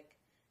 she's like,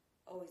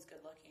 oh, he's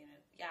good looking.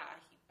 And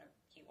yeah, he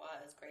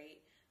was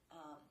great.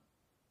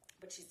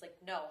 But she's like,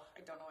 no,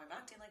 I don't know why I'm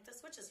acting like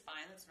this, which is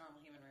fine. That's a normal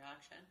human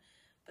reaction.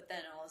 But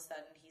then all of a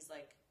sudden, he's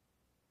like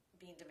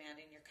being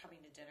demanding. You're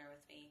coming to dinner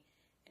with me,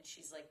 and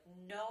she's like,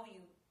 no,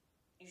 you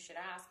you should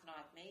ask,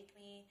 not make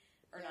me,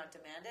 or not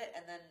demand it.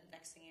 And then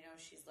next thing you know,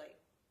 she's like,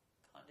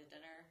 gone to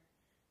dinner.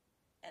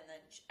 And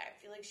then I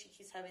feel like she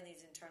keeps having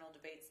these internal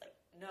debates like,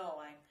 no,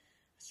 I'm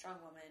a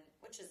strong woman,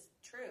 which is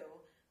true.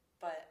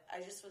 But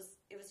it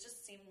was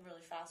just seemed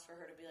really fast for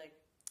her to be like,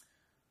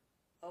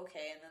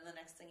 okay. And then the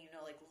next thing you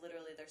know, like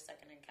literally their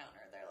second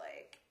encounter, they're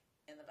like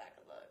in the back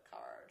of the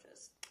car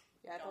just.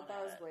 Yeah, I thought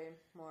that was way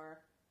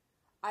more.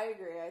 I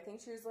agree. I think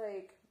she was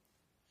like,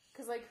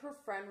 because like her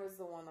friend was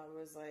the one that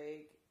was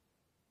like,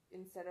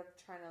 instead of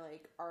trying to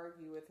like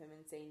argue with him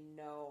and say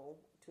no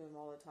to him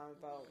all the time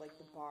about like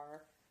the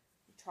bar,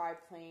 try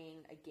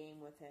playing a game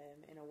with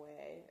him in a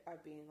way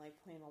of being like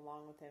playing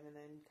along with him and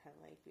then kind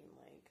of like being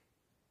like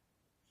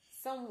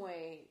some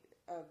way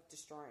of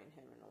destroying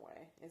him in a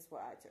way is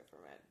what I took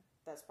from it.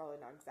 That's probably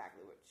not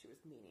exactly what she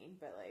was meaning,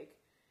 but like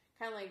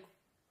kind of like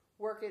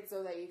work it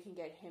so that you can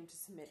get him to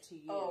submit to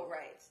you. Oh,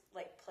 right.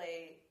 Like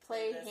play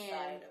this him,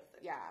 side of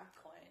the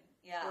coin.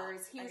 Yeah.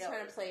 Whereas he was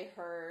trying to play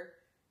her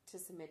to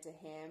submit to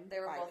him. They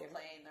were both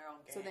playing their own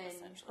game. So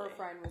then her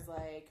friend was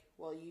like,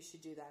 well, you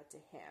should do that to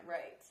him.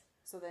 Right.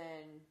 So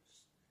then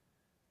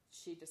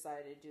she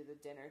decided to do the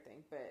dinner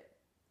thing. But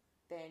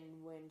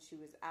then when she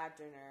was at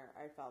dinner,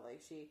 I felt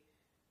like she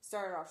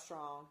started off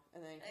strong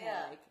and then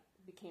kind of like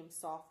became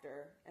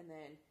softer and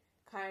then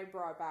kind of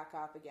brought back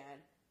up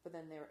again. But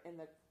then they were in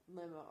the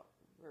limo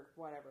or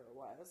whatever it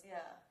was.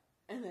 Yeah.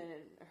 And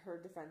then her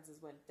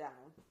defenses went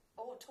down.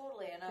 Oh,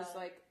 totally. And it's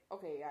like,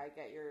 okay, yeah, I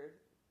get you're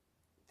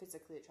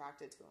physically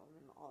attracted to him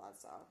and all that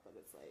stuff, but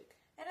it's like...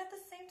 And at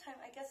the same time,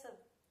 I guess a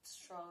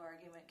strong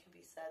argument can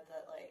be said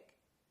that, like,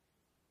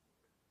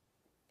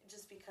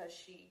 just because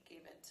she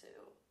gave into,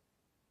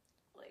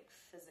 like,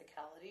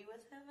 physicality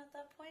with him at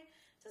that point,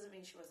 doesn't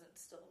mean she wasn't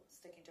still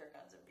sticking to her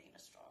guns and being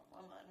a strong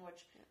woman,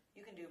 which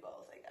you can do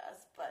both, I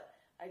guess. But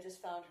I just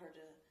found her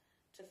to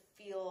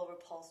feel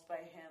repulsed by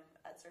him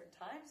at certain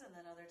times, and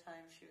then other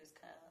times she was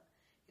kind of...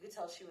 You could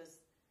tell she was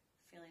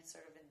feeling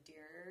sort of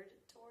endeared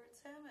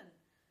towards him, and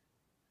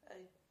I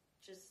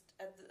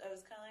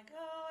was kind of like,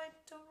 oh, I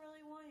don't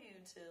really want you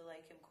to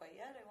like him quite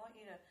yet. I want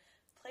you to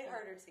play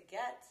harder to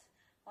get.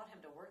 I want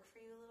him to work for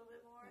you a little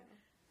bit more. Yeah.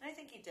 And I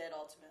think he did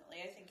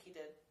ultimately. I think he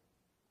did.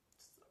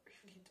 Sorry,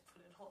 you need to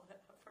put in all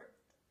that effort.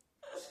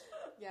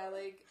 Yeah,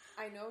 like,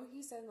 I know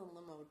he said in the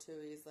limo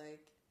too, he's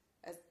like,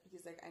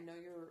 I know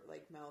your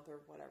like mouth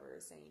or whatever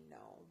is saying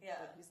no. Yeah.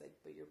 But he's like,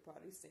 but your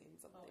body's saying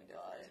something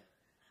different. God.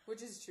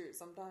 Which is true.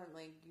 Sometimes,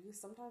 like, you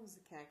sometimes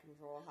can't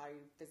control how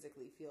you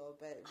physically feel,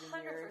 but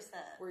when 100%.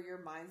 Where your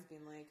mind's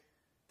being like,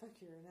 fuck,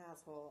 you're an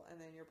asshole, and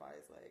then your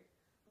body's like,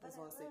 I just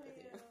want to sleep with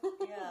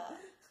you. Yeah.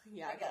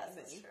 Yeah, I guess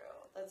that's true.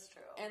 That's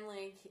true. And,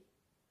 like,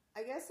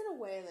 I guess in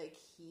a way, like,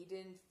 he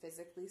didn't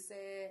physically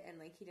say it, and,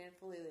 like, he didn't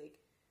fully, like,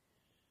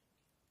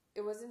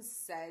 it wasn't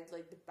said,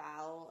 like, the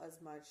battle as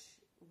much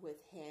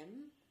with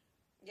him.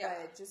 Yeah.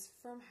 But just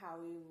from how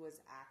he was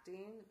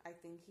acting, I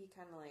think he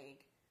kind of,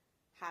 like,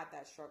 had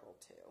that struggle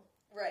too.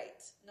 Right.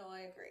 No,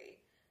 I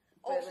agree.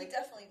 But he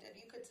definitely did.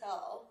 You could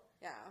tell.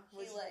 Yeah.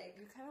 You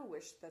kind of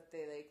wish that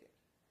they, like,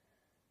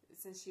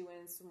 since she went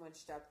in so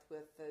much depth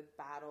with the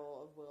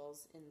battle of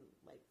wills in,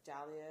 like,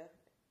 Dahlia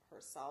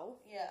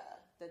herself. Yeah.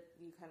 That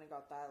you kind of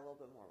got that a little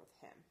bit more with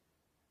him.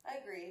 I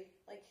agree.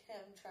 Like,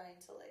 him trying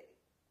to, like,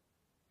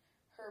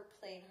 her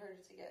playing harder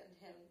to get in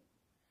him.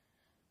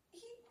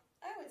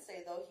 I would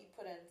say, though, he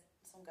put in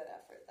some good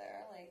effort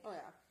there. Like, oh,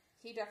 yeah.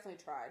 He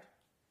definitely tried.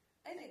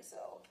 I think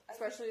so.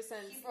 Especially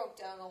since... He broke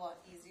down a lot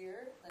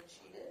easier than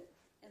she did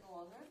in the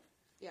long run.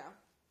 Yeah.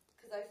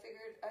 Because I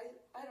figured...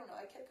 I don't know.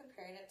 I kept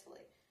comparing it to,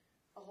 like,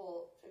 a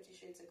whole 50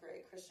 Shades of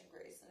Grey, Christian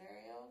Grey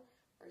scenario,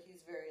 where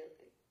he's very,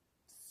 like,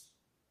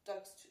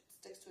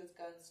 sticks to his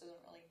guns,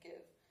 doesn't really give...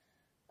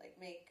 Like,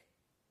 make...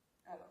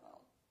 I don't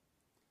know.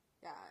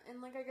 Yeah. And,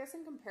 like, I guess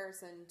in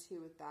comparison,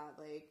 too, with that,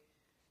 like...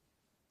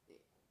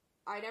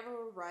 I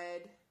never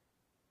read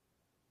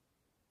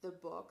the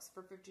books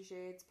for 50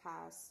 Shades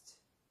past...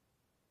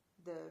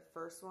 the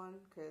first one,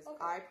 because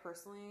I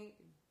personally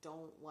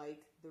don't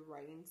like the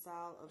writing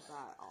style of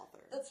that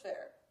author. That's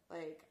fair.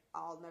 Like,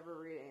 I'll never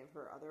read any of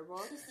her other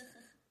books,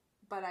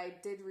 but I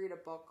did read a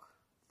book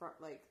from,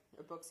 like,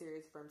 a book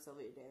series from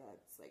Sylvia Day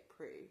that's, like,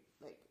 pretty,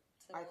 like,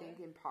 similar? I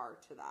think in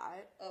part to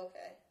that.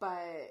 Okay.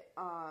 But,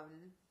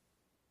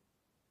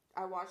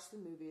 I watched the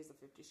movies of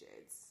 50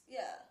 Shades.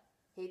 Yeah.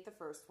 Hate the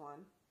first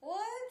one.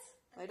 What?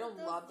 I don't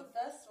love the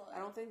best one. I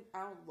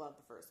don't love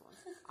the first one.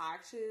 I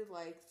actually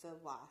like the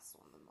last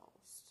one the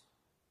most.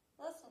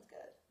 The last one's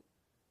good.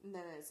 And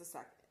then it's the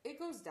second. It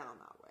goes down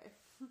that way.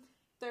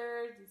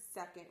 Third,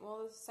 second.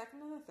 Well, the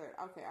second and the third.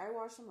 Okay, I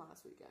watched them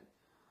last weekend.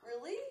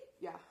 Really?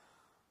 Yeah.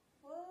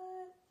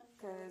 What?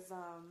 Because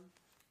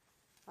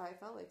I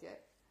felt like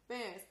it. But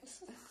anyways,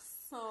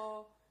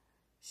 so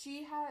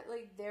she had,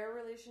 like, their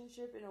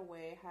relationship in a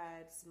way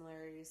had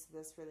similarities to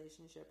this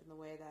relationship in the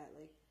way that,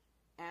 like,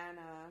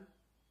 Anna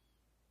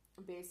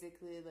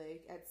basically,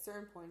 like, at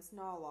certain points,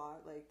 not a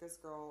lot, like, this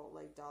girl,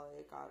 like,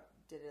 Dahlia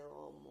did it a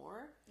little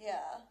more.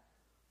 Yeah.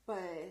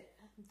 But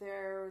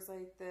there was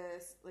like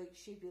this, like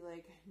she'd be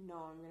like, "No,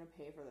 I'm gonna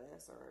pay for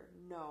this," or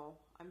 "No,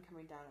 I'm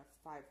coming down at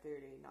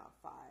 5:30, not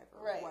 5,"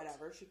 or Right.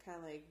 whatever. She kind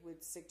of like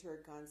would stick to her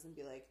guns and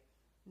be like,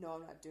 "No,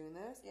 I'm not doing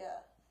this,"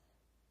 Yeah.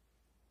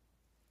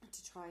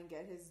 to try and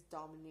get his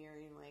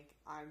domineering, like,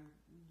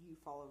 you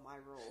follow my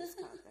rules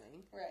kind of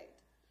thing. Right.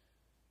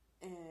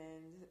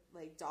 And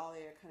like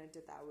Dahlia kind of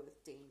did that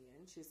with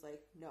Damien. She's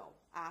like, "No,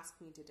 ask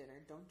me to dinner.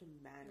 Don't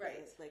demand Right.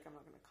 it. Like, I'm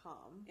not gonna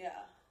come."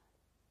 Yeah.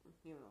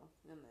 You know,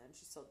 and then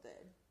she still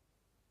did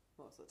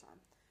most of the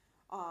time.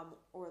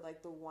 Or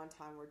like the one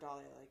time where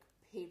Dahlia like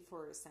paid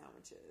for his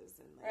sandwiches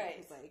and like Right.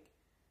 was like,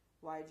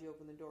 "Why'd you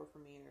open the door for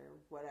me?" or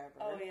whatever.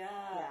 Oh,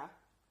 yeah. Yeah.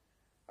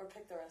 Or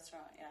pick the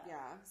restaurant, yeah.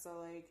 Yeah. So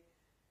like,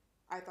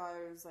 I thought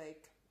it was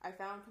like I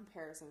found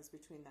comparisons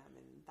between them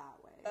in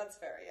that way. That's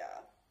fair,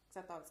 yeah.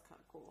 Except that was kind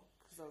of cool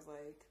because I was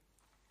like,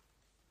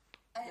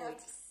 I have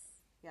Like- to...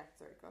 "Yeah,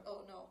 sorry, go."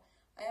 Oh, no.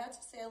 I have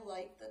to say I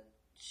like that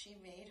she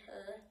made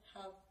her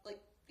have, like,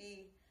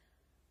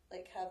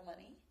 have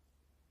money.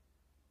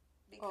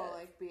 Oh,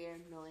 like be a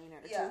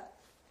millionaire Yeah, too.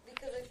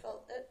 because I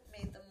felt it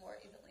made them more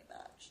evenly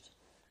matched.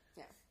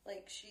 Yeah.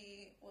 Like,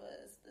 she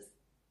was this,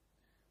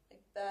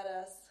 like,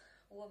 badass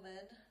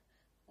woman,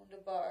 owned a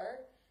bar,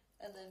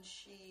 and then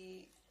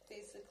she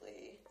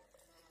basically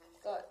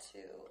got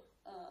to,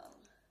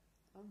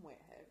 I'm way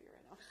ahead of you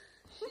right now.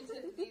 she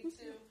didn't need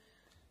to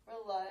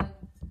rely on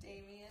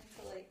Damien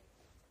to, like,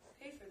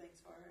 pay for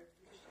things for her,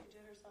 because she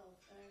did herself,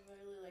 and I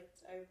really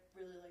liked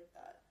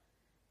that.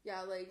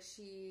 Yeah, like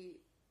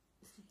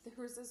there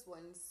was this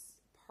one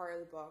part of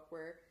the book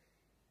where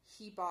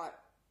he bought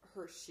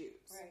her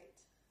shoes. Right.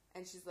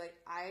 And she's like,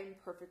 "I'm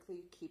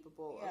perfectly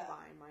capable Yeah. of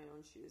buying my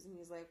own shoes." And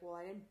he's like, "Well,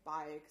 I didn't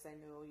buy it because I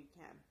know you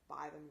can't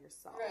buy them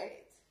yourself."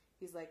 Right.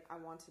 He's like, "I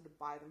wanted to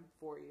buy them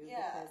for you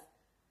Yeah. because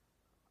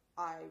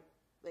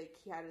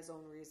he had his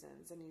own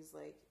reasons." And he's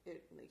like,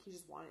 he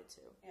just wanted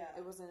to. Yeah.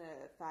 It wasn't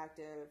a fact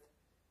of,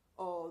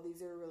 "Oh,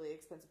 these are a really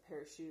expensive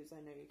pair of shoes. I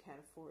know you can't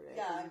afford it.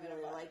 Yeah, but I'm you gonna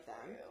really buy like it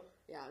for them. you.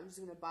 Yeah, I'm just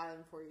going to buy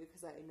them for you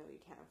because I know you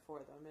can't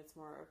afford them." It's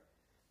more of,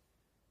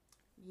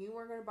 you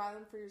weren't going to buy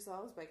them for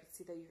yourselves, but I could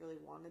see that you really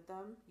wanted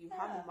them. You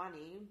have Yeah. the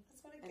money,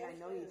 That's what a and gift I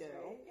know you is, do.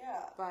 right?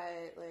 Yeah.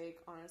 But, like,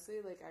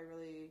 honestly, like,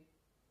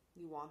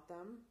 you want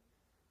them.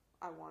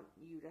 I want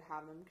you to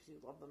have them because you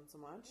love them so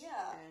much.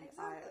 Yeah, and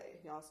exactly.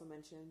 He also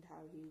mentioned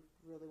how he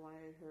really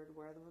wanted her to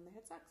wear them when they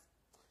had sex.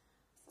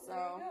 So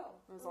there you go.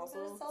 it was A little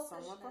bit of also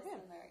somewhat for selfishness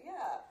him. in there.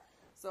 Yeah.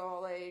 So,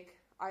 like,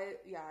 I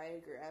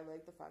agree. I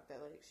like the fact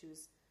that, like, she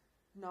was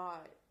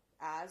not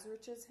as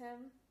rich as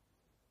him,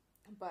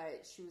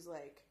 but she was,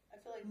 like, I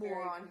feel like more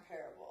very on-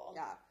 comparable.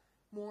 yeah,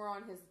 more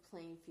on his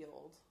playing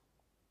field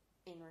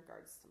in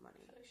regards to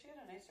money. I feel like she had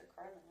a nicer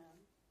car than him.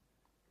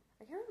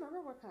 I can't remember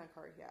what kind of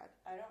car he had.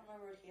 I don't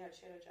remember what he had.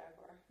 She had a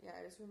Jaguar. Yeah,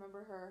 I just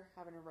remember her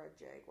having a red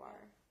Jaguar.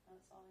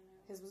 That's all I know.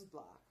 His was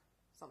black.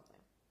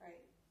 Something. Right.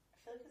 I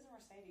feel like it's a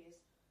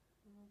Mercedes.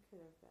 It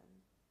could have been.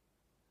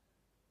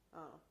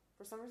 Oh.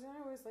 For some reason, I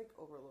always, like,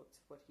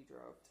 overlooked what he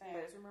drove. Same. But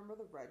I just remember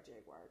the red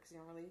Jaguar, because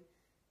you don't really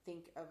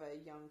think of a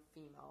young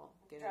female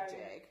getting Driving-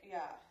 a Jag.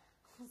 Yeah.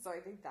 So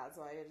I think that's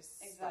why it just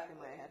stuck in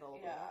my Exactly. head a little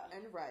Yeah. bit.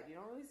 And red. You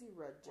don't really see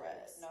red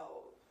Red. Jags.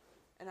 No.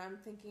 And I'm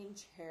thinking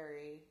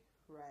cherry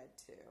red,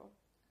 too.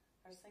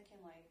 I was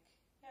thinking like,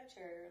 yeah,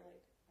 cherry,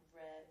 like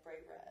red,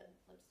 bright red,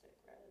 lipstick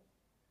red.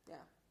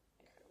 Yeah.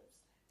 Like her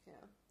lipstick.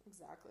 Yeah,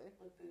 exactly.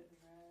 Lip boot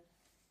and red.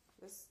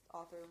 This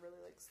author really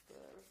likes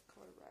the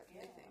color red, I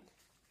Yeah. think.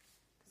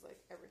 Because,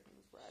 like,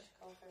 everything's red. Should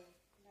call her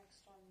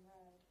next one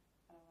red.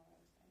 I don't know what I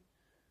was saying.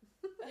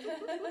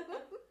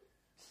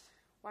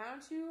 Why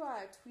don't you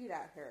tweet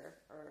at her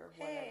or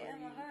Hey,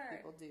 whatever Emma Hart.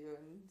 people do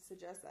and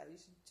suggest that? You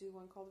should do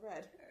one called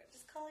Red.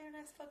 Just call your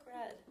next book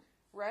Red.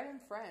 Red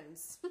and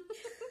Friends.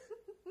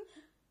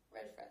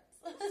 Red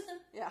Friends.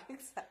 Yeah,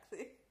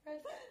 exactly.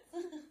 Red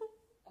Friends.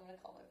 I'm gonna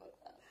call my book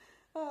that.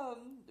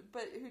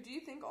 But who do you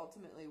think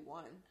ultimately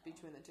won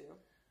between the two?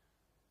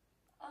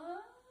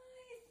 I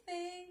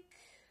think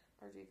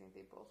Or do you think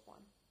they both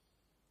won?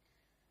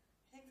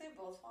 they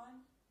both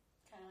won.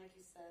 Kind of like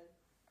you said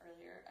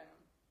earlier. I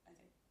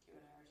think you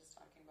and I were just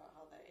talking about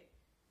how they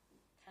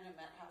kind of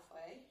met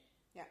halfway.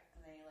 Yeah.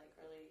 And they like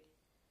really,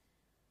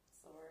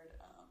 what's the word?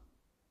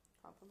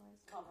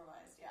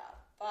 Compromised? Yeah.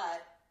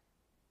 But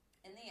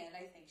in the end,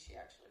 I think she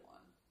actually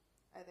won.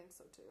 I think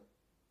so too.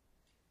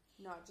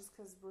 Not just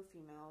because we're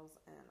females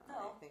and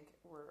No. I think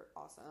we're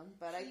awesome,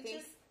 but I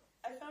think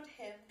I found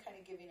him kind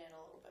of giving in a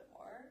little bit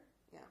more.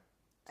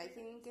 I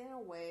think in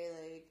a way,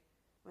 like,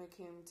 when it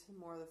came to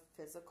more of the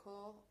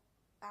physical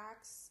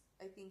acts,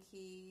 I think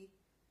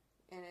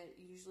and it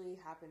usually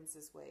happens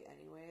this way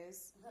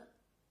anyways,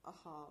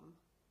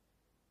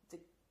 the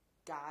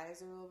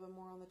guys are a little bit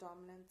more on the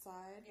dominant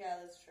side. Yeah,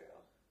 that's true.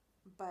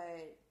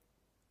 But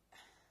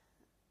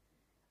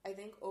I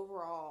think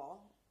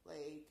overall,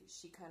 like,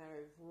 she kind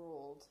of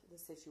ruled the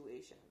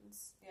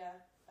situations. Yeah,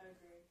 I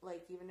agree.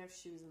 Like, even if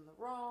she was in the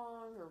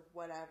wrong or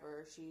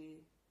whatever,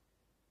 she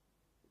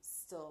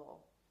still,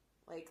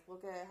 like,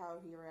 look at how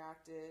he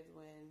reacted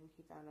when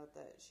he found out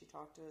that she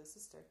talked to his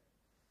sister.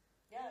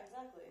 Yeah,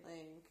 exactly.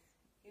 Like,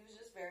 he was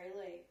just very,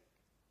 like...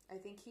 I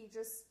think he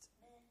just...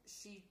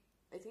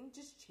 I think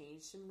just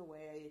changed him in a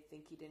way I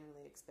think he didn't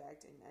really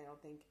expect, and I don't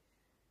think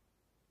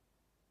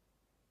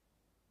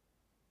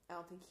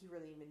he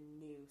really even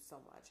knew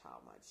so much how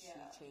much she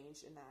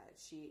changed, and that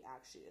she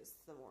actually is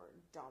the more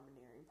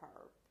domineering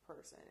power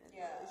person in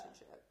the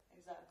relationship.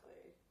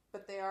 Exactly.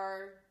 But they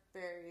are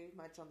very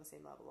much on the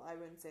same level. I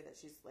wouldn't say that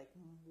she's like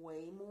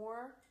way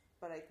more,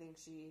 but I think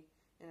she,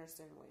 in a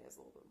certain way, is a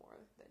little bit more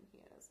than he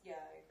is.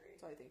 Yeah, I agree.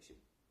 So I think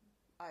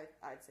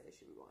I'd say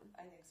she would win.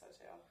 I think so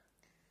too.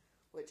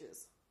 Which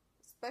is,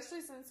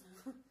 especially since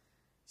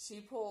she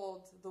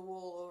pulled the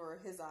wool over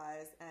his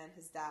eyes and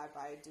his dad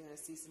by doing a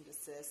cease and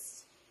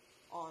desist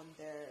on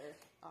their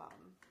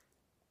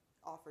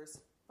offers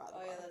by the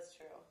bar. Yeah, that's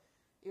true.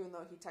 Even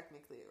though he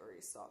technically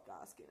already stopped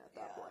asking at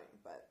that point.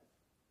 But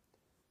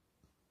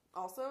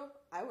also,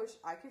 I wish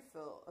I could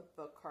fill a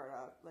book cart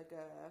up, like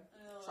a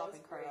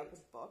shopping cart up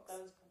with books.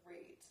 That was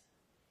great.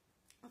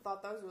 I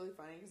thought that was really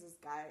funny because this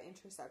guy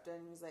intercepted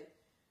and he's like,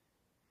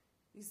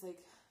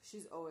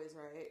 she's always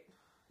right.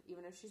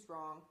 Even if she's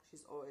wrong,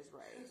 she's always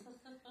right.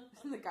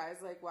 And the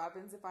guy's like, what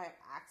happens if I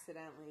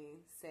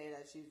accidentally say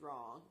that she's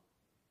wrong?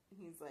 And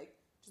he's like,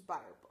 just buy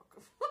her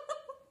book.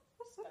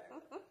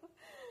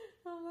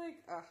 I'm like,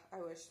 ugh, I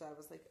wish that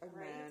was like a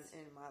man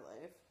in my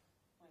life.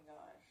 Oh my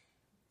gosh.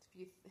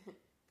 If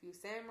you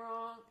say I'm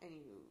wrong and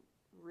you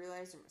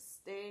realize your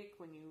mistake,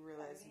 when you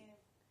realize a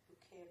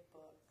bouquet of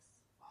books.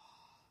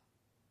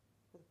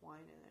 With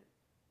wine in it.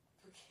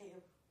 Bouquet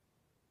of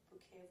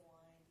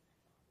wine and books.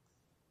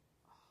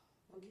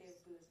 Bouquet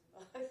of booze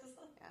and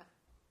books. Yeah.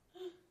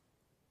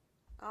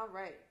 All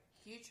right.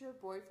 Future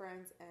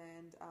boyfriends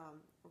and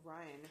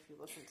Ryan, if you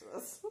listen to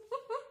this.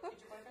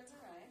 Future boyfriends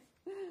and Ryan.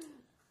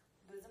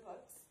 Booze and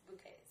books.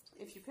 Bouquets.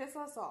 Please. If you piss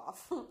us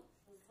off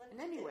in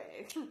any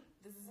way,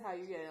 this is how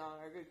you get on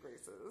our good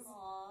graces.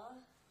 Aww.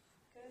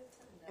 Good to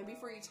know. And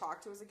before you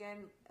talk to us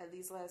again, at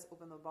least let us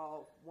open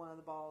one of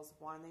the bottles of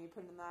wine that you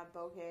put in that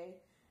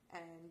bouquet,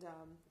 and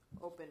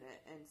open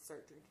it and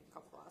start drinking a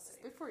couple glasses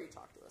before you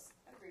talk to us.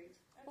 Agreed.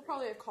 We'll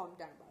probably have calmed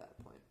down by that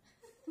point.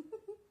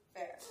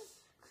 Fair.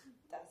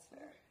 That's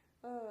fair.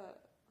 Or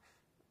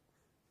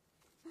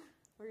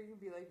you can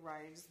be like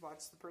Ryan, just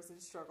watch the person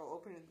struggle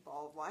opening the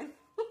bottle of wine.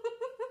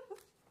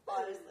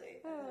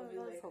 Honestly.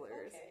 That's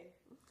hilarious. Okay.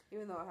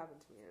 Even though it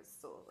happened to me, it's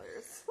still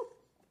hilarious.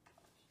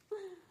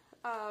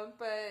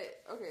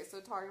 But, okay,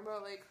 so talking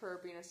about, like, her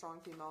being a strong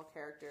female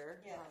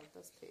character. Yeah.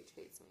 This page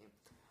hates me.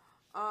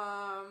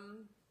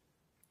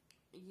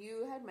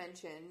 You had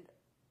mentioned,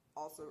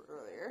 also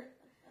earlier,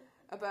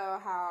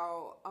 about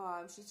how,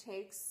 she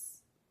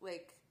takes,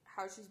 like,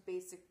 how she's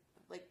basic,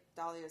 like,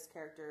 Dahlia's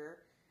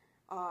character,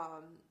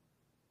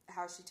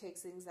 how she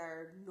takes things that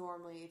are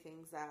normally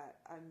things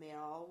that a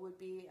male would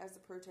be as the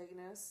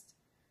protagonist.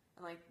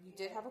 And, like, you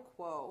did have a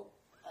quote.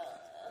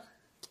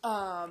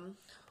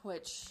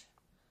 Which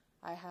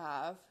I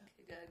have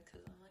Good,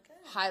 because I'm like,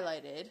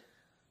 highlighted.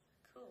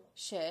 Cool.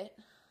 Shit.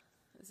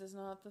 This is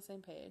not the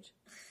same page.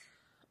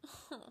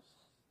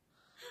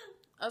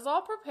 I was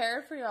all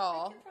prepared for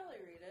y'all. I can probably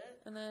read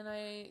it. And then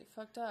I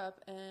fucked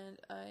up, and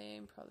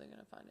I'm probably going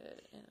to find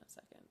it in a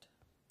second.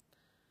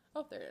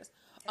 Oh, there it is.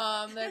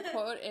 The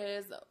quote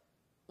is,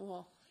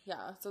 well,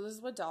 yeah, so this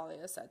is what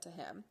Dahlia said to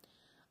him.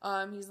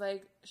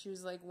 She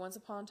was like, once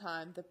upon a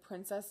time, the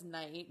Princess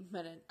Knight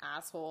met an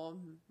asshole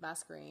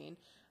masquerading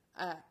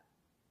as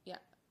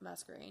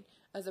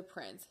a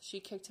prince. She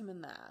kicked him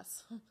in the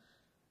ass.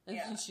 And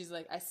then she's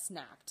like, I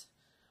snapped.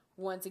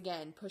 Once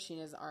again, pushing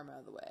his arm out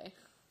of the way.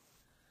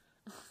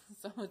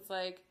 So it's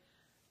like,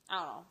 I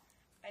don't know.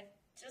 I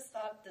just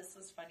thought this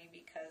was funny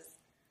because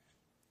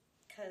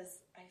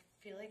I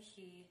feel like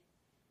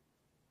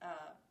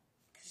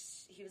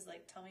cause he was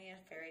like, tell me a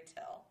fairy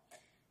tale.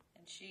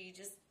 And she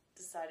just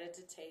decided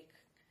to take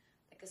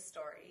like a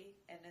story,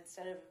 and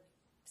instead of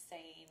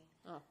saying,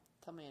 oh,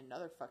 tell me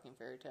another fucking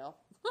fairy tale.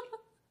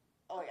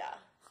 oh yeah.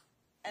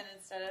 And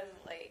instead of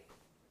like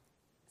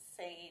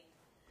saying,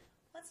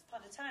 once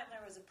upon a time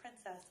there was a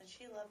princess and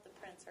she loved the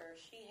prince, or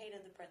she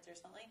hated the prince, or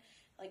something,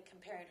 like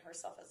comparing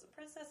herself as the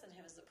princess and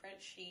him as the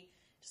prince, she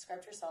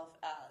described herself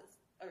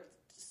or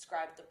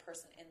described the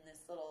person in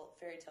this little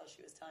fairy tale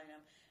she was telling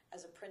him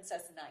as a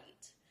princess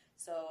knight.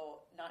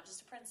 So not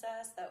just a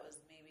princess that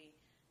was maybe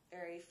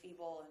very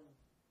feeble and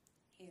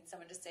he needed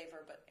someone to save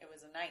her, but it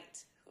was a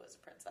knight who was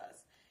a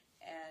princess.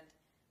 And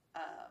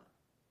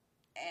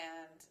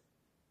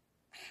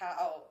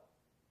how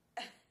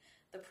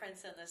the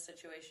prince in this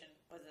situation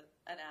was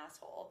an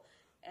asshole,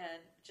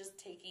 and just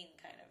taking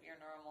kind of your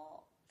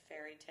normal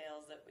fairy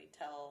tales that we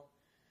tell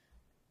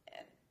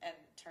and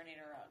turning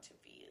around to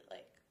be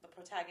like, the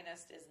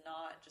protagonist is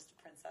not just a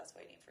princess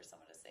waiting for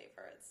someone to save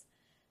her.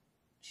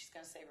 She's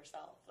going to save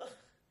herself.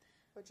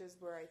 Which is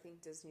where I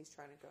think Disney's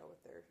trying to go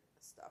with their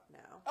stuff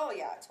now. Oh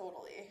yeah,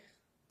 totally.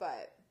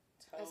 But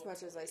as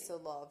much as I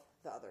still love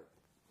the other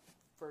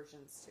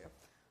versions too.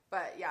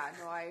 But yeah,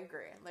 no, I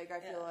agree. Like, I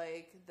feel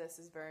like this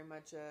is very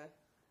much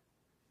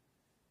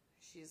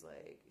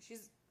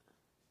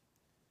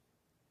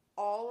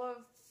all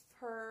of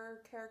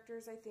her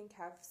characters, I think,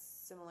 have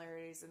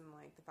similarities in,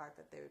 like, the fact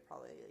that they would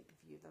probably, like,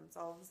 view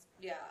themselves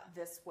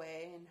this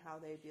way, and how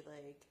they'd be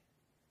like,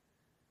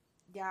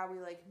 yeah,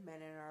 we like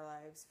men in our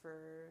lives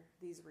for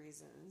these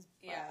reasons,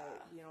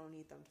 but we don't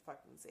need them to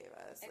fucking save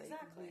us.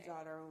 Exactly. Like, we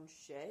got our own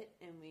shit,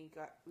 and we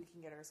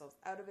can get ourselves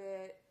out of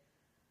it.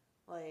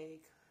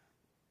 Like,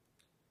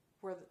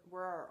 we're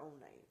our own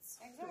knights.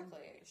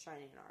 Exactly.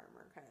 Shining in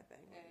armor kind of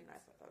thing. And I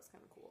thought that was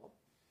kind of cool.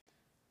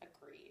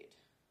 Agreed.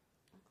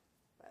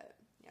 But,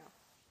 yeah.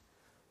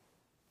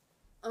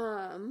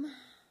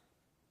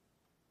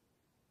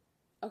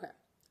 Okay.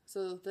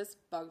 So this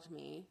bugged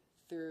me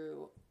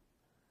through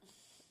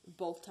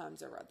both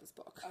times I read this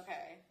book.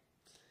 Okay.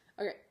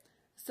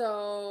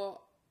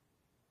 So,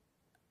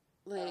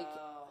 like,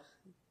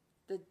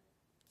 the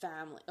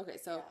family. Okay,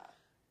 so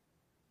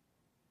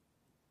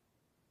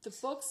the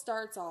book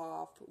starts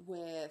off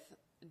with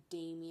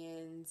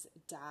Damien's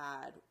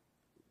dad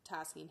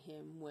tasking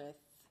him with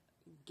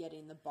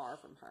getting the bar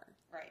from her.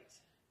 Right.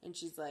 And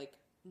she's like,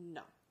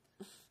 no.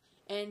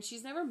 And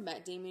she's never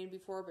met Damien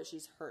before, but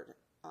she's heard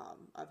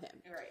of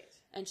him. Right.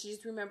 And she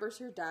just remembers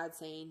her dad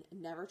saying,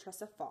 never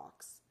trust a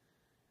fox.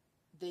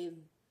 They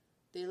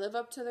live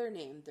up to their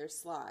name. They're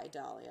sly,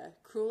 Dahlia.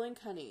 Cruel and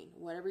cunning.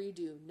 Whatever you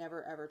do,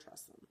 never ever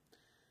trust them.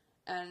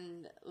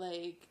 And,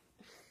 like,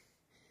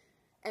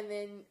 and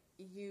then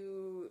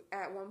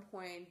at one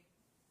point,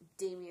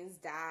 Damien's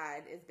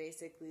dad is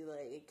basically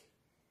like,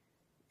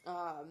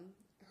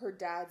 her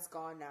dad's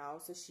gone now,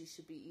 so she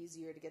should be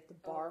easier to get the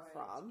bar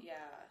from. Yeah.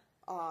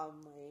 I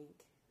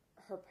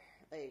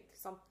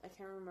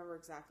can't remember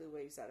exactly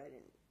what he said. I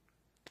didn't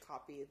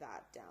copy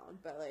that down,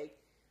 but, like,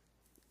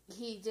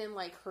 he didn't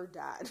like her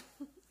dad.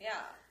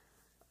 Yeah.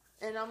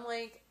 And I'm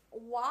like,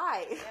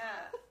 why?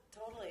 Yeah,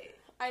 totally.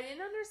 I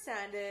didn't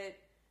understand it,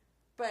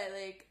 but,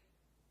 like,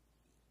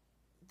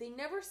 they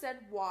never said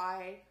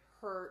why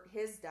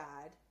his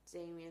dad,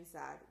 Damien's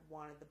dad,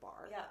 wanted the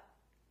bar. Yeah.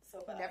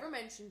 So bad. Never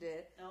mentioned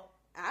it. No.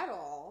 At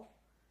all.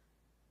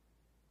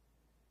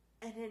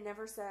 And it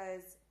never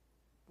says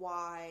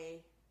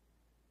why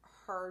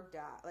her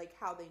dad, like,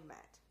 how they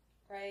met.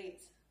 Right.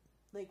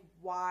 Like,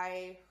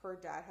 why her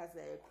dad has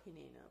an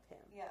opinion of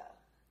him. Yeah.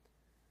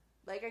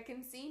 Like, I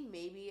can see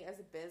maybe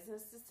as a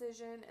business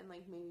decision and,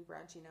 like, maybe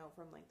branching out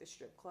from, like, the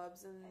strip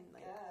clubs and,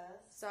 like,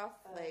 stuff.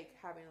 Like,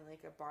 having,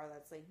 like, a bar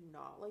that's, like,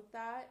 not like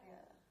that.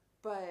 Yeah.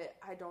 But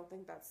I don't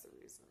think that's the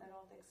reason. I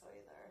don't think so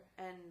either.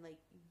 And, like,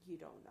 you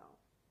don't know.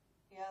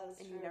 Yeah, that's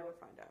true. And you never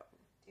find out.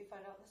 Do you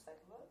find out in the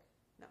second book?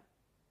 No.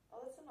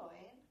 Oh, that's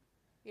annoying.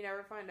 You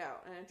never find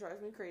out, and it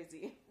drives me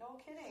crazy. No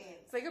kidding.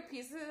 It's like a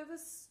piece of the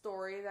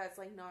story that's,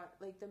 like, not,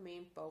 like, the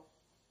main folk.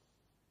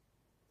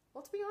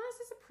 Well, to be honest,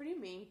 it's a pretty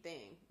main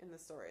thing in the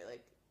story.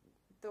 Like,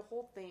 the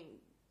whole thing,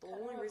 the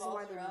only reason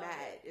why they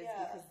met is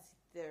because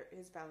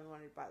his family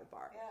wanted to buy the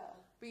bar. Yeah.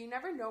 But you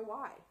never know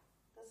why.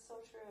 That's so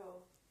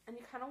true. And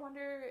you kind of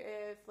wonder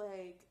if,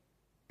 like,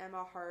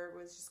 Emma Hart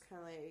was just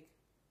kind of like,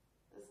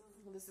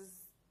 this is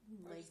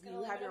like,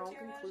 you have your own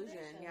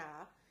conclusion.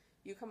 Yeah.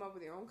 You come up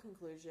with your own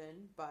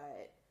conclusion,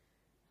 but,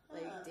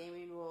 like,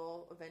 Damien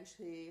will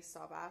eventually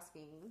stop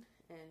asking,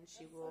 and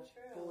she will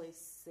fully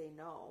say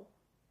no.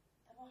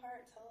 Emma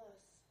Hart, tell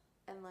us.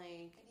 And,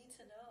 like, I need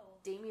to know.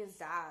 Damien's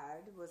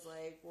dad was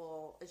like,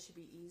 well, it should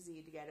be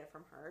easy to get it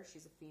from her.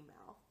 She's a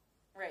female.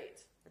 Right.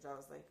 Which I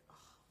was like, oh,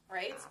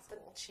 right? asshole.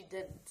 But she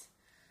didn't.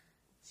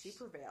 She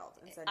prevailed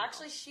and said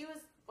Actually, no.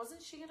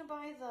 wasn't she going to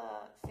buy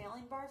the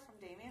failing bar from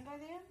Damien by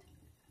the end?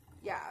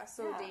 Yeah,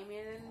 so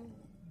Damien,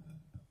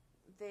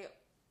 they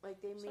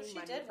made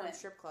money from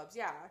strip clubs.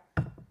 Yeah.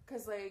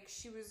 Because, like,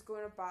 she was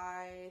going to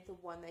buy the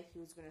one that he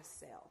was going to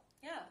sell.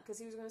 Yeah. Because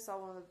he was going to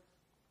sell one of the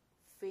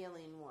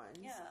failing ones.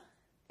 Yeah.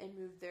 And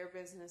move their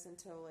business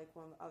into, like,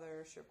 one of the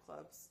other strip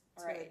clubs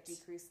to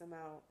decrease the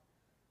amount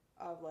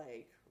of,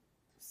 like,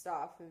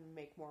 stuff and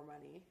make more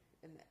money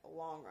in the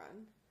long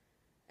run.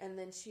 And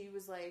then she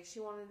was like, she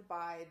wanted to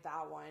buy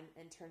that one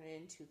and turn it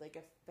into, like,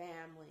 a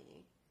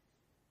family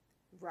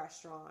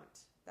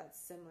restaurant that's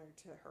similar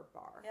to her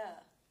bar. Yeah.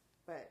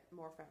 But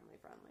more family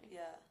friendly.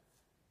 Yeah.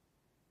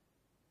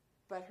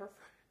 But her,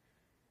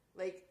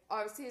 like,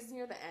 obviously it's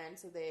near the end,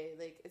 so they,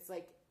 like, it's,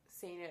 like,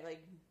 saying it,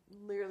 like,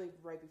 literally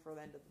right before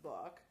the end of the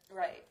book.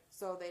 Right.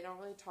 So they don't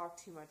really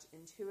talk too much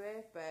into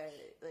it, but,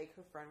 like,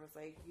 her friend was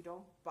like, you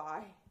don't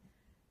buy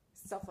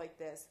stuff like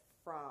this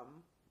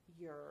from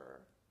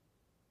your,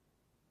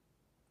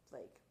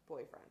 like,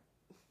 boyfriend.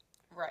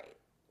 Right.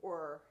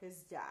 Or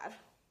his dad.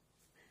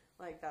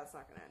 Like, that's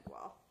not going to end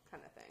well,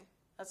 kind of thing.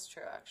 That's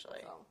true,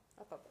 actually. So,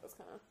 I thought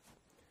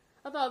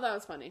that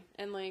was funny.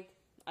 And, like,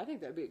 I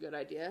think that would be a good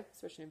idea,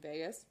 especially in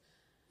Vegas.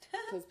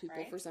 Because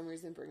people, for some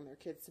reason, bring their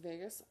kids to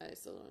Vegas. I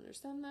still don't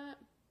understand that.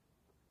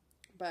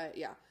 But,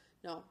 yeah.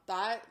 No,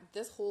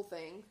 this whole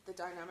thing, the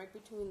dynamic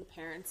between the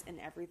parents and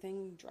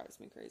everything drives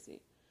me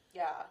crazy.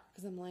 Yeah.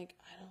 Because I'm like,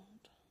 I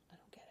don't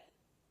get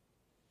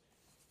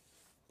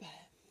it.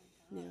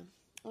 But,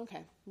 yeah.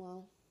 Okay,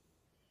 well.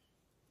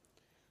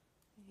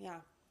 Yeah.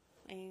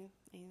 Any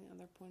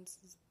other points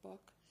in this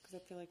book?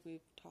 because I feel like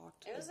we've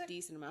talked It was a a-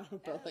 decent amount it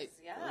about was- like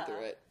yeah. going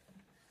through it.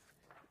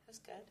 It was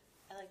good.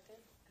 I liked it.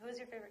 Who was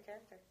your favorite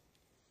character?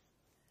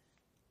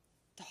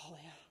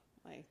 Dahlia,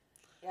 like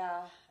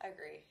Yeah, I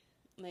agree.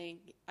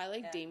 I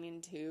like Yeah.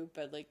 Damien too,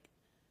 but like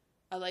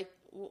I like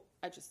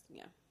I just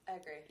I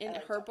agree. in I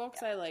liked her it. books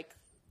Yeah. I like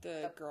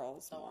the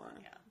girls The more. one,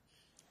 yeah.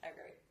 I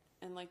agree.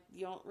 And like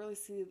you don't really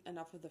see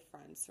enough of the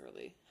friends to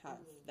really have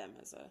Mm-hmm. them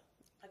as a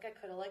Like, I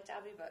could have liked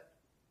Abby, but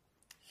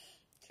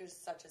she was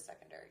such a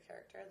secondary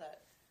character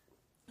that...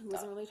 who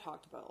wasn't really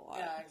talked about a lot.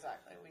 Yeah,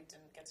 exactly. We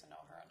didn't get to know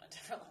her on a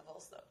different level,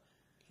 so...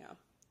 Yeah.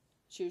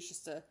 She was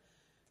just a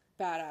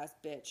badass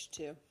bitch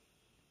too.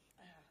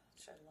 Yeah,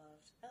 which I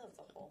loved. I loved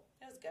the whole...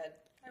 It was good.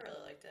 I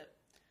really liked it.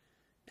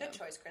 Good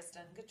choice,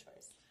 Kristen. Good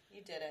choice.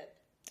 You did it.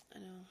 I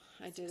know.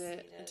 I did it.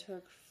 It Succeeded.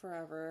 took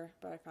forever,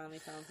 but I finally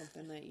found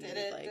something that you Did would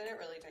it? like. Did it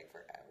really take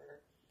forever?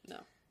 No,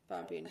 but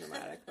I'm being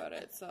dramatic about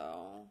it.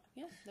 So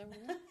yeah, there we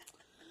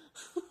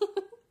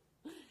go.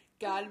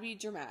 Gotta be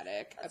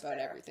dramatic That's about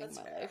fair. everything That's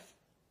in my fair. life.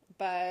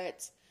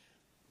 But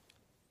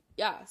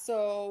yeah,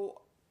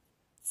 so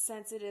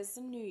since it is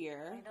the new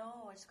year, I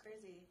know. It's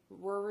crazy.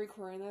 we're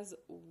recording this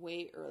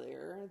way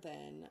earlier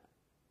than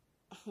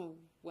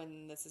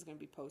when this is going to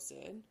be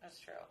posted. That's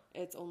true.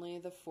 It's only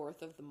the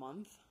 4th of the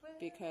month Woo.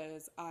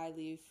 because I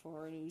leave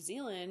for New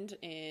Zealand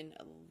in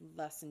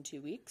less than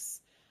 2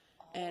 weeks.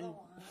 All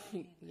the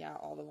wine. yeah,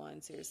 all the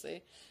wine,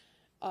 seriously.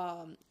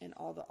 And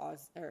all the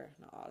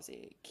not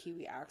Aussie,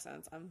 Kiwi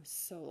accents. I'm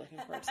so looking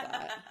forward to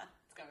that.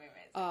 It's going to be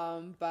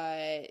amazing.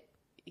 But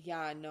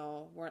yeah,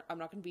 no, I'm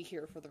not going to be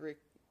here for the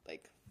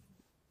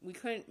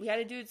we had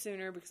to do it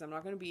sooner because I'm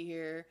not going to be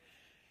here.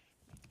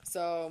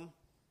 So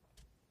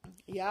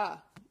yeah,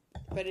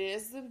 but it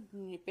is the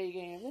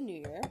beginning of the new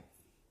year.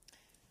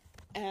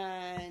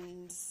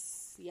 And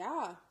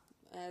yeah,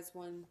 as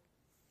one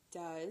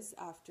does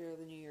after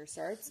the new year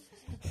starts,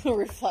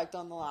 reflect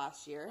on the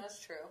last year. That's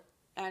true.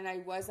 And I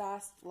was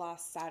asked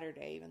last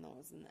Saturday, even though it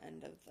was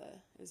it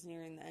was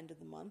nearing the end of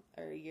the month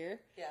or year.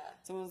 Yeah.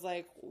 Someone was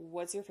like,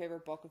 "What's your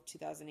favorite book of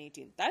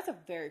 2018?" That's a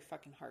very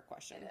fucking hard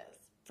question. It is.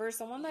 For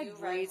someone that You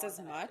read reads more as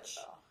than I did, much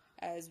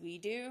though. as we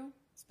do,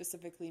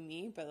 specifically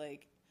me, but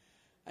like,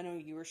 I know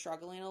you were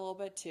struggling a little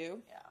bit too.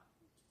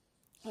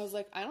 Yeah. I was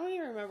like, I don't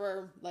even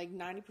remember like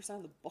 90%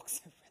 of the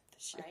books I've read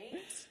this year.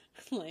 Right?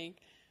 Like,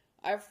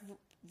 I've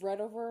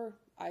read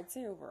I'd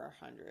say over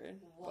 100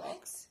 What?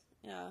 books.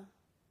 Yeah.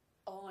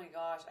 Oh my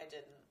gosh, I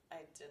didn't.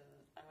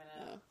 I'm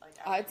gonna, Yeah.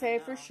 I I'd say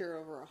don't for know. sure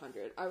over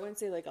 100. I wouldn't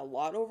say like a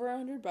lot over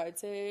 100, but I'd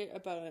say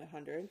about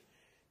 100.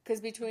 Because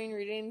between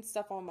reading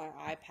stuff on my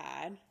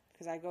iPad,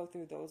 because I go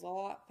through those a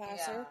lot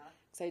faster, Yeah.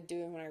 because I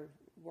do it when I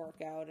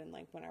work out and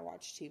like when I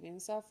watch TV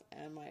and stuff,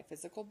 and my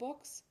physical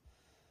books,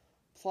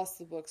 plus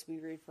the books we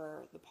read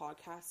for the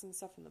podcast and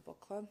stuff in the book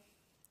club.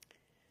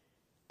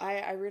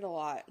 I read a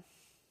lot.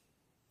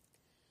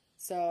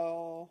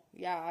 So,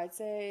 yeah, I'd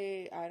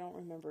say I don't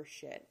remember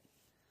shit.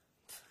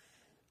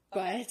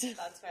 Okay, But,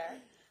 that's fair.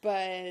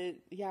 but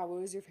yeah, what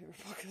was your favorite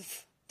book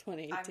of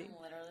 2018?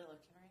 I'm literally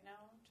looking right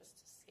now just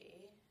to see.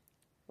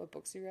 What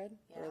books you read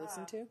or Yeah.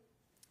 listened to? Like,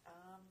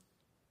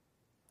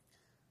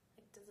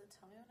 does it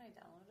tell me when I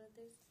downloaded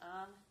these?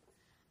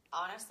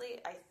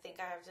 Honestly, I think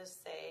I have to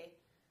say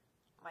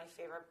my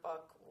favorite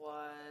book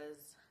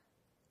was.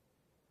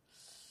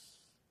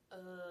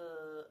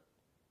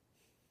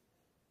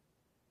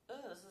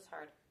 This is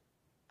hard.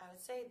 I would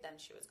say Then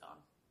She Was Gone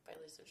by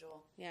Lisa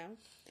Jewell. Yeah.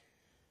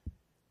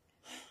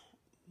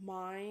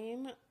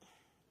 Mine,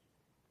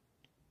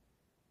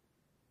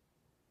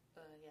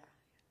 Yeah.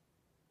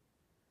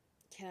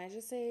 can I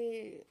just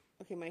say,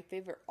 okay, my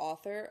favorite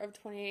author of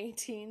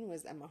 2018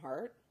 was Emma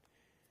Hart.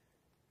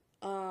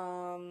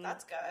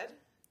 That's good.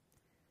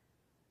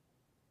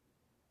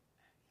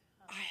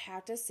 I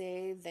have to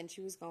say, Then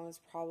She Was Gone was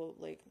probably,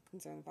 like,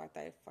 considering the fact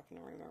that I fucking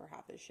don't remember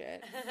half this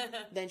shit.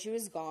 Then She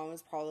Was Gone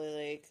was probably,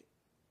 like,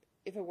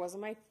 if it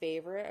wasn't my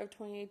favorite of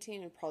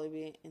 2018, it'd probably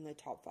be in the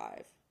top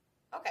 5.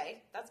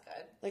 Okay, that's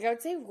good. Like, I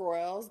would say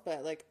Royals,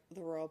 but, like,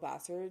 The Royal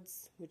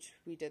Bastards, which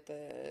we did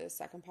the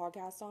second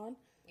podcast on.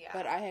 Yeah.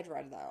 But I had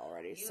read that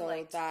already. You So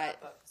liked that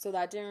book. so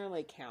that didn't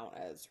really count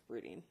as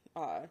reading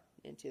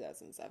in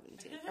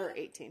 2017 or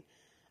 18,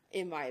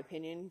 in my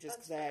opinion, just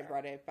That's because I had fair.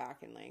 read it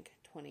back in, like,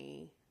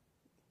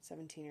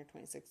 2017 or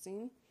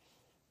 2016.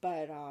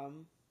 But,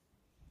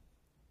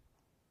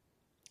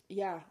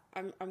 yeah,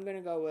 I'm going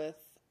to go with,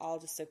 I'll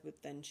just stick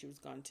with Then She Was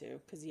Gone too.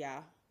 Because,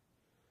 yeah,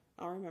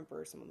 I don't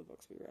remember some of the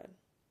books we read.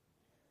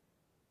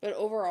 But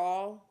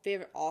overall,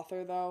 favorite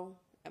author, though,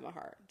 Emma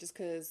Hart. Just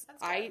because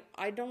That's I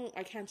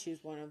good. can't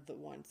choose one of the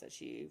ones that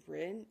she's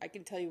written. I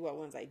can tell you what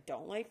ones I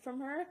don't like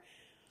from her.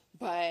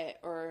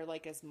 Or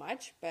like as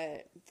much.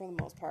 But for the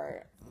most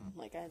part,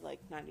 like I like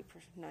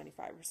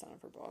 95%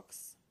 of her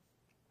books.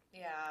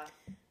 Yeah,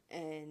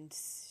 And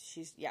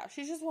she's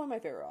just one of my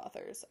favorite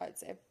authors, I'd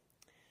say.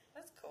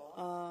 that's cool.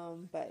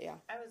 But yeah.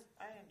 I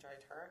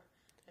enjoyed her.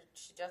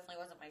 She definitely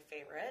wasn't my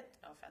favorite.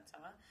 No offense,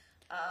 Emma.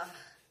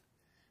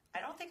 I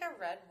don't think I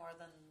read more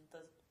than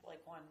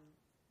one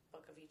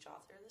book of each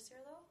author this year,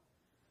 though.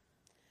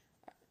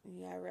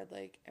 Yeah, I read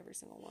like every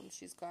single one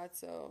she's got,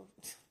 so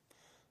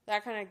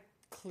that kind of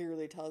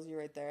clearly tells you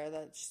right there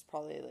that she's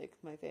probably like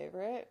my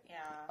favorite.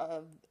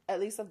 Yeah. At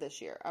least of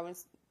this year.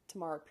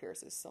 Tamara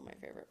Pierce is still my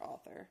favorite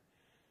author.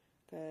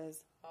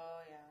 Because Oh,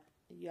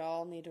 yeah.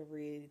 y'all need to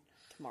read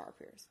Tamara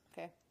Pierce,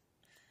 okay?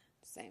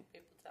 Same.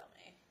 People tell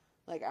me.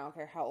 Like, I don't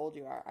care how old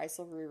you are. I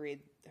still reread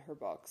her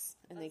books.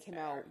 And That's they came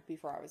fair. out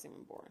before I was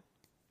even born.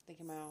 They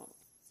came out,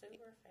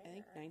 Super fair. I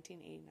think,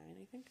 1989,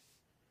 I think.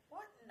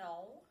 What?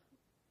 No.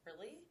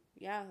 Really?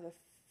 Yeah, the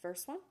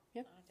first one.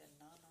 Yep. I did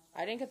not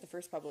know. I didn't get the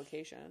first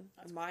publication.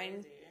 That's Mine,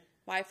 crazy.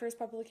 my first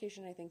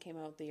publication, I think, came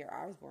out the year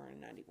I was born in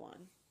 91.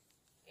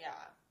 Yeah.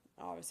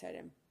 Obviously, I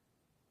didn't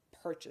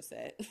purchase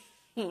it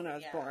when I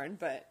was Yeah. born,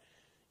 but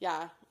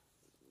yeah,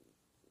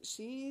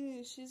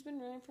 she's been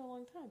running for a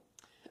long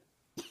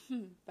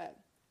time. But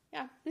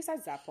yeah,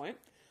 besides that point,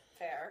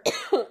 Fair.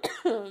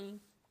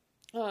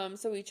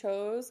 so we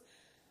chose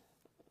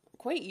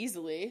quite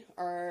easily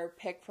our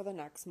pick for the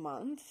next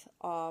month.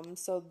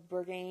 So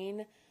we're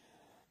getting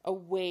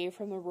away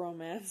from the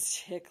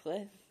romance chick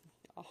lit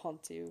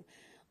onto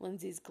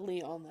Lindsay's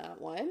glee on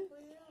that one.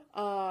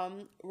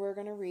 We're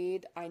gonna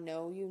read I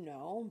Know You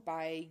Know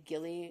by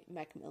Gilly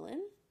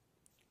Macmillan.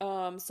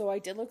 So I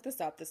did look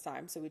this up this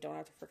time, so we don't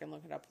have to freaking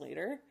look it up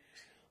later.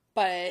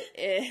 But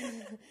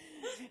it,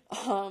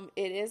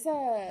 it is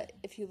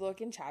if you look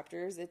in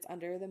chapters, it's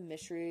under the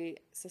mystery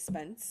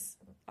suspense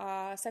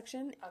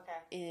section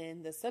Okay.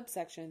 in the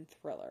subsection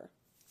thriller.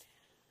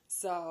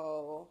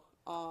 So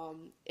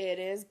it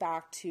is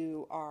back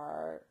to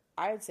our,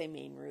 I would say,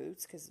 main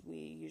roots, because we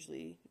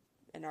usually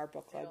in our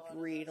book club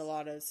read a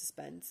lot of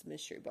suspense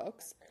mystery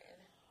books.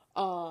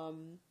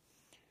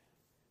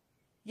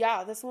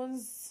 Yeah, this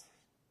one's,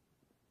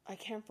 I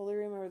can't fully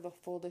remember the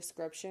full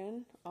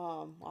description.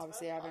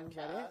 Obviously I haven't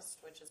read it. Podcast,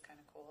 which is kind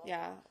of cool.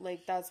 Yeah,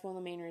 like that's one of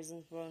the main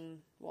reasons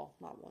well,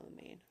 not one of the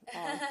main.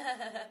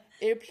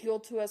 It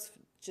appealed to us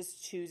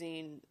just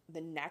choosing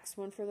the next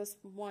one for this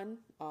one,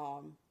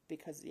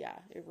 because yeah,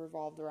 it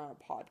revolved around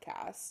a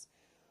podcast.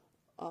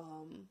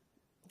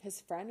 His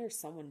friend or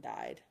someone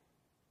died.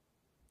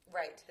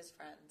 Right, his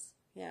friends.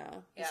 Yeah.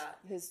 Yeah.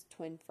 His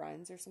twin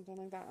friends or something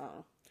like that. I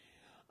don't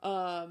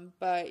know.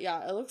 But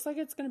yeah, it looks like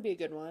it's gonna be a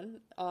good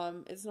one.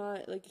 It's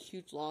not like a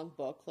huge long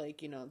book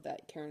like, you know,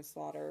 that Karen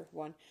Slaughter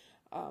one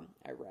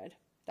I read.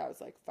 That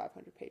was like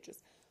 500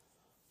 pages.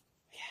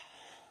 Yeah,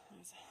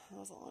 that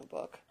was a long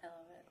book. I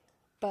love it.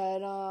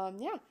 But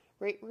yeah,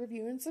 rate,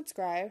 review, and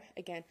subscribe.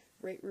 Again,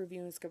 rate,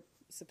 review, and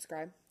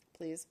subscribe,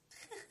 please.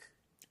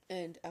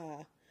 And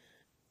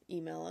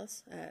email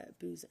us at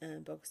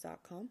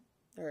boozeandbooks.com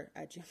or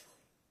at gmail.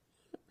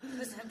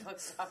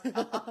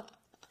 Boozeandbooks.com.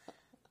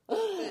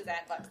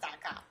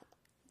 Boozeandbooks.com.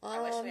 I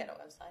wish we had a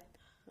website.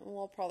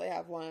 We'll probably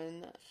have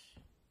one,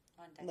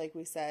 One day. like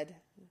we said,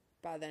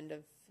 by the end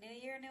of... New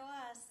year, new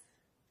us.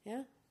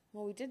 Yeah.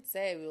 Well, we did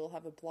say we will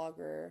have a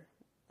blogger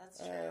That's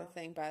true.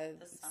 thing by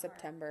This summer.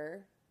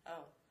 September,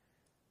 Oh.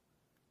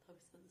 Thought we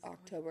said this summer.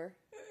 October.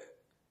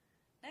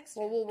 Next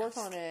Well, year. we'll work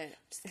on it.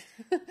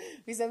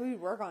 We said we'd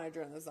work on it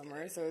during the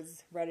summer, so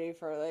it's ready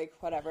for, like,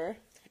 whatever.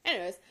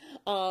 Anyways,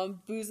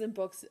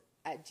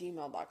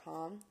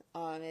 boozeandbooks@gmail.com.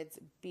 It's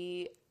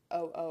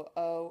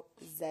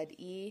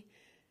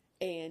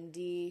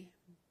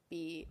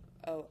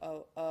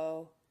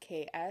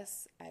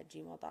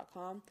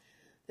BOOZEandBOOKS@gmail.com.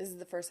 This is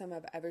the first time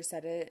I've ever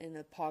said it in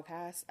a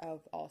podcast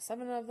of all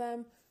 7 of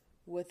them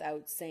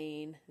without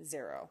saying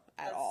 0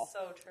 at That's all.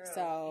 so true.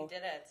 So, You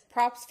did it.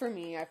 props for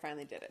me. I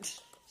finally did it.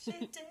 She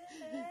did it.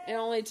 It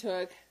only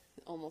took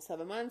almost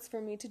 7 months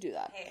for me to do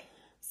that. Hey,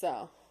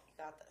 So, you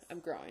got this. I'm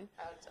growing.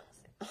 Proud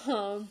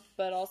jealousy.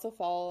 But also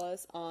follow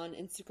us on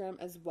Instagram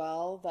as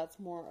well. That's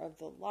more of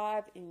the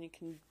live, and you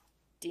can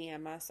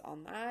DM us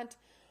on that.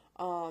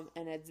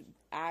 And it's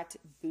at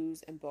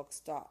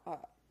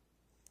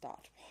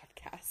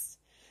boozeandbooks.podcast.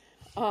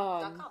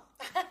 .com. No,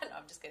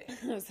 I'm just kidding.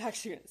 I was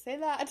actually going to say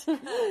that.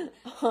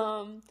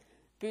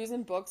 Booze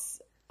and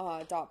Books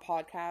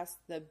 .podcast.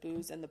 The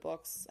booze and the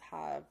books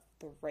have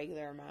the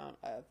regular amount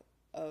of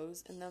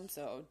O's in them,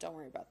 so don't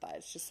worry about that.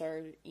 It's just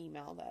our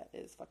email that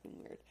is fucking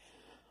weird.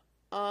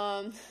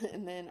 And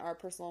then our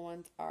personal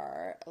ones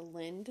are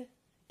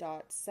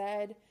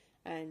lind.said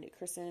and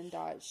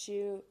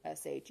kristen.shew,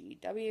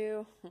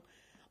 SHEW.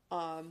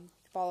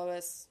 Follow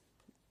us,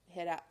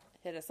 hit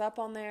us up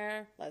on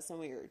there, let us know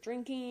what you're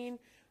drinking,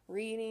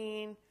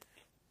 reading,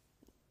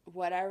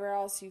 whatever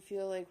else you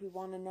feel like we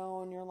want to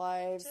know in your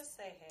lives. Just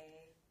say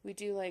hey. We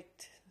do like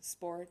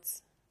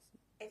sports.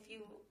 If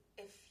you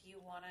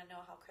want to know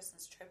how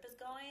Kristen's trip is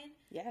going,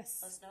 Yes.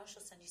 let us know.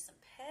 She'll send you some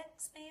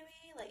pics,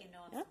 maybe. Let you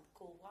know on Yeah. some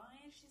cool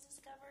wine she's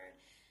discovered.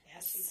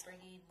 Yes. She's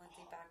bringing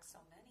Lindsay back so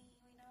many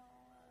we know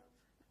of.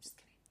 I'm just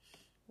kidding.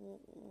 Well,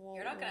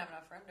 You're not going to have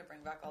enough room to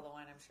bring back all the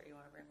wine I'm sure you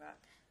want to bring back.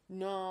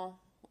 No,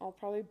 I'll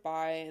probably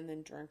buy and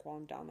then drink while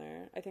I'm down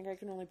there. I think I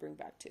can only bring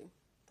back 2.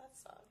 That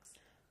sucks.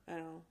 I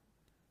know.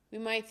 We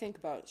might think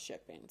about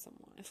shipping some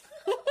wine.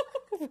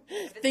 If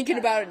it's Thinking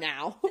good about it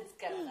enough, now. It's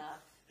good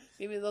enough.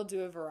 Maybe they'll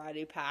do a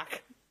variety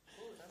pack.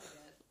 Ooh, that'd be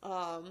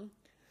good.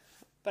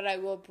 But I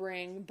will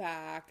bring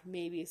back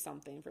maybe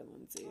something for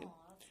Lindsay. Oh,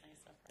 that's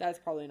nice of her. That's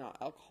probably not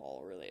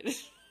alcohol related.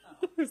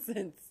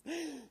 Since,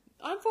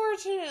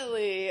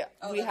 unfortunately,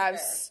 we that's have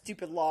fair.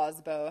 stupid laws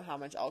about how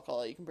much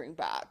alcohol you can bring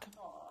back.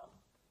 Aw.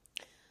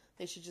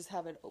 They should just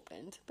have it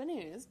opened. But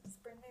anyways,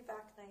 Just bring me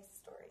back nice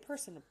stories.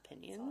 person That's all I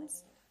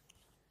opinions. need.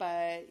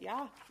 But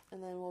yeah,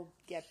 and then we'll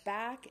get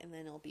back, and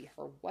then it'll be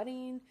her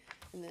wedding,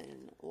 and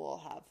then we'll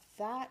have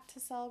that to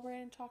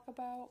celebrate and talk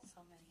about.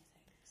 So many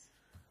things.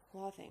 A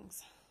lot of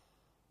things.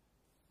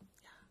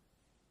 Yeah.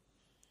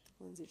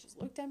 Lindsay just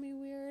looked at me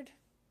weird.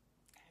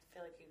 I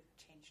feel like you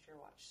changed your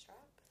watch strap.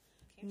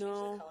 Can you No.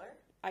 change the color?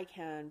 I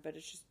can, but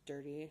it's just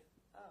dirty.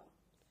 Oh.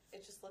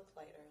 It just looked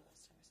lighter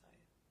last time I saw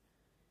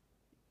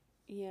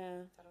you.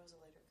 Yeah, I thought it was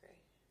a lighter gray.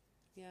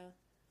 yeah.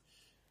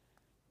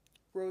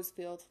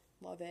 Rosefield,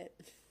 love it.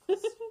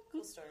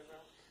 Cool story, bro.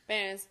 But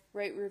anyways,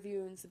 rate,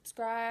 review, and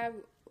subscribe.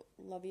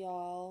 Love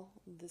y'all.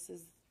 This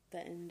is the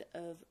end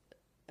of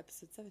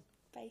episode 7.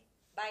 Bye.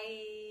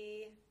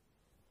 Bye.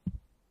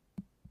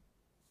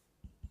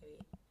 Maybe.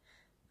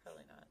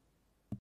 Probably not.